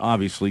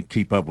obviously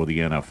keep up with the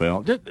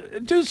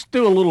NFL. Just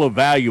do a little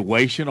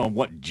evaluation on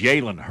what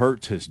Jalen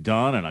Hurts has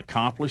done and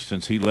accomplished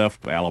since he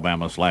left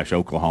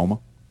Alabama/Oklahoma.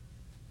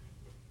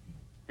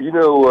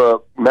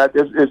 Matt,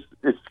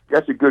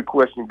 that's a good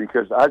question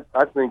because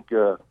I think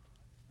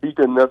he's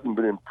done nothing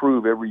but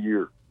improve every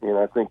year, and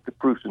I think the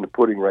proof's in the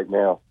pudding right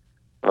now.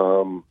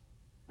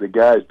 The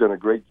guy's done a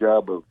great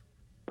job of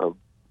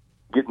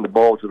getting the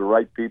ball to the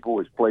right people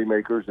as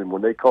playmakers, and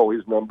when they call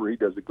his number, he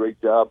does a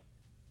great job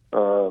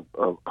of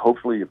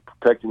hopefully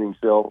protecting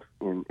himself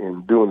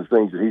and doing the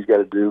things that he's got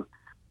to do.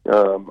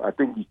 I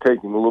think he's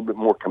taking a little bit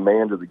more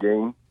command of the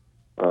game,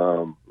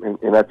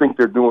 and I think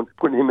they're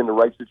putting him in the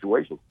right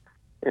situation,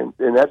 and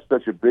that's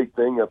such a big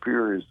thing up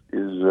here is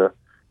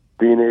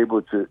being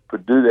able to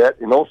do that,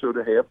 and also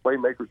to have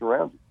playmakers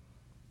around you.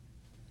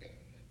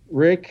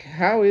 Rick,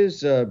 how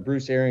is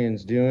Bruce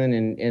Arians doing,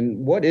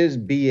 and what is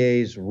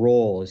BA's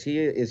role? Is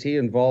he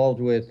involved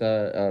with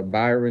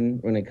Byron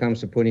when it comes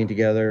to putting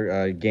together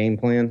a game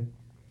plan?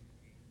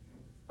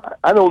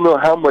 I don't know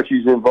how much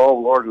he's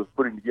involved, Lars, with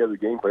putting together a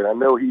game plan. I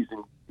know he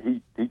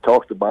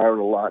talks to Byron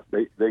a lot.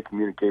 They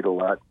communicate a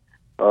lot.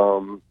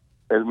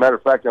 As a matter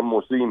of fact, I'm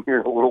going to see him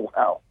here in a little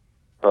while.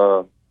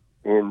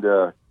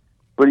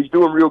 But he's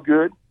doing real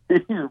good.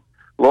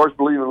 Lars,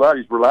 believe it or not,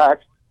 he's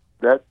relaxed.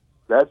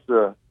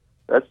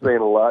 That's saying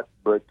a lot,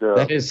 but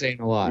that is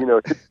saying a lot.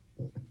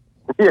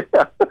 Yeah.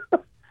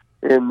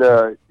 And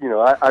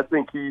I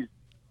think he's.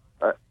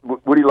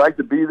 Would he like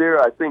to be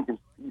there? I think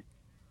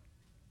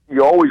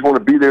you always want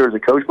to be there as a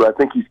coach, but I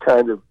think he's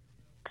kind of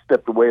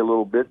stepped away a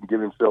little bit and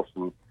given himself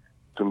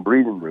some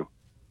breathing room.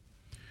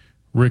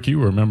 Rick, you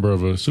were a member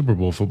of a Super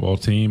Bowl football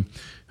team,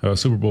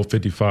 Super Bowl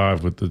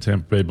 55 with the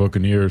Tampa Bay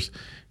Buccaneers,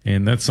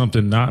 and that's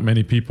something not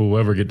many people will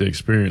ever get to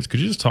experience. Could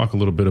you just talk a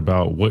little bit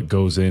about what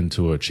goes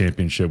into a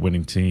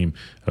championship-winning team,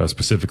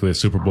 specifically a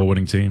Super Bowl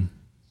winning team?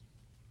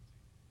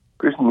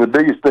 Christian, the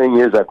biggest thing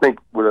is, I think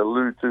what I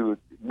alluded to,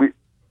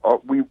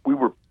 we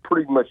were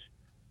pretty much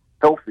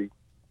healthy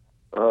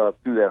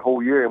through that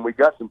whole year, and we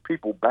got some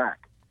people back.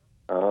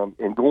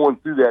 And going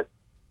through that,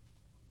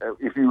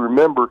 if you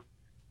remember,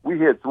 we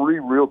had 3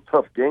 real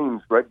tough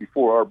games right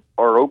before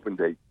our open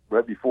date,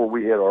 right before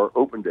we had our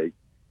open date,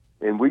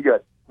 and we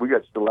got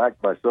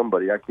shellacked by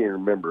somebody. I can't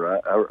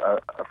remember.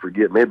 I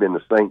forget. It may have been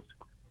the Saints.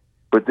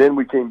 But then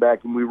we came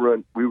back and we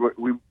went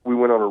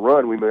on a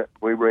run.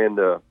 We ran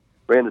the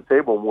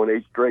table and won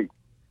 8 straight.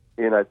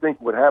 And I think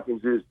what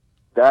happens is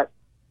that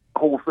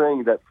whole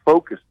thing, that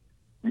focus,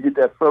 you get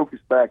that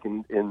focus back,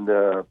 and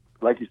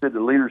like you said,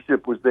 the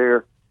leadership was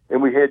there,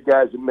 and we had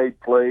guys that made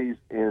plays,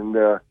 and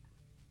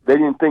they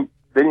didn't think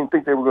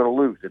they were going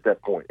to lose at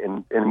that point.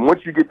 And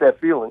once you get that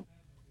feeling,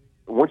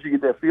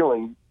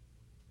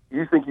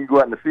 you think you go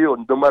out in the field,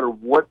 and no matter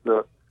what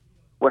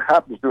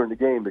happens during the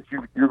game, that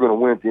you're going to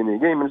win at the end of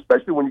the game, and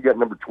especially when you got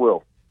number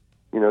 12.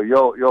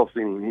 Y'all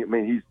seen him. I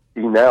mean,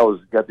 he now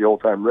has got the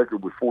all-time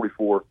record with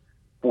 44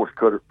 fourth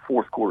quarter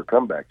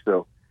comebacks.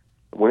 So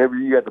whenever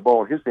you got the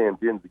ball in his hand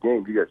at the end of the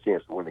game, you got a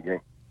chance to win the game.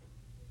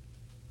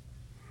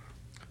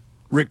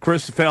 Rick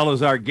Christofel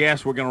is our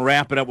guest. We're going to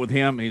wrap it up with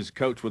him. He's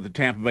coach with the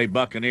Tampa Bay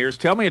Buccaneers.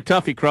 Tell me a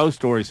Tuffy Crow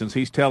story since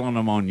he's telling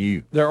them on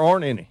you. There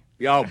aren't any.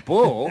 Y'all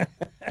bull.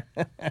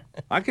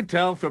 I could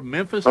tell from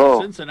Memphis to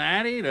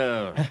Cincinnati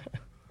to.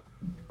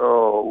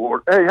 Oh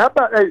Lord! Hey, how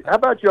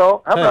about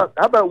y'all? How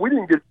about we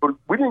didn't get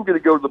to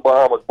go to the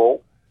Bahamas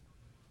Bowl?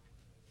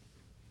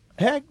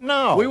 Heck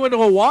no. We went to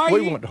Hawaii.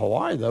 We went to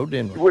Hawaii though,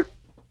 didn't we?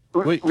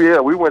 Yeah,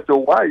 we went to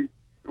Hawaii.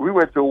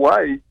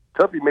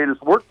 Tuffy made us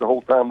work the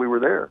whole time we were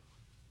there.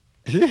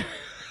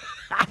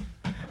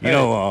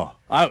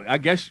 I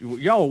guess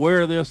y'all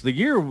aware of this. The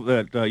year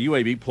that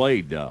UAB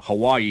played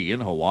Hawaii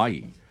in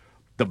Hawaii,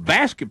 the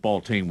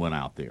basketball team went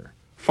out there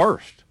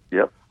first.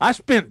 Yep. I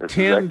spent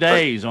 10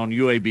 days on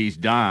UAB's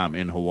dime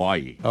in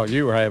Hawaii. Oh,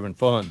 you were having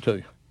fun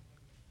too.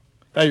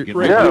 Hey,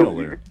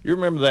 Rick, you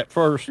remember that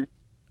first?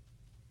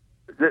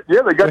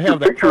 Yeah, they got your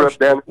picture up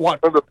down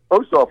in the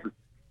post office.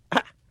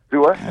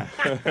 Do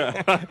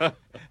I?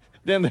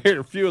 Then there are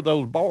a few of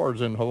those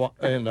bars in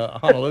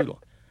Honolulu.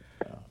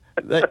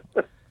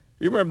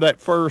 You remember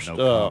that first?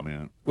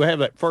 We have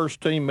that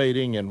first team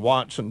meeting, and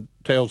Watson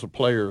tells the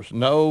players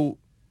no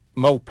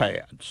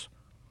mopeds.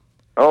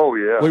 Oh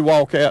yeah. We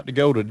walk out to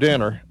go to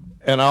dinner,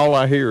 and all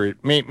I hear is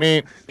meep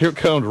meep. Here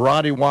comes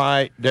Roddy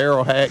White,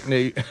 Daryl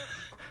Hackney,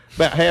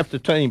 about half the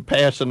team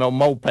passing on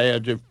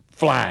mopeds and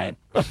flying.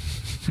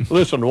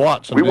 Listen to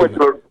Watson. We went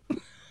to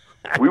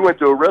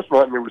a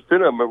restaurant, and there was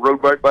 10 of them that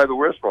rode right by the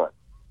restaurant.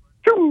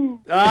 Oh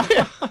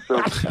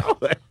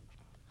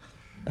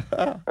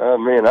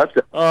man, that's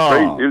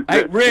crazy.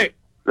 Hey, Rick.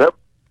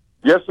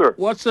 Yes, sir.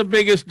 What's the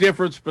biggest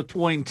difference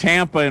between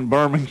Tampa and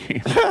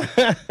Birmingham?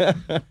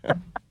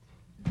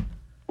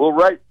 Well,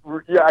 I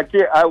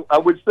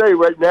would say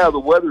right now the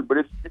weather, but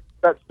it's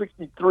about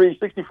 63,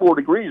 64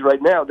 degrees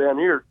right now down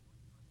here.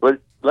 But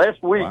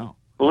last week,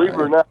 believe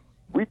it or not,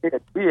 we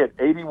had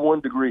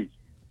 81 degrees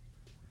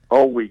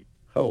all week.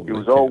 It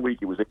was all week.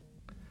 It was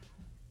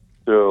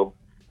so.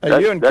 Hey,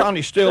 you and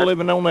Connie still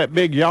living on that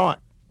big yacht?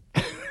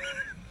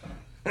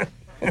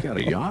 You got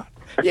a yacht?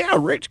 Yeah,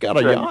 Rick's got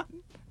a yacht.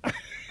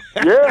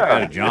 Yeah,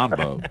 got a John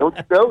boat. Don't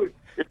you know?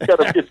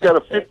 It's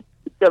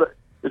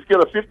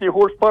got a 50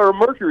 horsepower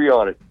Mercury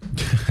on it.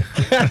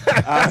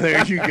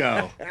 There you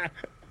go.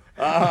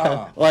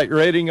 Like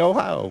Reading,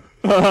 Ohio.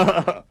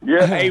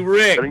 Yeah. Hey,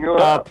 Rick,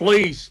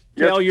 please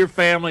tell your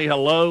family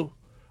hello.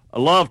 I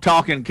love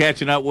talking and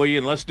catching up with you,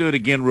 and let's do it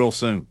again real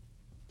soon.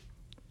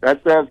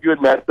 That sounds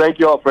good, Matt. Thank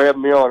you all for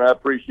having me on. I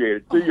appreciate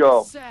it. See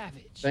y'all.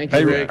 Thank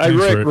you, Rick. Hey,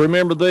 Rick,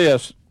 remember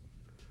this.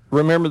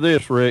 Remember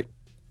this, Rick.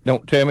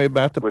 Don't tell me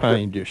about the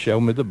pain. Just show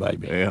me the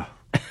baby. Yeah.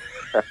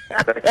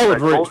 That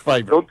was Rick's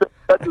favorite. Don't tell me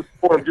about this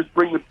form. Just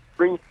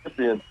bring this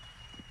in.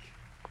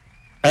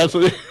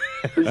 Absolutely.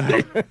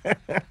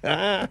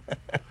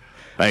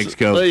 Thanks,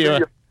 Coach. See ya.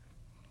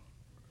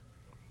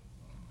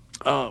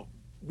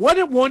 What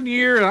did 1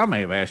 year, and I may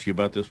have asked you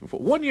about this before,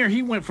 1 year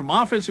he went from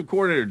offensive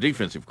coordinator to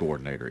defensive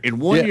coordinator in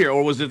 1 year,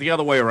 or was it the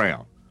other way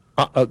around?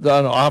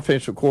 The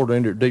offensive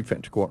coordinator,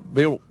 defensive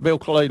coordinator. Bill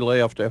Clay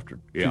left after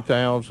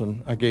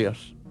 2000, I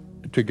guess,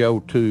 to go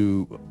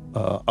to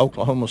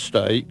Oklahoma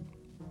State.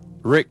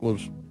 Rick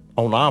was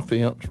on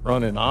offense,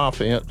 running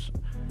offense.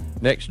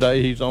 Next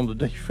day, he's on the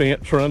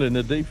defense, running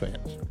the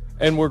defense.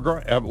 And we're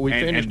great. We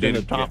finished in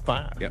the top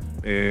five. Yep,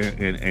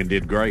 and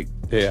did great.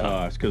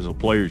 Yeah. It's because of the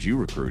players you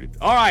recruited.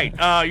 All right,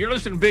 you're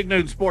listening to Big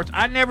Noon Sports.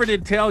 I never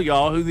did tell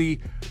y'all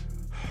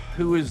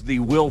who is the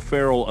Will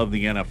Ferrell of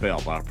the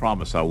NFL, but I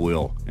promise I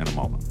will in a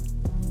moment.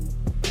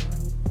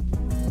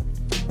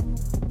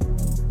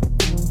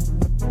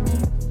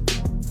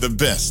 The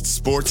best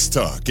sports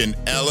talk in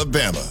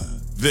Alabama.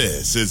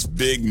 This is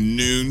Big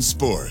Noon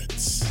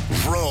Sports.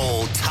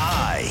 Roll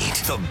Tide.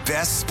 The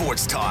best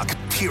sports talk,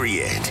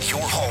 period.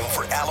 Your home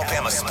for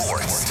Alabama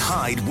sports.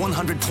 Tide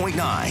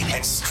 100.9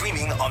 and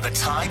streaming on the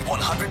Tide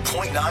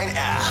 100.9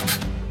 app.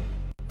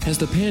 Has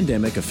the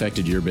pandemic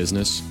affected your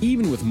business?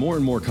 Even with more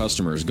and more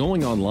customers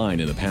going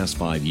online in the past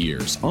 5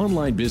 years,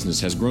 online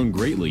business has grown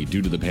greatly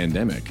due to the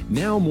pandemic.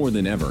 Now more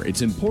than ever,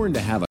 it's important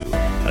to have a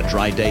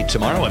dry day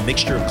tomorrow, a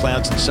mixture of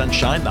clouds and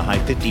sunshine, the high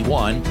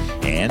 51.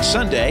 And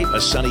Sunday,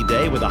 a sunny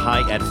day with a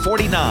high at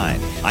 49.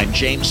 I'm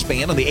James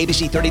Spann on the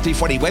ABC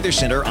 3340 Weather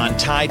Center on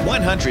Tide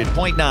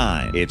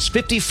 100.9. It's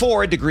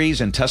 54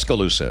 degrees in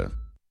Tuscaloosa.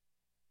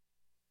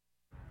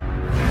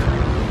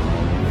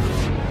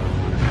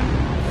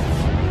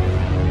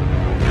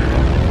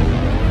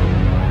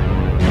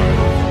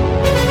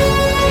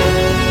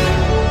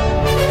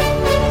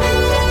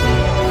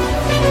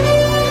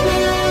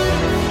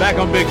 Back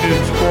on Big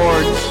Noon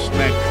Sports,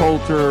 Matt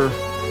Coulter.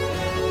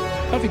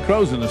 Tuffy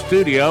Crow's in the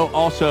studio,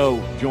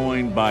 also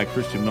joined by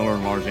Christian Miller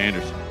and Lars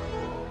Anderson.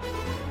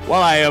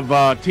 Well, I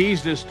have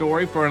teased this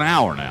story for an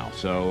hour now,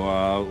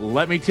 so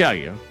let me tell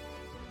you.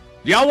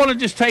 Do y'all want to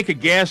just take a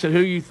guess at who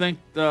you think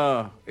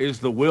is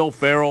the Will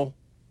Ferrell?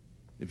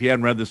 If you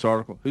hadn't read this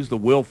article, who's the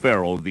Will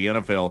Ferrell of the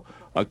NFL,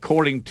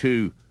 according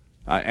to,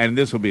 and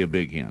this will be a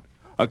big hint,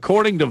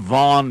 according to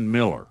Von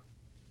Miller.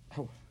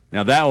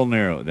 Now, that will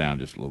narrow it down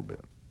just a little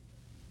bit.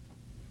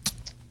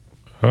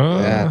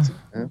 That's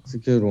a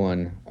good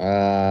one.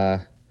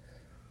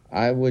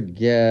 I would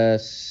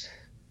guess,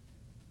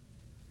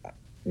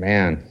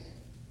 man.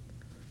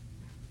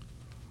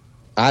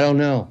 I don't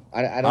know.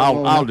 I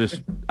don't know.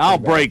 I'll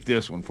break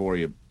this one for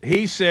you.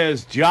 He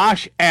says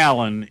Josh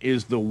Allen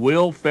is the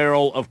Will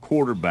Ferrell of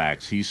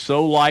quarterbacks. He's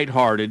so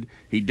lighthearted.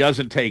 He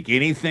doesn't take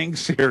anything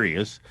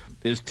serious.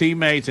 His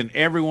teammates and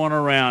everyone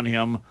around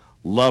him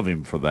love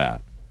him for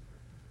that.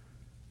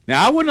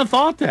 Now, I wouldn't have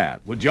thought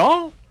that. Would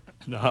y'all?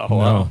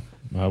 No,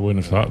 I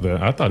wouldn't have thought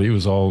that. I thought he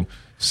was all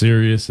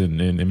serious and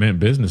it meant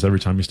business every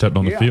time he stepped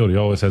on the field. He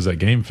always has that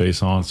game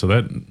face on, so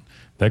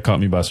that caught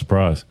me by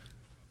surprise.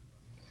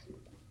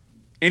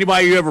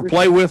 Anybody you ever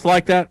play with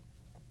like that,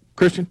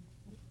 Christian?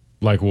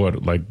 Like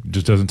what? Like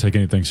just doesn't take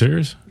anything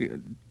serious?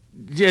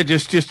 Yeah,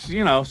 just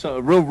so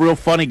a real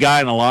funny guy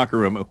in the locker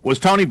room. Was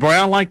Tony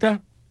Brown like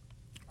that?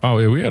 Oh,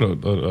 yeah, we had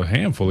a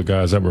handful of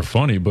guys that were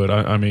funny, but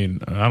I mean,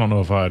 I don't know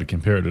if I had to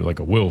compare it to like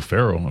a Will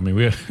Ferrell. I mean,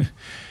 we had,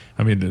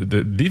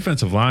 the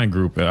defensive line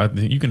group, I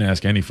think you can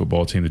ask any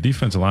football team, the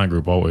defensive line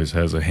group always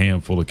has a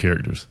handful of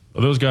characters.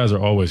 Those guys are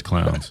always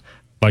clowns.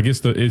 Like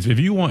if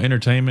you want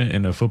entertainment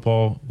in a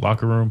football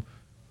locker room,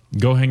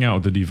 go hang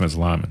out with the defensive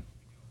lineman.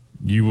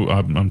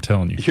 I'm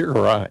telling you. You're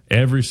right.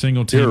 Every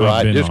single team You're I've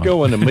right. been Just on.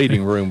 go in the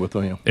meeting room with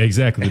them.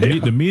 Exactly.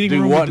 The meeting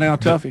Do room. what now,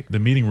 Tuffy? The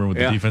meeting room with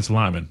the defensive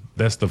lineman.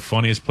 That's the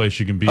funniest place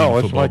you can be in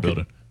a football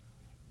building.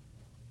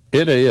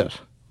 It is.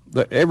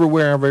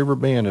 Everywhere I've ever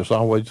been is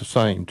always the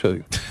same,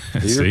 too.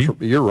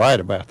 You're right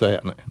about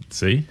that.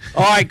 See?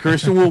 All right,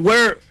 Christian. Well,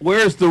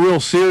 where's the real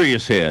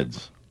serious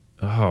heads?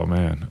 Oh,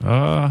 man.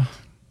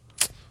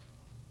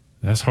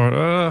 That's hard.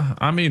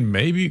 I mean,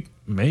 maybe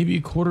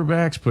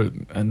quarterbacks,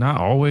 but not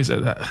always.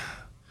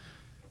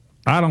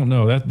 I don't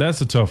know.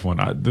 That's a tough one.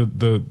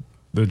 The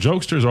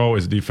jokesters are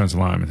always defensive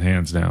linemen,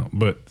 hands down.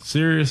 But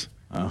serious,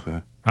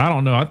 okay. I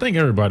don't know. I think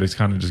everybody's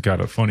kind of just got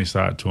a funny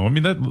side to them. I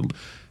mean, that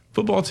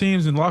football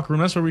teams in locker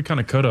room, that's where we kind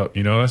of cut up.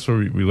 That's where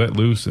we let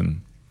loose,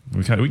 and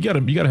you got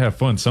to have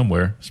fun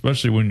somewhere,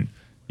 especially when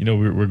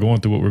we're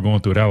going through what we're going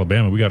through at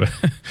Alabama. We got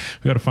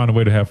to find a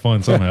way to have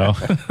fun somehow.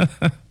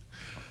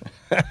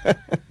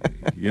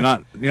 You're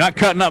not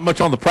cutting up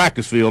much on the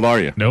practice field, are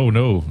you? No.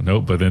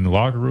 But in the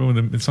locker room,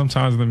 and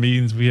sometimes in the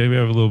meetings, we have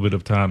a little bit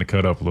of time to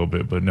cut up a little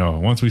bit. But no,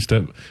 once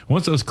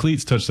those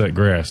cleats touch that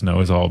grass, no,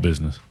 it's all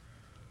business.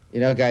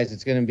 Guys,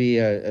 it's going to be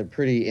a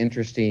pretty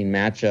interesting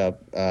matchup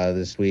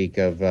this week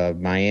of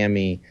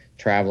Miami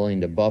traveling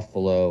to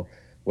Buffalo,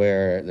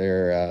 where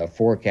they're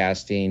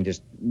forecasting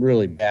just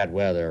really bad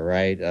weather,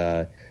 right?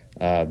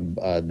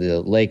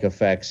 The lake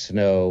effect,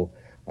 snow.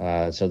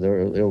 So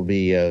it'll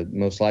be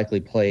most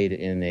likely played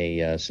in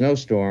a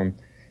snowstorm.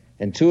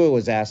 And Tua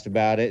was asked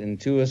about it,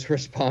 and Tua's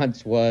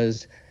response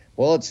was,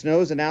 well, it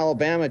snows in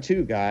Alabama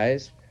too,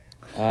 guys.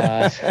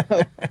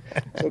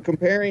 So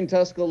comparing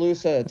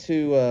Tuscaloosa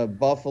to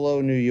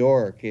Buffalo, New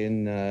York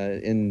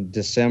in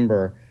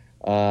December,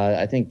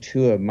 I think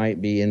Tua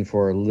might be in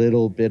for a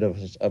little bit of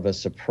a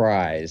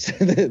surprise.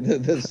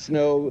 The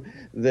snow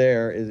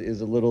there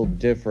is a little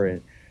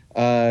different.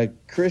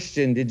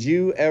 Christian, did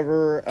you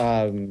ever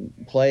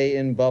play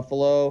in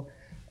Buffalo?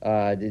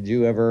 Did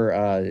you ever?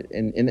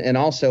 And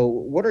also,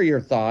 what are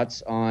your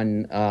thoughts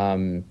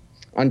on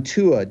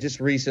Tua just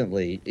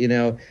recently?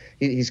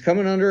 He's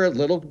coming under a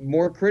little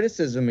more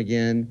criticism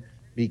again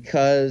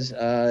because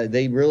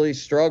they really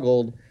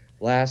struggled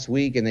last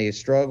week, and they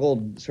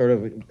struggled sort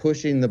of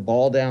pushing the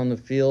ball down the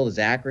field. His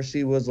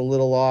accuracy was a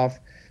little off.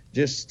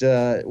 Just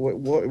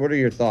what are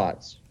your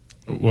thoughts?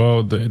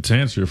 Well, to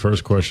answer your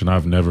first question,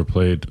 I've never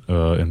played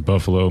in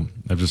Buffalo.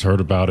 I've just heard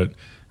about it,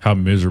 how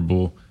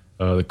miserable.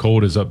 The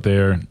cold is up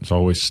there. It's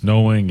always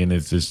snowing, and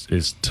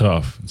it's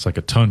tough. It's like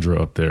a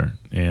tundra up there.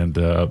 And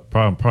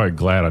I'm probably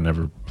glad I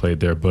never played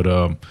there. But,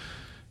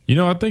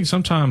 I think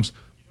sometimes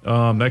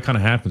that kind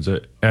of happens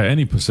at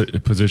any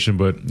position.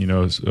 But,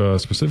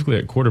 specifically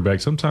at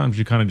quarterback, sometimes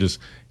you kind of just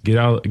get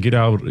out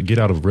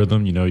of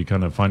rhythm. You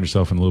kind of find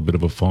yourself in a little bit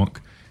of a funk.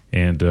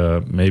 And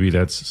maybe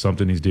that's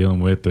something he's dealing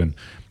with. And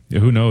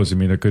who knows? I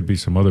mean, there could be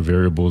some other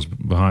variables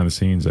behind the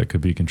scenes that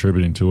could be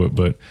contributing to it,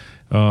 but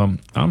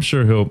I'm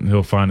sure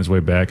he'll find his way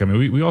back. I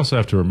mean, we also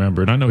have to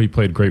remember, and I know he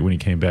played great when he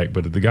came back,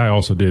 but the guy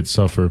also did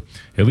suffer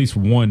at least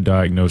one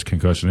diagnosed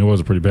concussion. It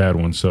was a pretty bad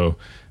one, so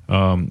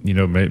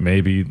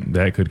maybe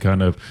that could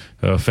kind of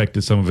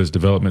affected some of his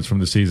developments from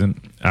the season.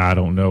 I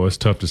don't know. It's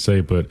tough to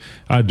say, but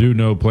I do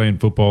know playing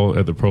football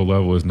at the pro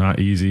level is not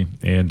easy,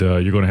 and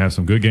you're going to have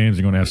some good games.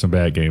 You're going to have some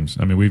bad games.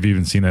 I mean, we've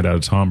even seen that out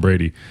of Tom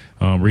Brady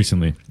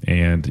recently,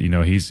 and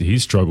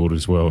he's struggled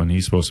as well, and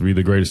he's supposed to be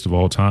the greatest of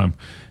all time.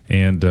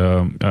 And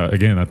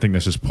again, I think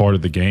that's just part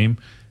of the game.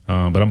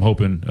 But I'm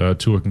hoping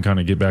Tua can kind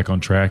of get back on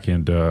track,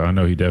 and I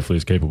know he definitely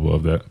is capable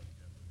of that.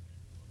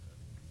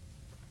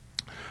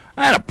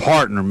 I had a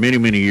partner many,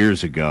 many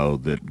years ago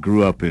that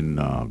grew up in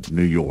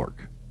New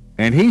York,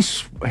 and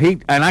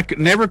I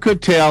never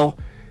could tell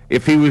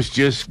if he was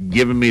just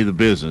giving me the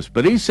business,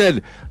 but he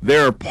said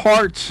there are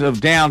parts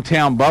of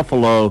downtown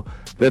Buffalo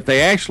that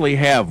they actually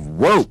have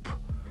rope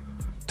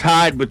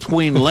tied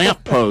between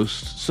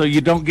lampposts so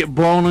you don't get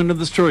blown into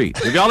the street.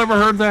 Have y'all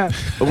ever heard that?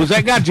 Or was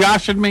that guy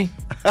joshing me?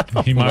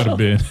 He might have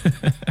been.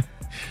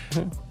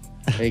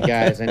 Hey,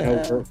 guys, I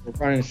know we're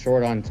running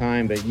short on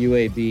time, but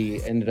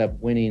UAB ended up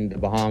winning the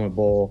Bahama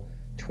Bowl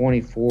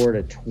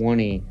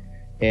 24-20.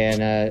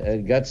 And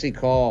a gutsy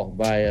call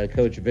by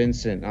Coach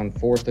Vincent on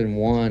 4th and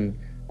 1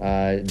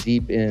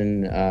 deep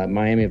in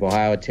Miami of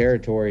Ohio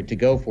territory to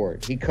go for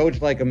it. He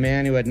coached like a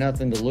man who had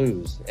nothing to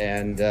lose,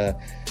 and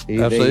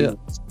they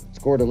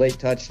scored a late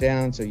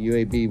touchdown, so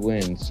UAB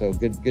wins. So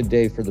good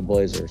day for the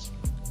Blazers.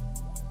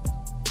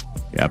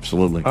 Yeah,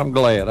 absolutely. I'm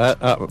glad.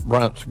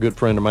 Bryant's a good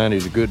friend of mine.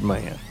 He's a good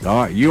man.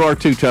 All right, you are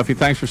too, Tuffy.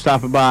 Thanks for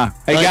stopping by.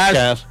 Hey, Thanks,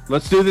 guys,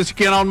 let's do this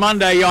again on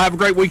Monday. Y'all have a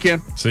great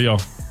weekend. See y'all.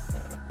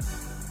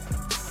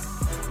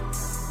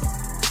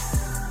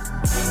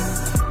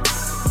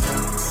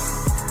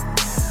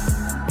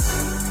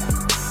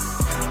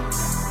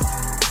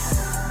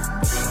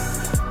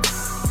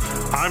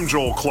 I'm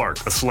Joel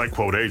Clark, a Select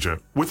Quote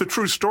agent, with a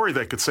true story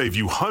that could save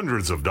you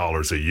hundreds of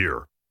dollars a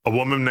year. A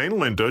woman named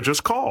Linda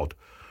just called.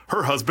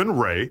 Her husband,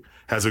 Ray,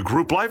 has a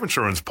group life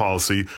insurance policy